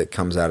garbage that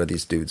comes out of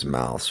these dudes'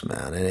 mouths,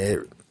 man.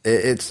 And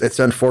it's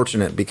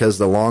unfortunate because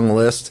the long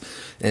list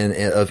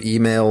of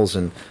emails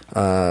and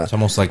it's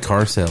almost like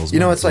car sales.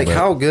 It's like,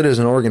 how good is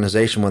an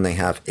organization when they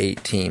have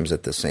 8 teams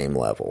at the same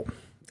level?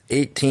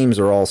 8 teams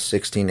are all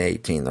 16,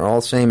 18. They're all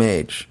the same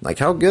age. Like,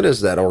 how good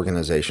is that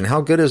organization? How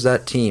good is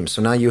that team?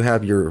 So now you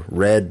have your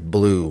red,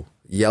 blue,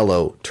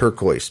 yellow,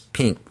 turquoise,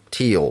 pink,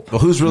 teal. Well,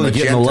 who's really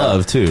magenta. getting the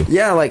love too?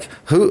 Yeah, like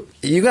who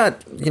you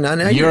got?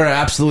 Now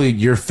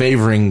you're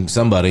favoring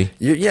somebody.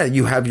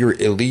 You have your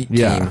elite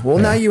team. Well,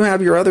 now you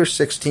have your other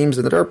 6 teams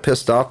that are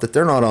pissed off that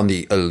they're not on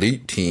the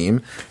elite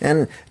team.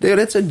 And dude,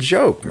 it's a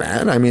joke,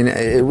 man. I mean,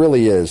 it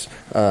really is.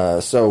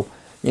 So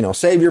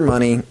save your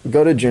money,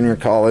 go to junior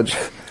college.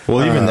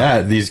 Well, even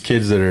these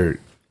kids that are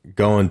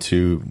going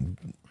to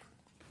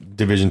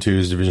Division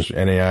IIs, Division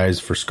NAIs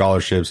for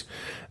scholarships,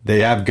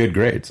 they have good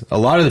grades. A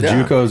lot of the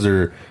JUCOs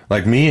are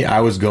like me. I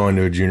was going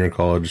to a junior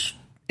college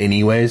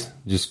anyways,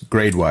 just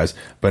grade wise.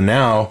 But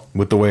now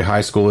with the way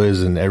high school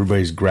is and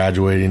everybody's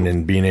graduating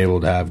and being able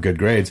to have good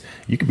grades,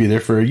 you could be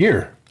there for a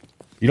year.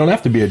 You don't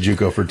have to be a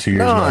JUCO for 2 years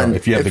now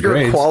if you have the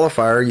grades. If you're a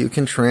qualifier, you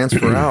can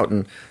transfer out.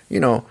 And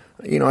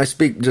I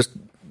speak just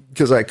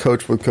because I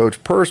coach with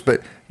Coach Purse,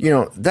 but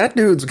that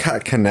dude's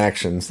got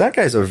connections. That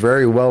guy's a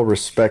very well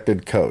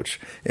respected coach.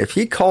 If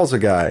he calls a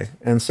guy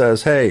and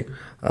says, "Hey,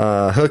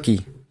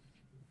 Hookie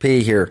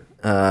P here,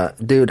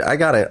 dude, I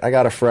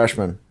got a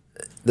freshman.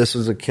 This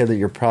is a kid that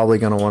you're probably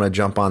going to want to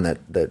jump on that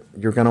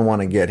you're going to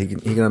want to get. He's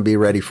going to be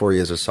ready for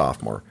you as a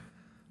sophomore."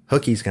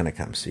 Hookie's going to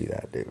come see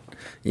that dude,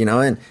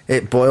 and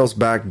it boils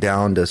back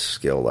down to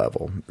skill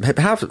level.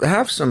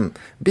 Have some,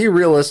 be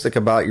realistic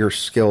about your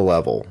skill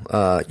level.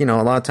 A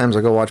lot of times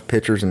I go watch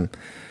pitchers and,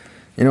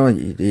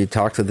 you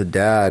talk to the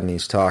dad and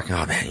he's talking,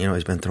 oh man,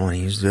 he's been throwing,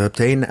 he's up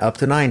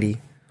to 90.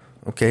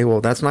 Okay,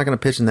 well, that's not going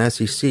to pitch in the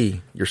SEC.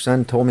 Your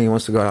son told me he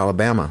wants to go to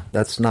Alabama.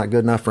 That's not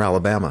good enough for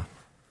Alabama.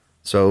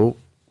 So,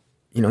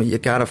 you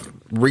got to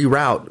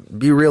reroute,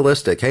 be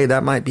realistic. Hey,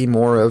 that might be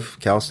more of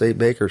Cal State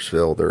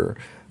Bakersfield or,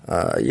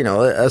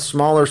 a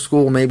smaller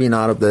school, maybe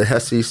not of the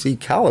SEC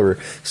caliber.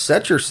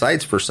 Set your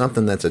sights for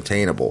something that's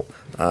attainable.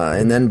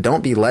 And then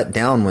don't be let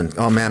down when,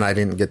 oh man, I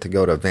didn't get to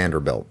go to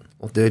Vanderbilt.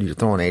 Well, dude, you're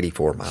throwing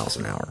 84 miles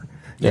an hour.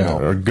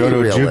 Or go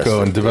to a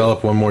JUCO and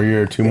develop 1 more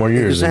year, 2 more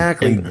years.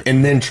 Exactly.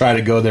 And then try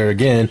to go there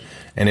again.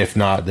 And if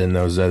not, then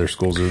those other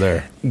schools are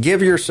there.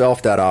 Give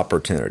yourself that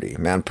opportunity,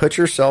 man. Put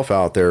yourself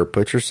out there.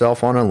 Put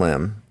yourself on a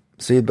limb.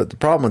 See, but the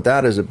problem with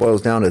that is it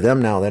boils down to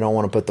them now. They don't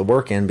want to put the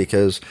work in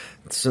because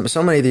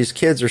so many of these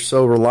kids are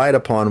so relied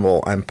upon.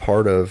 Well, I'm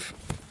part of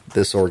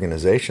this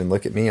organization.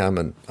 Look at me. I'm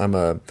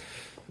a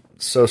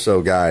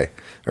so-so guy,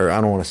 or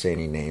I don't want to say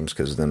any names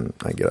because then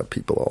I get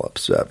people all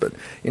upset. But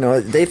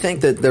they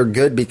think that they're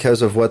good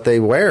because of what they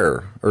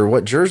wear or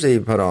what jersey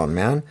they put on.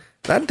 Man,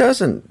 that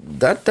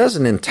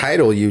doesn't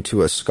entitle you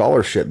to a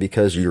scholarship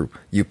because you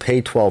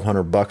pay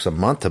 $1,200 a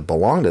month to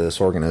belong to this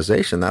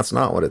organization. That's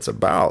not what it's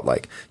about.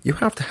 Like, you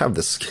have to have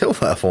the skill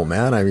level,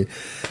 man. I mean,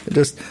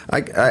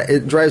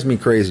 it drives me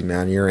crazy,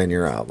 man. Year in,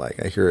 year out.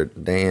 Like, I hear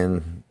it day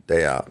in,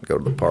 day out. Go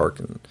to the park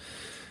and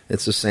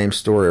it's the same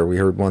story. We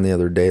heard one the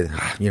other day.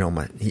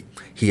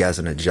 He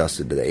hasn't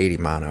adjusted to the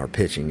 80-mile-an-hour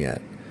pitching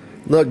yet.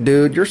 Look,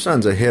 dude, your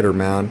son's a hitter,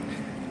 man.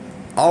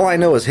 All I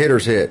know is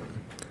hitters hit.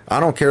 I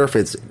don't care if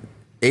it's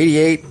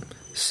 88,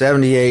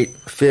 78,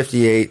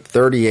 58,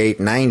 38,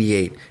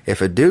 98.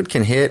 If a dude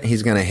can hit,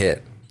 he's going to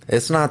hit.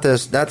 It's not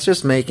this. That's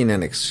just making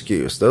an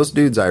excuse. Those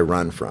dudes I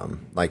run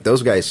from. Like,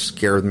 those guys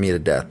scared me to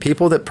death.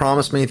 People that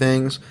promise me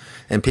things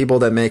and people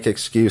that make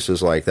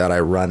excuses like that, I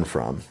run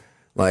from.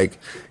 Like,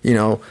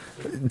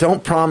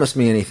 don't promise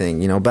me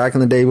anything. Back in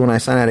the day when I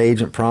signed that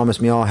agent,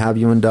 promised me I'll have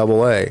you in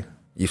AA.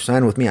 You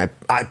sign with me,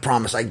 I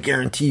promise, I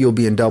guarantee you'll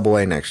be in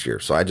AA next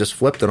year. So I just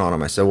flipped it on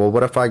him. I said, well,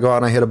 what if I go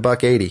out and I hit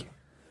 $180?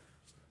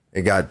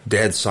 It got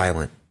dead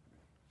silent.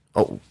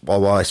 Oh,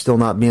 well, will I still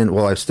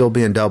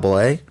be in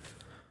AA?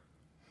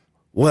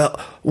 Well,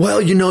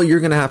 you're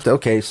going to have to,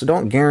 okay, so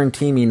don't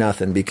guarantee me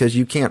nothing because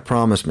you can't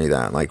promise me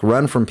that. Like,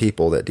 run from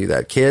people that do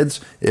that.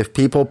 Kids, if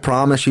people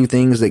promise you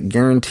things that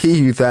guarantee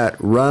you that,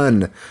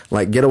 run.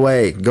 Like, get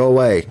away, go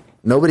away.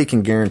 Nobody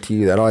can guarantee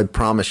you that. Oh, I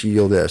promise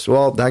you'll this.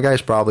 Well, that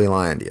guy's probably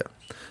lying to you.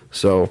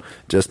 So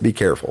just be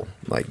careful.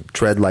 Like,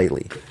 tread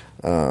lightly.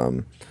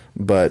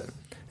 But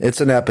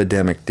it's an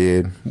epidemic,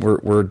 dude.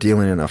 We're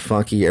dealing in a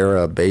funky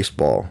era of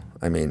baseball.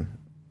 I mean,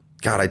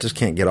 God, I just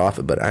can't get off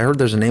it. But I heard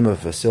there's a name of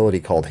a facility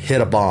called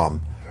HIT.OR.DIE.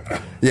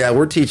 Yeah,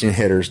 we're teaching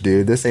hitters,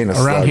 dude. This ain't a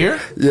around slug. here.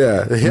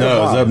 Yeah,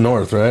 No, it's up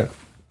north, right?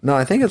 No,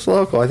 I think it's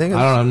local. I think it's,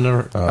 I don't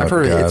know. I've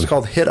heard it's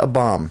called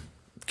HIT.OR.DIE.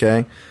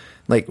 Okay,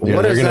 like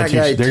what is that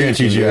guy? They're going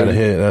to teach you how to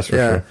hit. That's for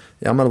sure.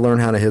 Yeah, I'm going to learn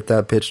how to hit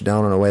that pitch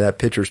down and away. That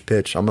pitcher's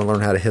pitch. I'm going to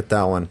learn how to hit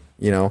that one.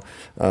 I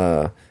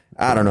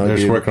don't know. They're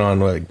just dude. working on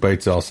what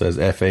Batesall says,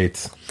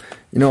 F8s.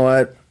 You know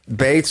what?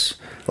 Bates,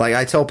 like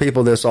I tell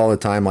people this all the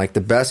time, like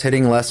the best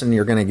hitting lesson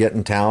you're going to get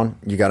in town,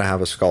 you got to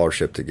have a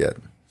scholarship to get.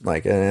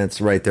 Like, and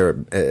it's right there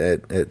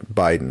at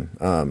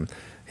Biden.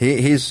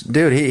 He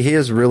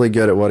is really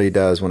good at what he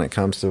does when it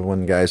comes to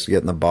when guys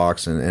get in the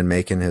box and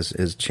making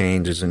his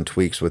changes and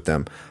tweaks with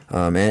them.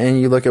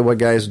 And you look at what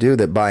guys do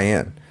that buy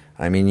in.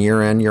 I mean,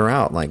 year in, year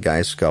out. Like,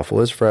 guys scuffle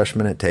as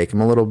freshmen. It take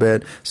them a little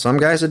bit. Some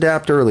guys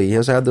adapt early. He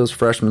has had those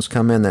freshmen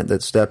come in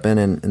that step in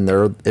and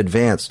they're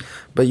advanced.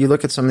 But you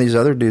look at some of these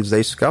other dudes,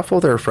 they scuffle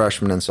their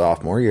freshman and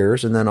sophomore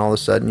years, and then all of a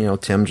sudden,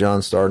 Tim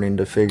John's starting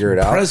to figure it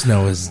out.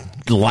 Fresno is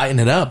lighting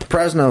it up.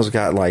 Fresno's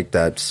got, like,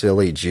 that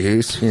silly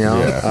juice,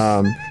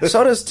 Yeah.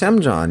 So does Tim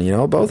John,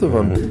 both of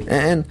them.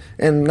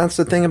 And that's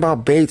the thing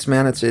about Bates,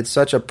 man. It's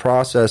such a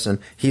process, and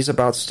he's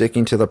about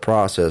sticking to the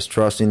process,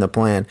 trusting the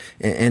plan,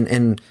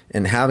 and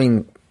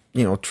having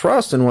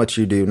trust in what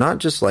you do, not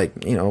just like,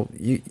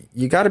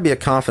 you got to be a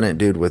confident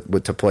dude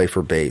with to play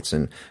for Bates.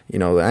 And,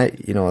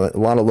 a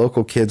lot of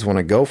local kids want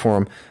to go for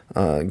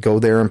him, go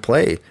there and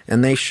play,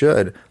 and they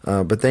should.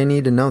 But they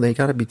need to know they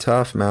got to be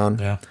tough, man.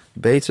 Yeah.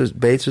 Bates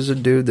is a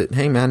dude that,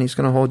 hey, man, he's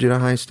going to hold you to a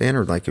high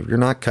standard. Like, if you're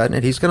not cutting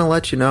it, he's going to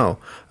let you know.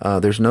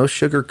 There's no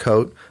sugar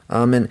coat.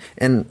 And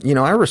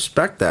I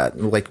respect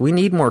that. Like, we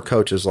need more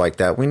coaches like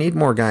that. We need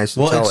more guys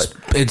to tell it.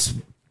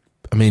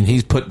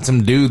 He's put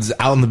some dudes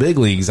out in the big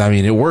leagues. I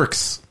mean, it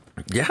works.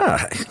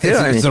 Yeah.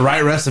 It's the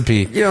right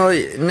recipe.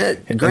 And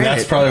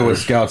that's probably what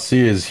scouts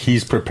see is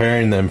he's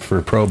preparing them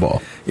for pro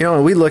ball.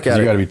 We look at it.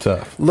 You got to be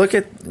tough. Look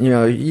at,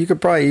 you could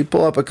probably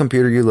pull up a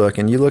computer, you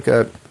look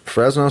at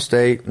Fresno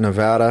State,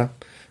 Nevada,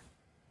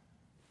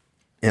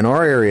 in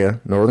our area,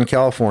 Northern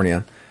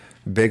California,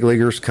 big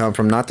leaguers come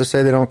from, not to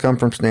say they don't come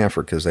from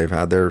Stanford because they've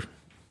had their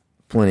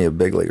plenty of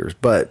big leaguers,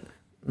 but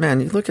man,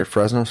 you look at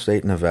Fresno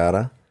State,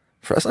 Nevada.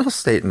 Fresno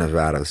State and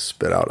Nevada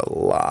spit out a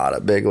lot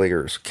of big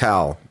leaguers.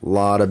 Cal, a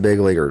lot of big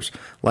leaguers.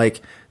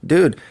 Like,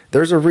 dude,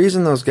 there's a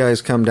reason those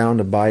guys come down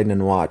to Biden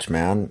and watch,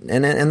 man.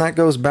 And that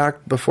goes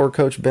back before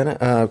Coach Bennett,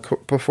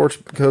 before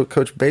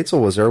Coach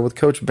Batesall was there with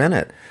Coach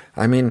Bennett.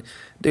 I mean,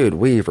 dude,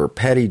 Weaver,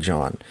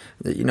 Pettyjohn,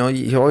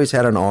 you always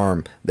had an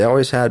arm. They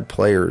always had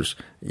players,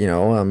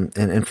 and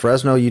in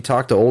Fresno, you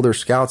talk to older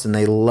scouts and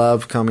they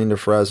love coming to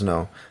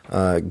Fresno.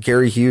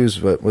 Gary Hughes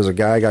was a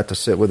guy I got to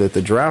sit with at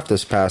the draft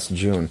this past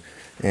June.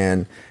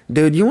 And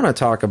dude, you want to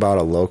talk about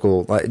a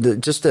local, like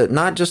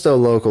not just a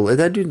local.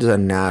 That dude's a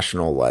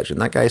national legend.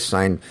 That guy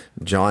signed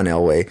John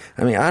Elway.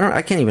 I mean,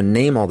 I can't even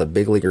name all the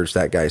big leaguers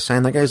that guy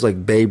signed. That guy's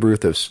like Babe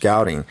Ruth of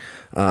scouting.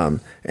 And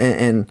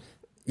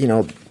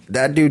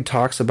that dude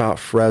talks about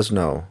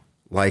Fresno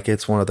like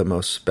it's one of the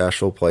most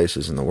special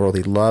places in the world.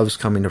 He loves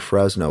coming to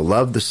Fresno.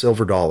 Loved the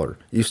Silver Dollar.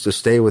 Used to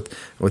stay with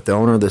the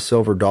owner of the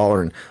Silver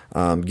Dollar.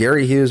 And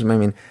Gary Hughes. I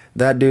mean,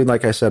 that dude,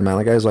 like I said, man,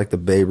 that guy's like the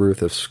Babe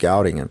Ruth of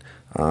scouting. And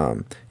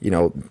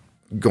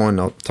going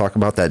to talk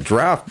about that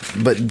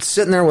draft, but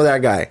sitting there with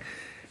that guy,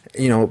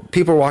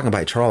 people are walking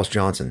by Charles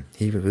Johnson.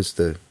 He was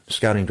the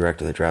scouting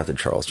director that drafted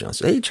Charles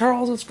Johnson. Hey,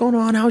 Charles, what's going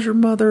on? How's your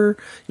mother?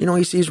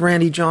 He sees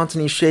Randy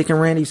Johnson. He's shaking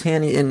Randy's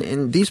hand.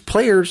 And these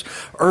players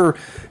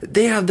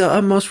they have the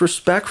utmost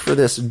respect for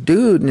this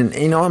dude. And,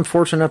 I'm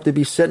fortunate enough to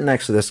be sitting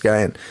next to this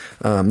guy.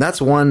 And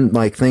that's one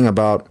thing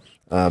about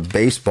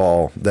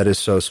baseball that is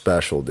so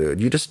special, dude.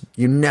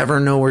 You never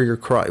know where you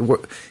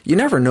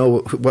never know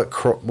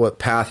what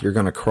path you're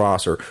going to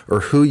cross or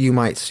who you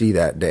might see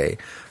that day.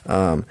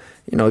 I'm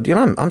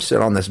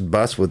sitting on this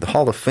bus with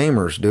Hall of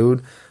Famers,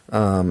 dude.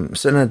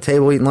 Sitting at a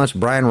table eating lunch,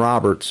 Brian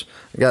Roberts.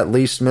 I got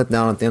Lee Smith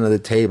down at the end of the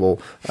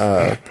table.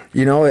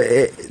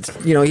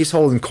 He's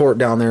holding court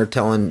down there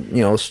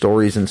telling,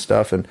 stories and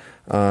stuff. And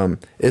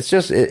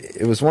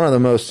it was one of the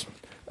most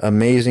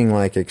amazing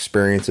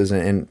experiences,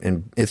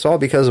 and it's all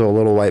because of a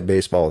little white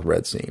baseball with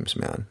red seams,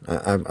 man.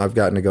 I've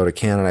gotten to go to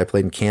Canada. I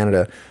played in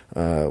Canada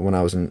when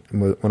I was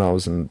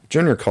in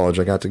junior college.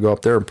 I got to go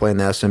up there and play in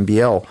the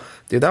SMBL.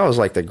 Dude, that was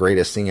the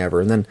greatest thing ever.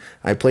 And then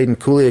I played in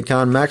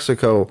Culiacan,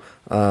 Mexico,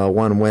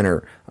 one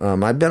winter.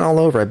 I've been all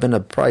over. I've been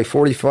to probably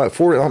 40.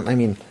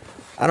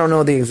 I don't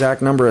know the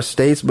exact number of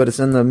states, but it's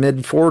in the mid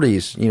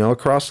 40s,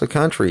 across the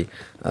country.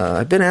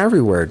 I've been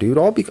everywhere, dude.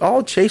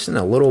 All chasing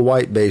a little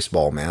white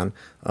baseball, man.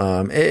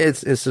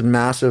 It's a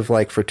massive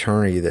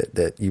fraternity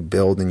that you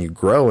build and you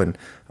grow, and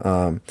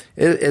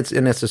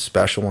it's a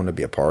special one to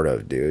be a part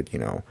of, dude.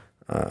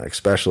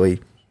 Especially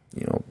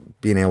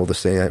being able to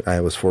say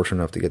I was fortunate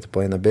enough to get to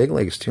play in the big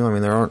leagues too.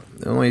 There aren't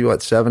only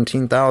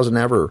 17,000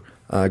 ever.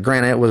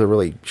 Granted, it was a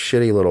really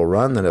shitty little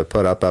run that I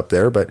put up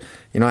there, but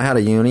I had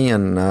a uni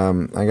and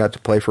I got to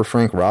play for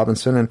Frank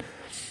Robinson, and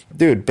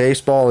dude,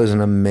 baseball is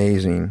an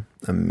amazing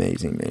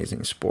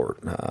sport.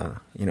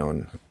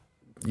 And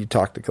you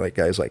talk to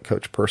guys like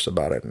Coach Purse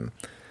about it, and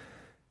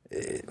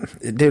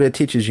it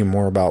teaches you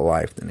more about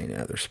life than any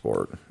other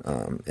sport.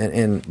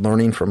 And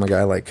learning from a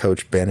guy like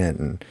Coach Bennett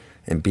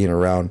and being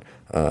around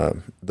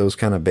those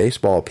kind of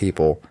baseball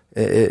people,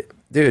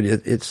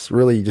 it's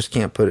really, you just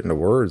can't put it into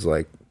words.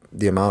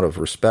 The amount of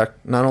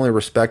respect, not only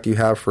respect you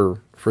have for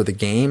the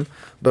game,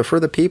 but for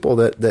the people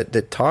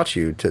that taught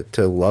you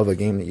to love a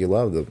game that you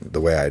love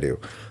the way I do.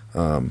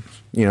 And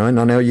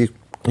I know you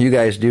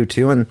guys do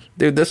too. And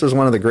dude, this is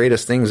one of the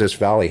greatest things this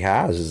valley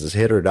has, is this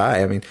hit or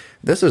die.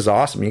 This is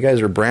awesome. You guys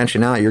are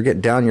branching out. You're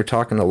getting down. You're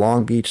talking to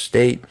Long Beach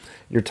State.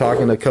 You're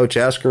talking to Coach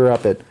Esker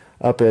up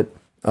at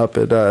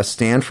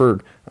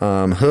Stanford,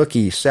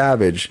 Hookie,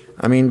 Savage.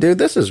 Dude,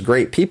 this is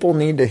great. People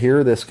need to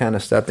hear this kind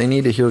of stuff. They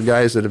need to hear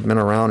guys that have been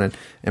around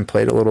and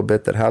played a little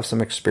bit, that have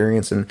some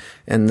experience, and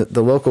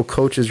the local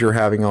coaches you're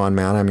having on,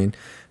 man.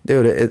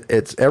 Dude,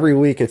 it's every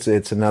week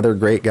it's another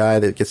great guy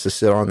that gets to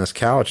sit on this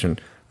couch,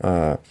 and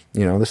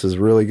this is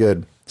really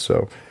good.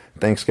 So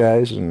thanks,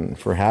 guys, and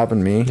for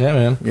having me.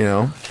 Yeah,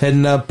 man.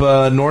 Heading up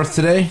north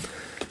today?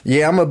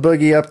 Yeah, I'm a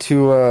boogie up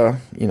to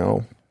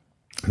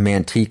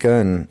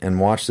Manteca and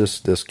watch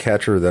this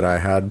catcher that I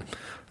had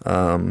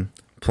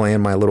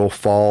playing my little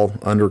fall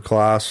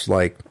underclass.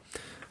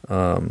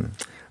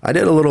 I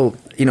did a little,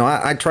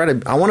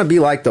 I want to be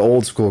like the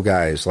old school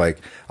guys.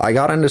 I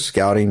got into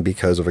scouting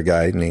because of a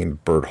guy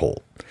named Bert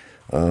Holt.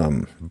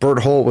 Bert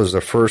Holt was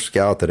the first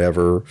scout that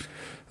ever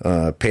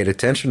paid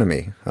attention to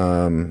me.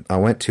 I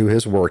went to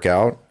his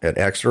workout at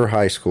Exeter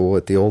High School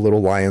at the old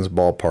little Lions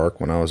ballpark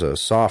when I was a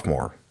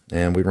sophomore,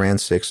 and we ran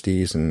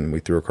 60s and we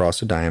threw across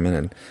the diamond,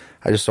 and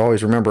I just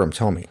always remember him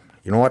telling me,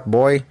 you know what,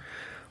 boy,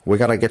 we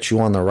got to get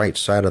you on the right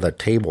side of the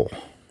table,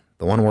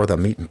 the one where the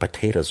meat and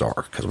potatoes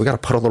are, because we got to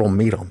put a little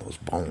meat on those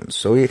bones.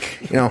 So,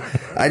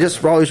 I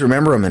just always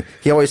remember him, and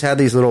he always had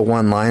these little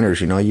one-liners.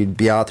 You'd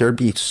be out there, it'd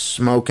be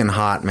smoking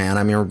hot, man.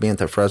 I remember being at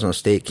the Fresno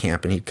State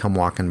camp, and he'd come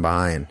walking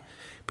by and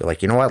be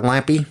like, you know what,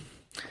 Lampy?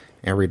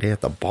 Every day at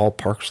the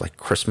ballpark's like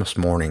Christmas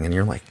morning. And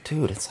you're like,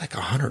 dude, it's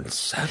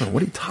 107.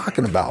 What are you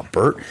talking about,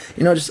 Bert?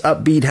 Just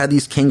upbeat, had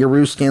these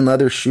kangaroo skin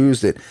leather shoes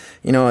that,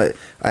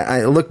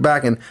 I look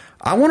back and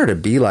I wanted to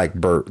be like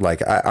Bert.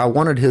 I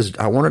wanted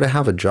to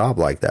have a job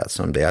like that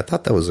someday. I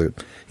thought that was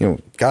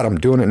God, I'm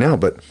doing it now.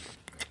 But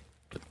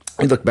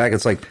you look back,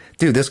 it's like,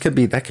 dude, that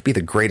could be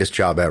the greatest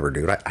job ever,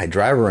 dude. I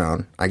drive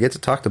around, I get to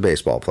talk to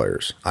baseball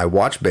players, I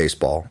watch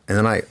baseball, and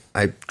then I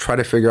try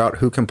to figure out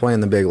who can play in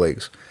the big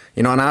leagues.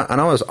 And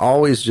I was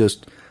always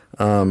just,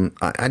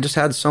 I just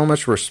had so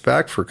much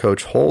respect for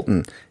Coach Holt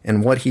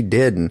and what he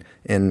did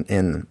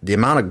and the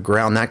amount of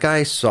ground that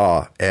guy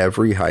saw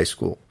every high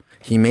school.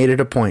 He made it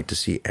a point to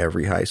see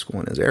every high school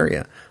in his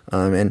area.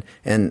 And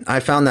I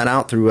found that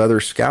out through other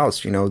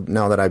scouts,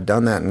 now that I've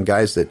done that, and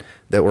guys that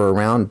were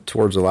around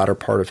towards the latter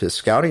part of his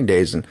scouting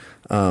days. And,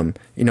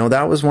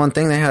 that was one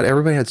thing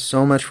everybody had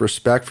so much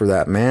respect for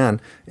that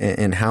man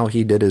and how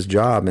he did his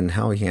job and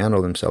how he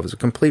handled himself as a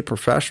complete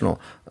professional,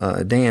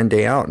 day in,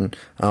 day out. And,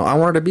 I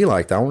wanted to be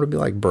like that. I wanted to be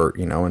like Bert,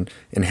 and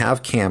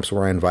have camps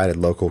where I invited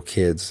local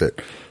kids that,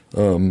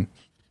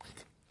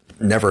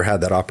 never had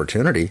that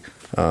opportunity.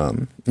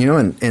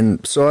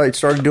 And so I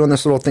started doing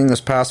this little thing this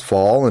past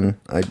fall, and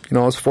I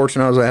was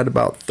fortunate. I had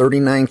about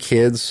 39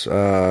 kids.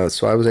 So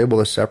I was able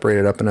to separate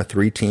it up into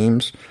 3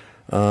 teams.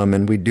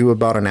 and we do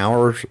about an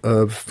hour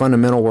of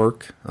fundamental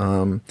work.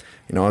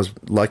 You know, I was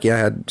lucky I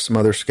had some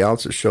other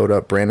scouts that showed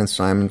up. Brandon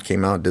Simon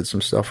came out, did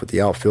some stuff with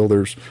the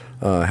outfielders,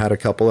 had a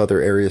couple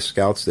other area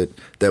scouts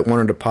that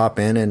wanted to pop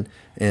in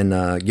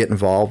and get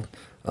involved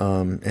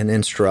and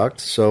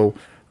instruct. So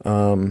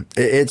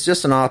it's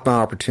just an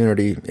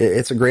opportunity.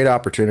 It's a great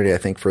opportunity, I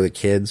think, for the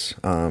kids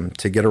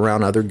to get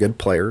around other good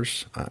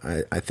players.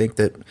 I think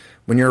that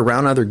when you're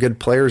around other good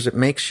players, it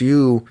makes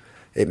you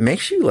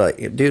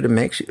like, dude,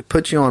 it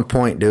puts you on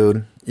point,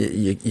 dude.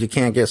 You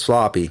can't get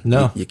sloppy.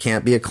 No. You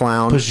can't be a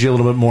clown. Pushes you a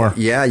little bit more.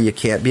 Yeah, you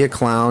can't be a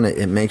clown.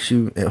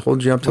 It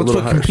holds you up to a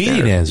little higher what competing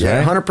standard. is,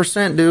 Yeah, right?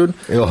 100%, dude.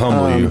 It'll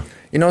humble you.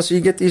 You know, so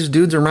you get these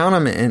dudes around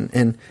them,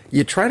 and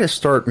you try to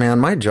start, man,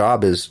 my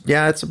job is,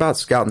 it's about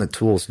scouting the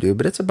tools, dude,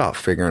 but it's about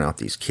figuring out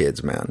these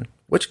kids, man.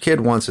 Which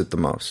kid wants it the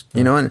most?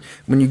 You know, and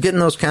when you get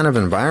in those kind of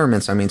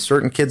environments, I mean,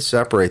 certain kids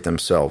separate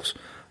themselves.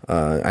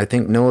 I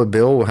think Noah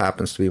Bill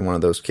happens to be one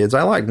of those kids.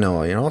 I like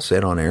Noah. You know, I'll say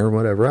it on air or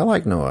whatever. I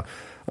like Noah.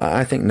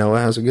 I think Noah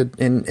has a good,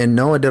 and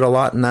Noah did a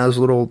lot in those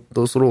little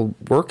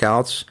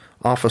workouts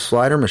off a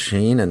slider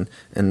machine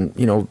and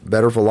you know,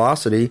 better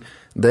velocity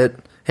that,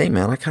 hey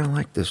man, I kind of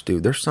like this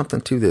dude. There's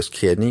something to this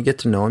kid, and you get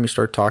to know him. You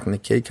start talking to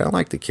the kid, kind of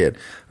like the kid.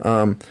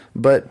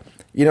 But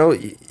you know,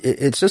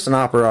 it's just an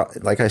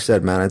like I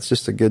said, man, it's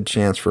just a good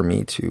chance for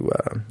me to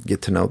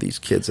get to know these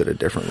kids at a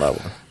different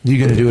level. You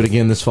going to do it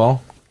again this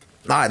fall?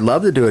 I'd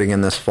love to do it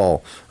again this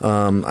fall.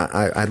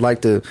 I'd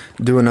like to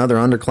do another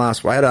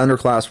underclass. I had an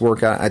underclass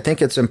workout. I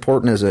think it's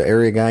important as an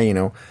area guy, you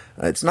know,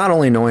 it's not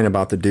only knowing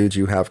about the dudes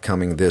you have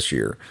coming this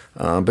year,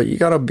 but you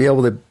got to be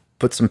able to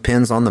put some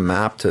pins on the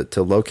map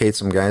to locate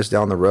some guys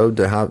down the road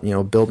to have, you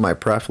know, build my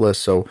pref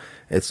list. So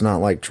it's not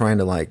like trying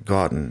to like go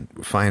out and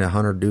find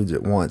 100 dudes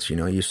at once. You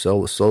know, you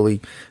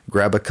slowly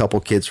grab a couple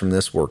kids from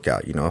this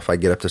workout. You know, if I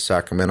get up to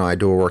Sacramento, I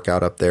do a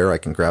workout up there, I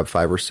can grab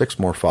 5 or 6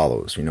 more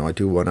follows. You know, I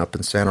do one up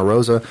in Santa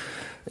Rosa.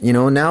 You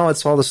know, now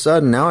it's all of a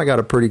sudden, now I got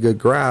a pretty good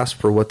grasp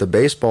for what the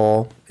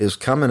baseball is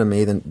coming to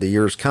me, the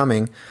year's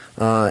coming,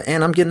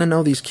 and I'm getting to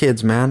know these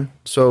kids, man.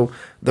 So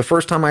the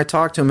first time I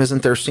talk to them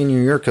isn't their senior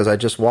year because I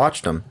just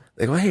watched them.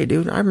 They go, hey,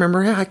 dude, I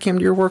remember, I came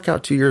to your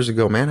workout 2 years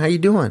ago, man. How you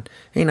doing?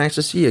 Hey, nice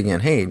to see you again.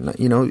 Hey,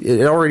 you know,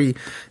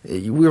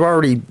 we've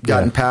already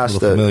gotten past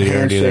the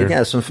handshake.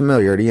 Yeah, some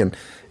familiarity, and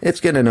it's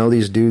getting to know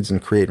these dudes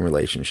and creating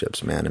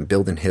relationships, man, and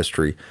building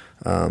history.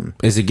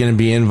 Is it going to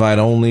be invite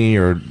only,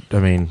 or, I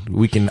mean,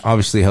 we can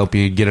obviously help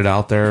you get it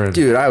out there?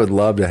 Dude, I would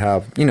love to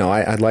have, you know,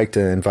 I'd like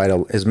to invite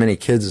as many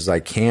kids as I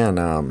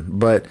can,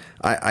 but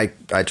I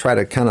try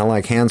to kind of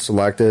like hand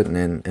select it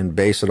and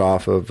base it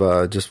off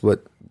of just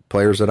what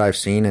players that I've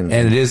seen, and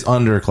it is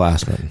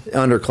underclassmen.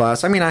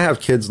 Underclass. I mean, I have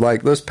kids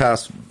like this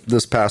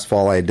past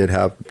fall. I did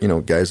have, you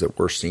know, guys that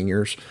were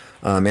seniors,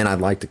 and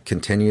I'd like to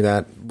continue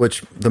that.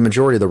 Which the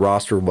majority of the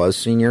roster was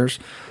seniors,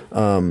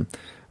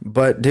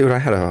 but dude, I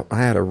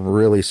had a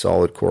really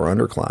solid core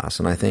underclass,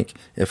 and I think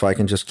if I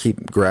can just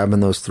keep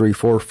grabbing those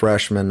 3-4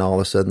 freshmen, all of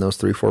a sudden those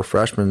 3-4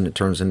 freshmen, it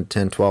turns into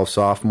 10-12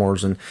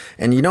 sophomores, and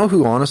you know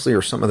who honestly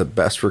are some of the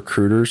best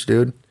recruiters,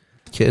 dude?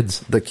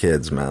 The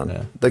kids, man.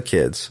 Yeah. The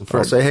kids.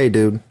 I'll say, hey,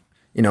 dude.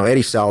 You know,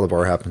 Eddie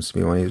Saldivar happens to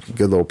be one. He's a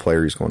good little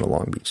player. He's going to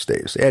Long Beach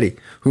State. Say, Eddie,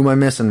 who am I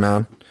missing,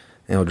 man?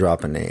 And he'll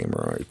drop a name.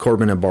 Or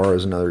Corbin Ibarra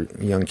is another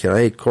young kid.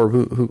 Hey, Corb,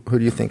 who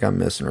do you think I'm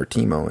missing? Or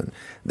Timo. And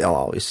they'll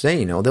always say,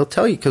 you know, they'll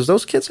tell you, because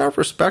those kids have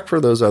respect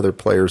for those other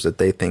players that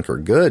they think are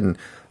good.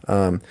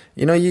 And,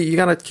 you know, you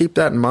got to keep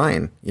that in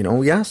mind. You know,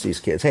 we ask these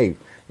kids, hey,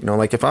 you know,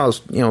 like if I was,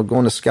 you know,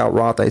 going to scout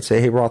Roth, I'd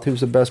say, hey, Roth, who's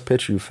the best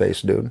pitcher you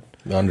faced, dude?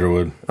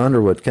 Underwood.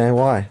 Okay,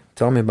 why?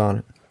 Tell me about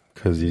it.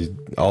 Because he's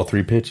all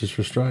 3 pitches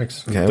for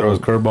strikes. Okay, throws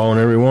curveball in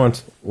every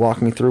once.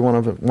 Walk me through one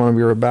of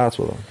your at bats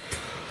with him.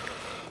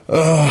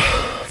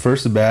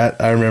 First at bat,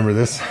 I remember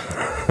this.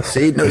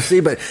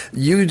 But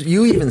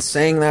you even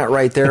saying that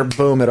right there,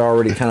 boom! It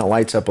already kind of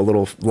lights up a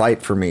little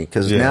light for me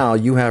because now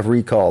you have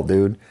recall,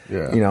 dude.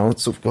 Yeah. You know.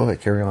 So go ahead,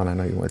 carry on. I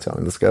know you want to tell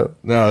me. Let's go.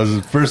 No, it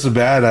was first at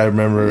bat. I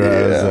remember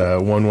it was a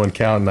 1-1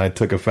 count, and I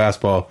took a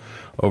fastball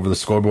over the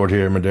scoreboard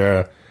here in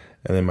Madeira.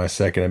 And then my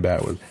second at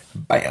bat was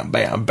bam,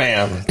 bam,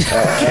 bam.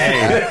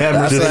 Hey,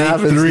 that's what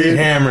happens, 3 dude.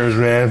 hammers,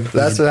 man.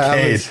 That's what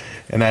happens.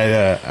 And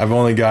I've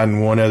only gotten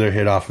one other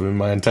hit off of it in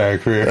my entire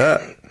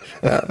career.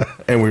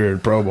 And we were in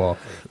pro ball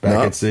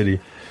back at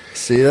City.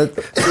 See that?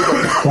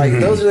 Like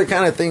those are the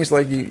kind of things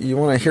like you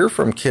want to hear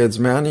from kids,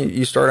 man.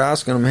 You start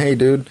asking them, hey,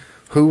 dude,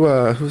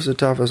 who's the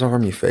toughest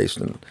arm you faced?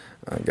 And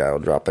a guy will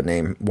drop a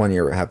name. One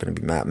year it happened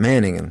to be Matt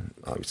Manning, and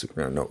obviously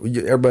we're gonna know.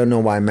 Everybody know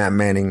why Matt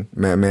Manning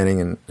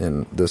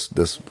in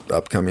this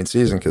upcoming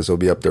season because he'll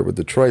be up there with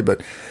Detroit.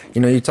 But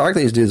you know, you talk to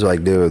these dudes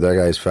like, dude, that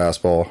guy's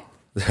fastball,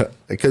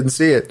 I couldn't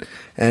see it,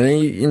 and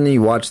then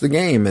you watch the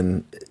game,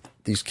 and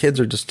these kids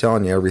are just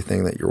telling you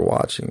everything that you're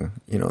watching.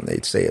 You know, and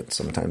they'd say it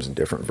sometimes in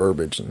different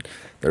verbiage, and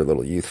they're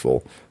little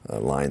youthful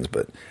lines.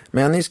 But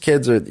man, these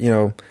kids are, you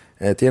know.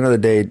 At the end of the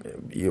day,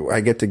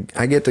 I get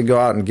to go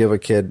out and give a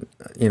kid,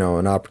 you know,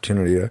 an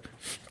opportunity to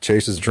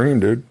chase his dream,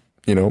 dude.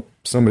 You know,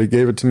 somebody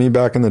gave it to me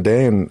back in the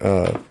day, and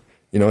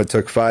it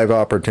took 5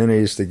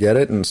 opportunities to get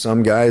it. And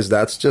some guys,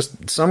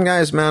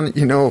 man,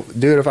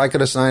 dude, if I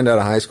could have signed out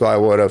of high school, I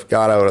would have.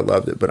 God, I would have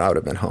loved it, but I would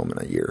have been home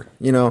in a year.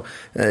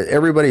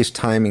 Everybody's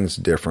timing's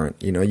different.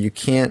 You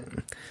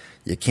can't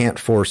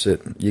force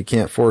it. You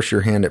can't force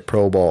your hand at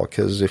pro ball,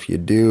 because if you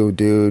do,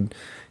 dude,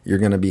 you're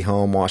going to be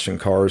home washing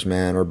cars,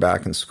 man, or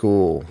back in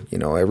school.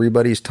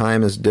 Everybody's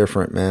time is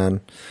different, man.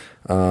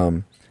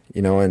 And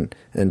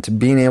to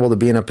being able to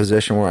be in a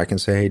position where I can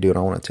say, hey, dude,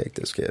 I want to take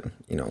this kid,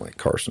 like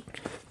Carson.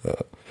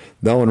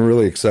 That one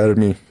really excited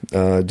me,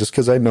 just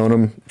because I'd known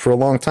him for a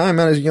long time,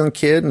 man, as a young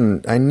kid,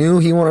 and I knew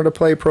he wanted to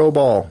play pro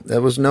ball.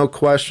 There was no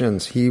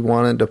questions. He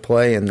wanted to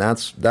play, and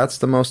that's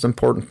the most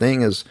important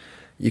thing is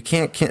you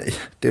can't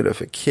dude,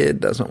 if a kid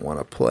doesn't want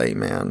to play,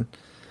 man,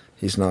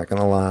 he's not going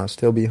to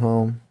last. He'll be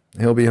home.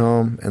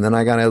 And then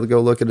I got to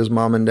go look at his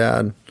mom and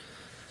dad,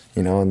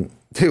 and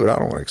dude, I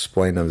don't want to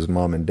explain to his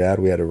mom and dad.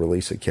 We had to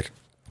release a kid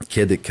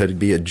that could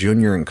be a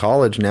junior in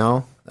college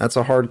now. That's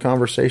a hard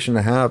conversation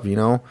to have,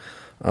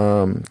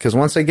 because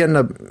once they get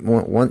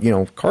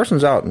into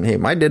Carson's out, and hey,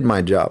 I did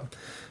my job.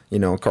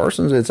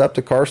 It's up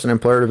to Carson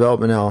and player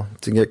development now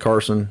to get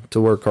Carson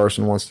to where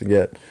Carson wants to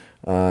get.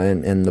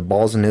 And the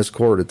ball's in his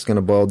court. It's going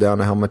to boil down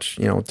to how much,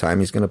 time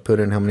he's going to put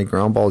in, how many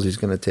ground balls he's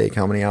going to take,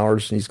 how many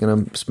hours he's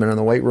going to spend in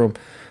the weight room.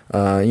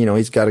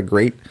 He's got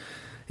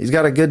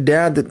a good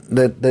dad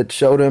that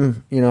showed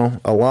him,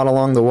 a lot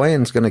along the way,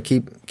 and is going to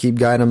keep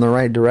guiding him the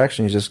right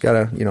direction. He's just got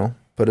to,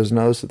 put his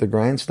nose to the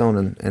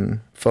grindstone and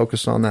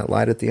focus on that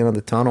light at the end of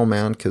the tunnel,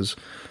 man, because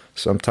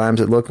sometimes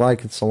it looked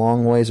like it's a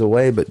long ways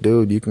away, but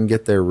dude, you can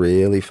get there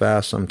really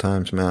fast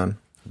sometimes, man,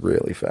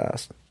 really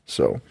fast.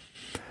 So,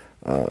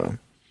 well,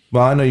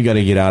 I know you got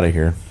to get out of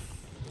here.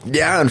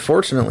 Yeah,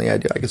 unfortunately, I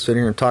do. I could sit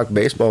here and talk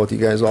baseball with you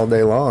guys all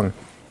day long.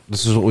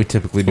 This is what we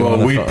typically do.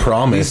 Well, we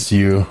promise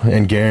you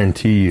and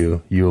guarantee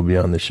you will be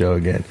on the show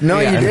again. No,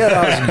 you did.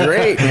 That was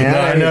great, man. No,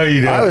 I know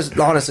you did. I was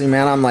honestly,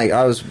 man.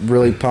 I was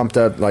really pumped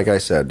up. Like I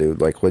said, dude,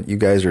 like what you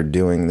guys are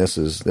doing. This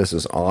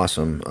is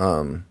awesome.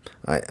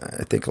 I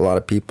think a lot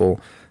of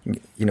people,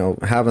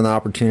 having the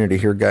opportunity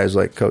to hear guys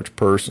like Coach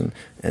Person,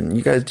 and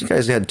you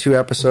guys had 2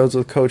 episodes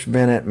with Coach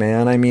Bennett,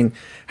 man. I mean,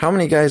 how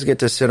many guys get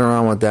to sit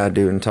around with that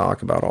dude and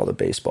talk about all the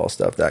baseball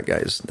stuff that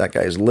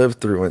guy's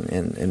lived through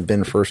and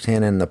been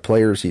firsthand, and the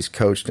players he's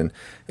coached, and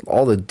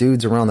all the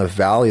dudes around the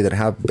valley that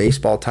have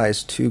baseball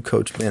ties to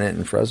Coach Bennett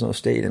and Fresno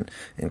State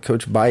and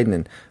Coach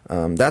Biden.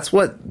 And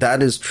that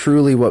is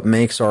truly what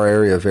makes our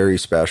area very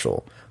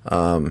special.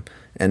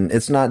 And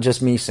it's not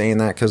just me saying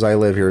that because I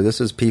live here.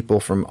 This is people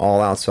from all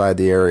outside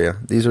the area.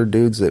 These are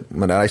dudes that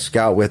when I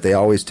scout with, they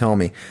always tell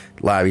me,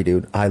 Labby,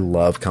 dude, I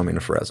love coming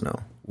to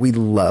Fresno. We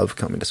love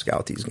coming to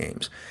scout these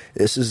games.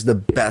 This is the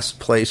best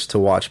place to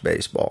watch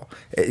baseball.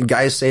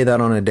 Guys say that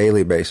on a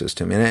daily basis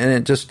to me. And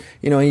it just,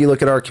 you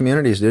look at our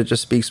communities, it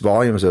just speaks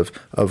volumes of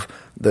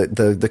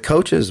the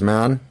coaches,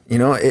 man.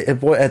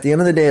 At the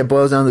end of the day, it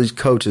boils down to these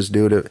coaches,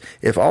 dude.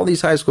 If all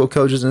these high school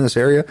coaches in this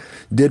area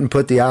didn't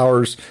put the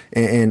hours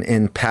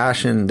and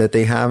passion that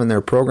they have in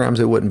their programs,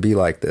 it wouldn't be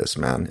like this,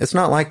 man. It's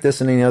not like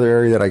this in any other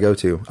area that I go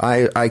to.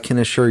 I can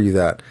assure you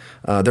that.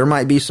 There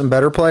might be some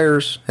better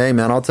players. Hey,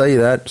 man, I'll tell you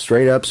that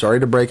straight up. Sorry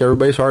to break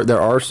everybody's heart.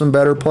 There are some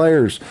better players.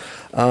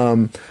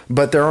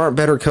 But there aren't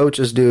better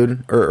coaches,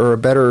 dude, or a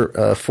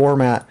better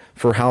format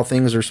for how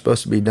things are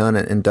supposed to be done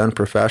and done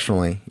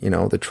professionally.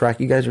 The track,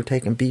 you guys are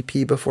taking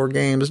BP before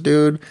games,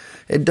 dude.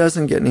 It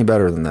doesn't get any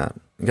better than that.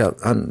 You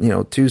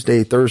got,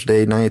 Tuesday,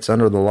 Thursday nights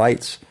under the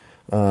lights.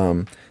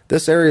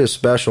 This area is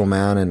special,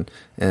 man,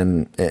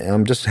 and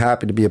I'm just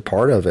happy to be a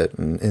part of it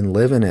and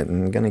live in it,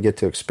 and going to get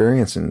to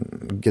experience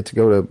and get to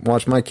go to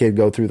watch my kid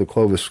go through the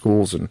Clovis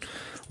schools and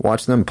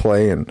watch them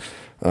play. And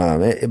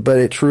but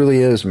it truly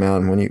is,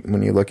 man.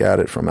 When you look at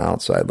it from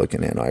outside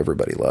looking in,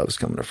 everybody loves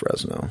coming to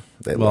Fresno.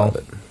 They love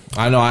it.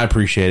 I know. I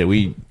appreciate it.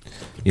 We,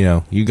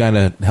 you kind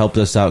of helped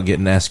us out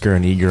getting Esker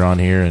and Eager on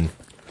here,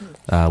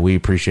 and we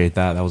appreciate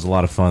that. That was a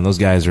lot of fun. Those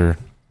guys are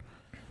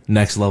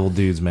next level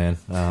dudes, man.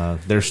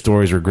 Their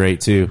stories are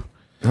great too.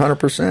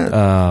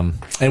 100%.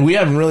 And we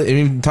haven't really. I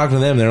mean, talking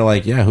to them, they're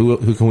like, "Yeah,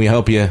 who can we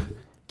help you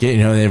get?"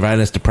 They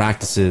invited us to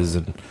practices,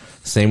 and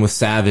same with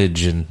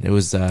Savage, and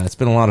it's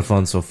been a lot of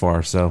fun so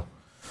far. So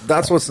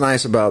that's what's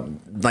nice about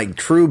like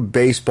true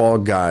baseball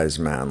guys,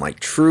 man. Like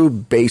true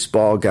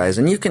baseball guys,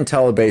 and you can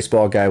tell a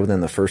baseball guy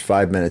within the first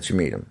 5 minutes you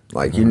meet him.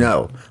 Like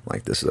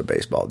like this is a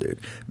baseball dude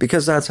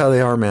because that's how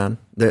they are, man.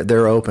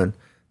 They're open.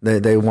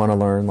 They want to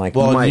learn. Like,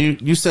 well,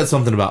 you said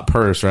something about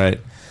Purse, right?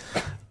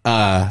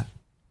 About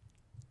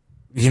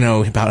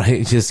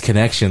his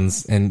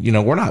connections, and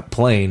we're not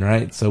playing,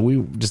 right? So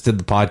we just did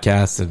the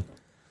podcast. And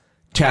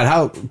Chad,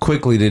 how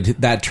quickly did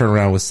that turn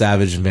around with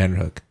Savage and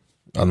Vanderhook?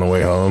 On the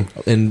way home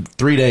in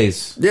 3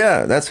 days.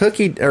 Yeah, that's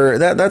Hooky, or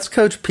that's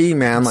Coach P,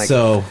 man. Like,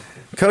 so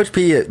Coach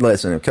P,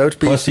 listen, if Coach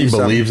P Plus, he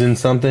believes in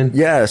something.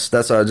 Yes,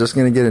 that's what I was just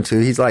going to get into.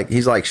 He's like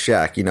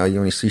Shaq. You know,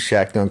 when you see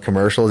Shaq doing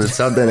commercials, it's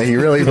something that he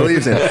really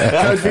believes in.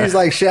 Coach P's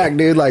like Shaq,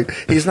 dude. Like,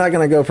 he's not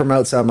going to go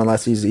promote something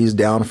unless he's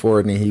down for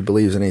it and he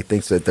believes in it. He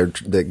thinks that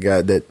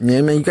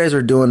you guys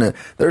are doing it.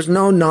 There's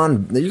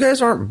you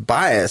guys aren't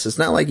biased. It's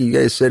not like you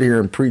guys sit here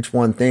and preach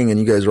one thing and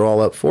you guys are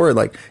all up for it.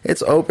 Like,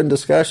 it's open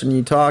discussion.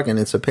 You talk and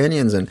it's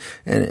opinions and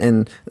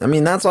I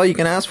mean, that's all you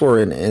can ask for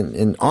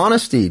in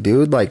honesty,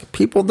 dude. Like,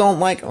 people don't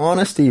like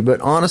honesty, but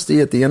honesty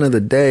at the end of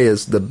the day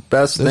is the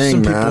best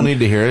thing, man. People need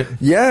to hear it.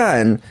 Yeah,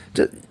 and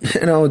just,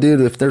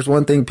 dude, if there's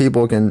one thing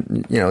people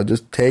can,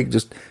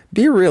 just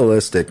be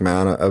realistic,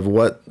 man, of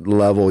what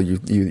level you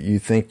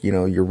think,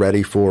 you're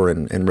ready for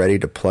and ready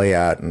to play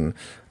at, and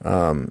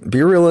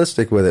be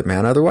realistic with it,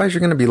 man. Otherwise,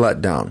 you're going to be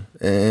let down.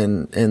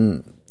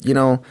 And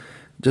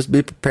just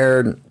be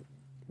prepared,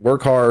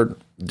 work hard,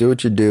 do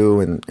what you do,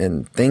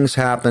 and things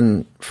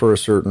happen for a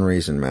certain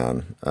reason,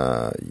 man.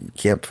 You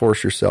can't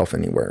force yourself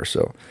anywhere,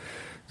 so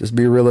just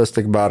be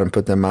realistic about it and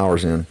put them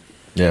hours in.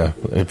 Yeah.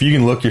 If you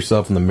can look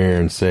yourself in the mirror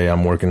and say,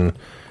 I'm working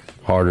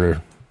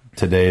harder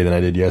today than I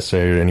did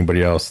yesterday or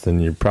anybody else,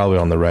 then you're probably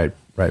on the right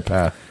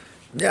path.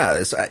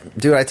 Yeah.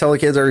 Dude, I tell the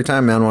kids every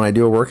time, man, when I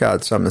do a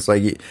workout, it's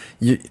like,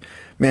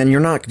 you're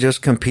not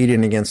just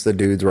competing against the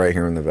dudes right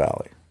here in the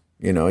Valley.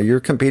 You're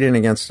competing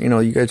against,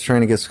 you guys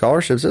trying to get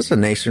scholarships. This is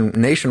a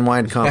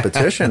nationwide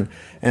competition.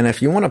 And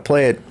if you want to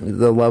play at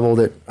the level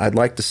that I'd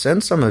like to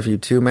send some of you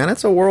to, man,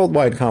 it's a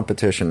worldwide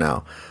competition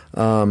now.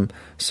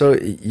 So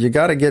you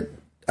got to get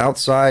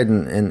outside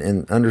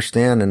and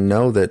understand and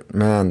know that,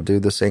 man,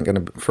 dude, this ain't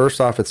going to,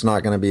 first off, it's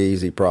not going to be an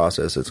easy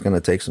process. It's going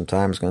to take some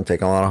time. It's going to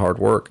take a lot of hard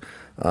work.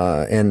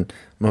 And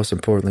most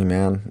importantly,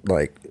 man,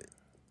 like,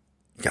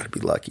 you got to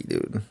be lucky,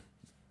 dude.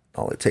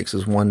 All it takes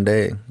is one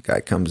day. Guy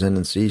comes in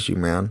and sees you,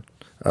 man.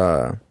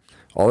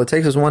 All it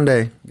takes is one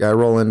day. Guy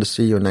roll in to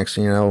see you, and next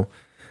thing you know,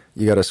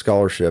 you got a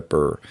scholarship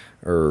or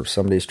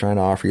somebody's trying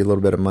to offer you a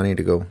little bit of money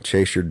to go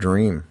chase your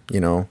dream.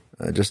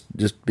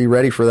 Just be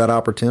ready for that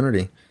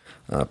opportunity.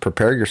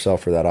 Prepare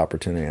yourself for that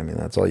opportunity. I mean,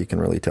 that's all you can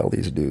really tell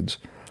these dudes.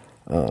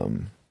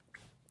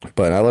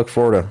 But I look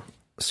forward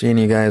to seeing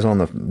you guys on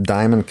the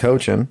diamond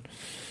coaching.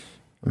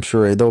 I'm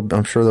sure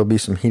there'll be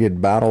some heated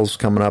battles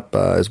coming up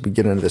as we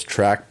get into this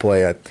track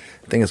play. I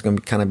think it's going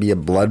to kind of be a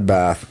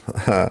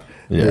bloodbath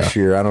this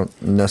year. I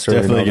don't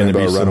necessarily definitely know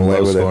going to be some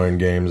low-scoring it.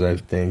 games, I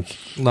think.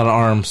 A lot of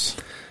arms.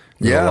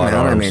 Yeah,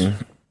 man. I mean,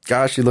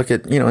 gosh, you look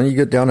at, and you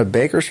get down to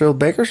Bakersfield.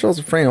 Bakersfield's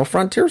a friend.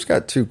 Frontier's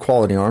got two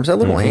quality arms. That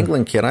little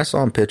England kid, I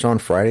saw him pitch on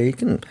Friday.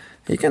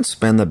 He can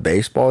spin the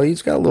baseball.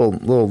 He's got a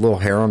little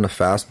hair on the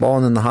fastball.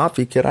 And then the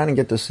Hoffy kid, I didn't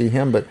get to see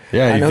him, but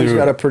I know he's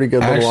got a pretty good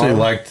little arm. I actually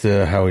liked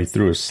how he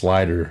threw his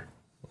slider.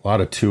 A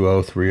lot of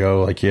 2-0,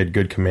 3-0. Like, he had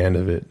good command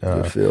of it.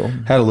 Good feel.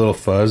 Had a little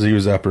fuzz. He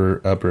was mid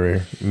to upper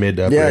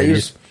 80s. He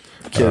was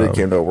a kid that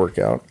came to a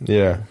workout.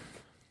 Yeah.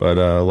 But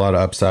a lot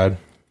of upside.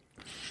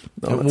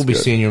 We'll be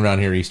seeing you around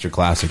here Easter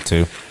Classic,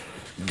 too.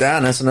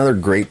 That's another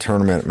great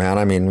tournament, man.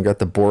 I mean, we got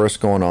the Boris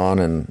going on,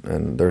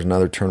 and there's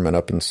another tournament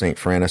up in St.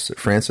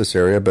 Francis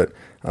area. But,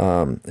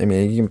 I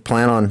mean, you can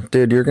plan on,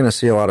 dude, you're going to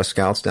see a lot of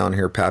scouts down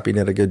here. Pappy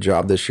did a good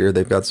job this year.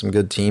 They've got some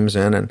good teams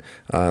in, and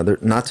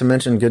not to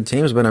mention good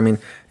teams, but, I mean,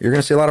 you're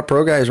going to see a lot of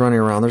pro guys running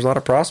around. There's a lot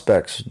of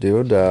prospects,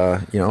 dude.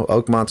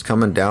 Oakmont's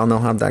coming down. They'll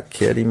have that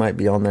kid. He might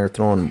be on there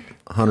throwing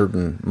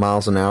 100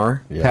 miles an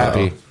hour. Yeah.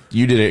 Pappy.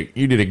 You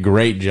did a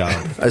great job.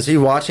 Is he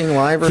watching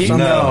live or something?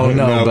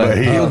 No, but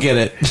he'll get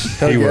it.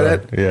 He'll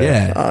get it?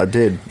 Yeah.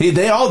 Dude.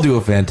 They all do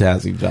a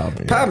fantastic job.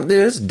 Dude,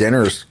 this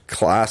dinner's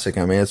classic.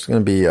 I mean, it's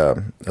going to be,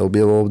 it'll be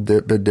a little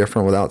bit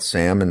different without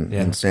Sam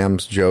and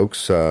Sam's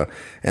jokes.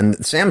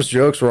 And Sam's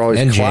jokes were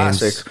always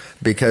classic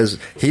because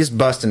he's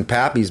busting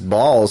Pappy's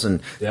balls.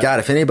 And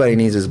God, if anybody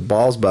needs his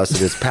balls busted,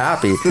 it's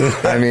Pappy.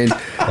 I mean,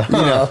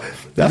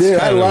 dude,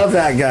 I love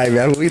that guy,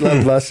 man. We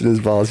love busting his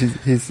balls.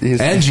 He's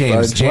and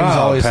James.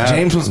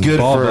 James was good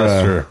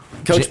for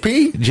Coach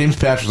P. James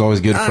Patch was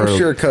always good for. I'm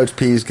sure Coach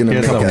P is going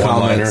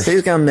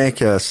to make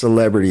a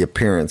celebrity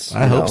appearance.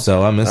 I hope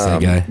so. I miss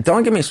that guy.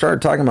 Don't get me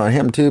started talking about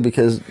him too,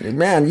 because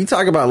man, you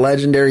talk about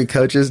legendary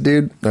coaches,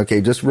 dude.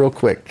 Okay, just real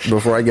quick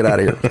before I get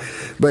out of here.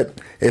 But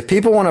if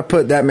people want to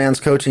put that man's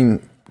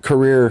coaching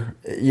career,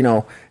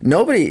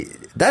 nobody.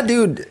 That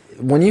dude.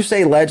 When you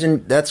say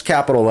legend, that's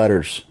capital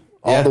letters.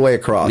 All the way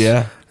across.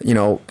 Yeah.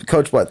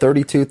 Coach,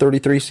 32,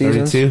 33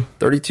 seasons?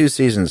 32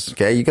 seasons,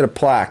 okay? You get a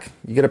plaque.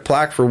 You get a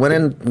plaque for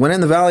winning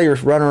the Valley or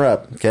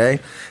runner-up, okay?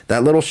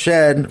 That little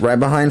shed right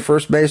behind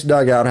first base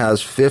dugout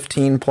has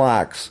 15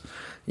 plaques.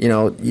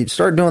 You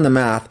start doing the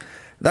math.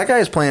 That guy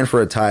is playing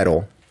for a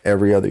title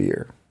every other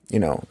year,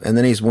 and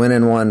then he's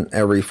winning one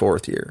every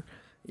fourth year.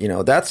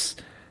 That's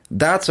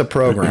a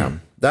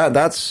program.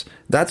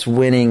 That's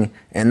winning,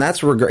 and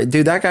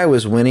dude. That guy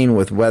was winning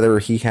with whether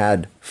he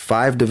had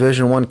 5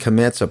 Division I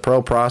commits, a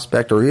pro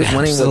prospect, or he was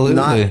winning with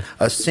not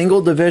a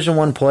single Division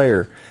I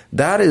player.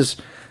 That is,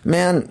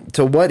 man,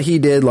 to what he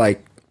did. I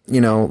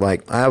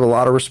have a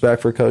lot of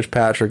respect for Coach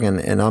Patrick,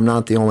 and I'm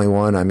not the only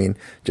one. I mean,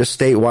 just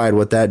statewide,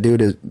 what that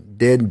dude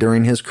did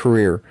during his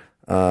career.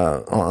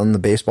 on the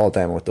baseball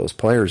diamond with those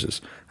players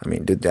is, I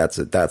mean, dude, that's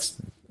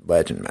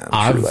legend,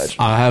 man. True legend.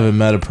 I haven't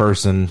met a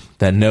person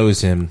that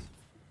knows him.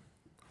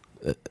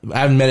 I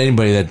haven't met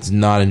anybody that's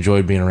not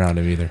enjoyed being around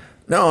him either.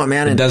 No,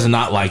 man. It does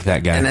not like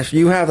that guy. And if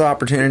you have the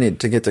opportunity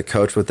to get to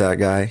coach with that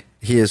guy,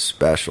 he is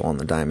special on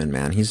the diamond,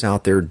 man. He's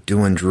out there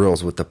doing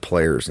drills with the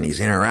players, and he's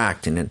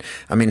interacting. And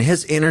I mean,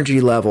 his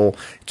energy level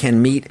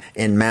can meet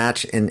and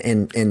match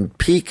and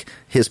peak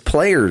his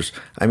players.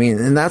 I mean,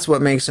 and that's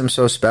what makes him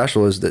so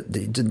special, is that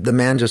the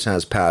man just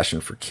has passion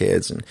for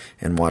kids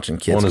and watching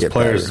kids get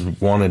better. His players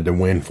wanted to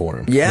win for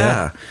him.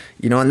 Yeah.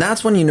 You know, and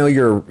that's when you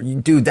know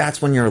dude, that's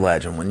when you're a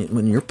legend.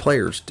 When your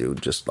players,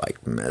 dude, just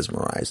like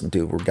mesmerize and,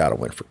 dude, we got to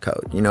win for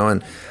Coach. You know,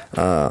 and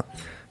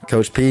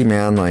Coach P,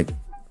 man, like,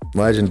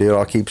 legend, dude.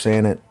 I'll keep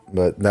saying it,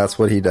 but that's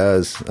what he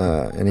does,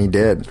 and he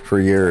did for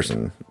years.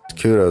 And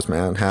kudos,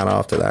 man. Hat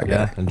off to that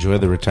guy. Enjoy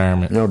the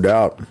retirement, no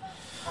doubt.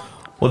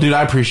 Well, dude,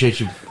 I appreciate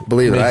you.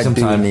 Believe it, I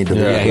do need to.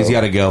 Yeah, he's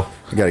got to go.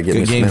 You got to get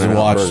good me games to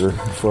watch.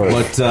 But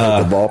at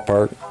the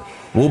ballpark,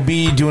 we'll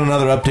be doing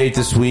another update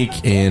this week,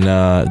 and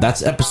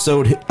that's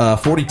episode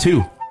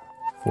 42.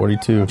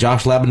 42.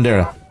 Josh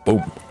Labandeira.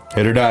 Boom.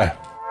 Hit or die.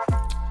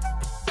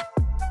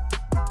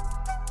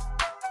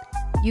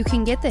 You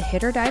can get the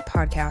Hit or Die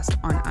podcast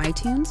on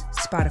iTunes,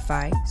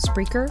 Spotify,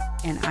 Spreaker,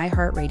 and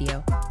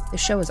iHeartRadio. The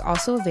show is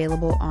also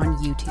available on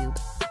YouTube.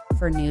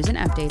 For news and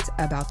updates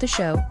about the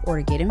show or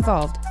to get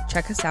involved,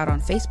 check us out on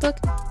Facebook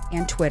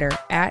and Twitter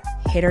at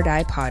Hit or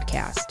Die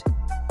Podcast.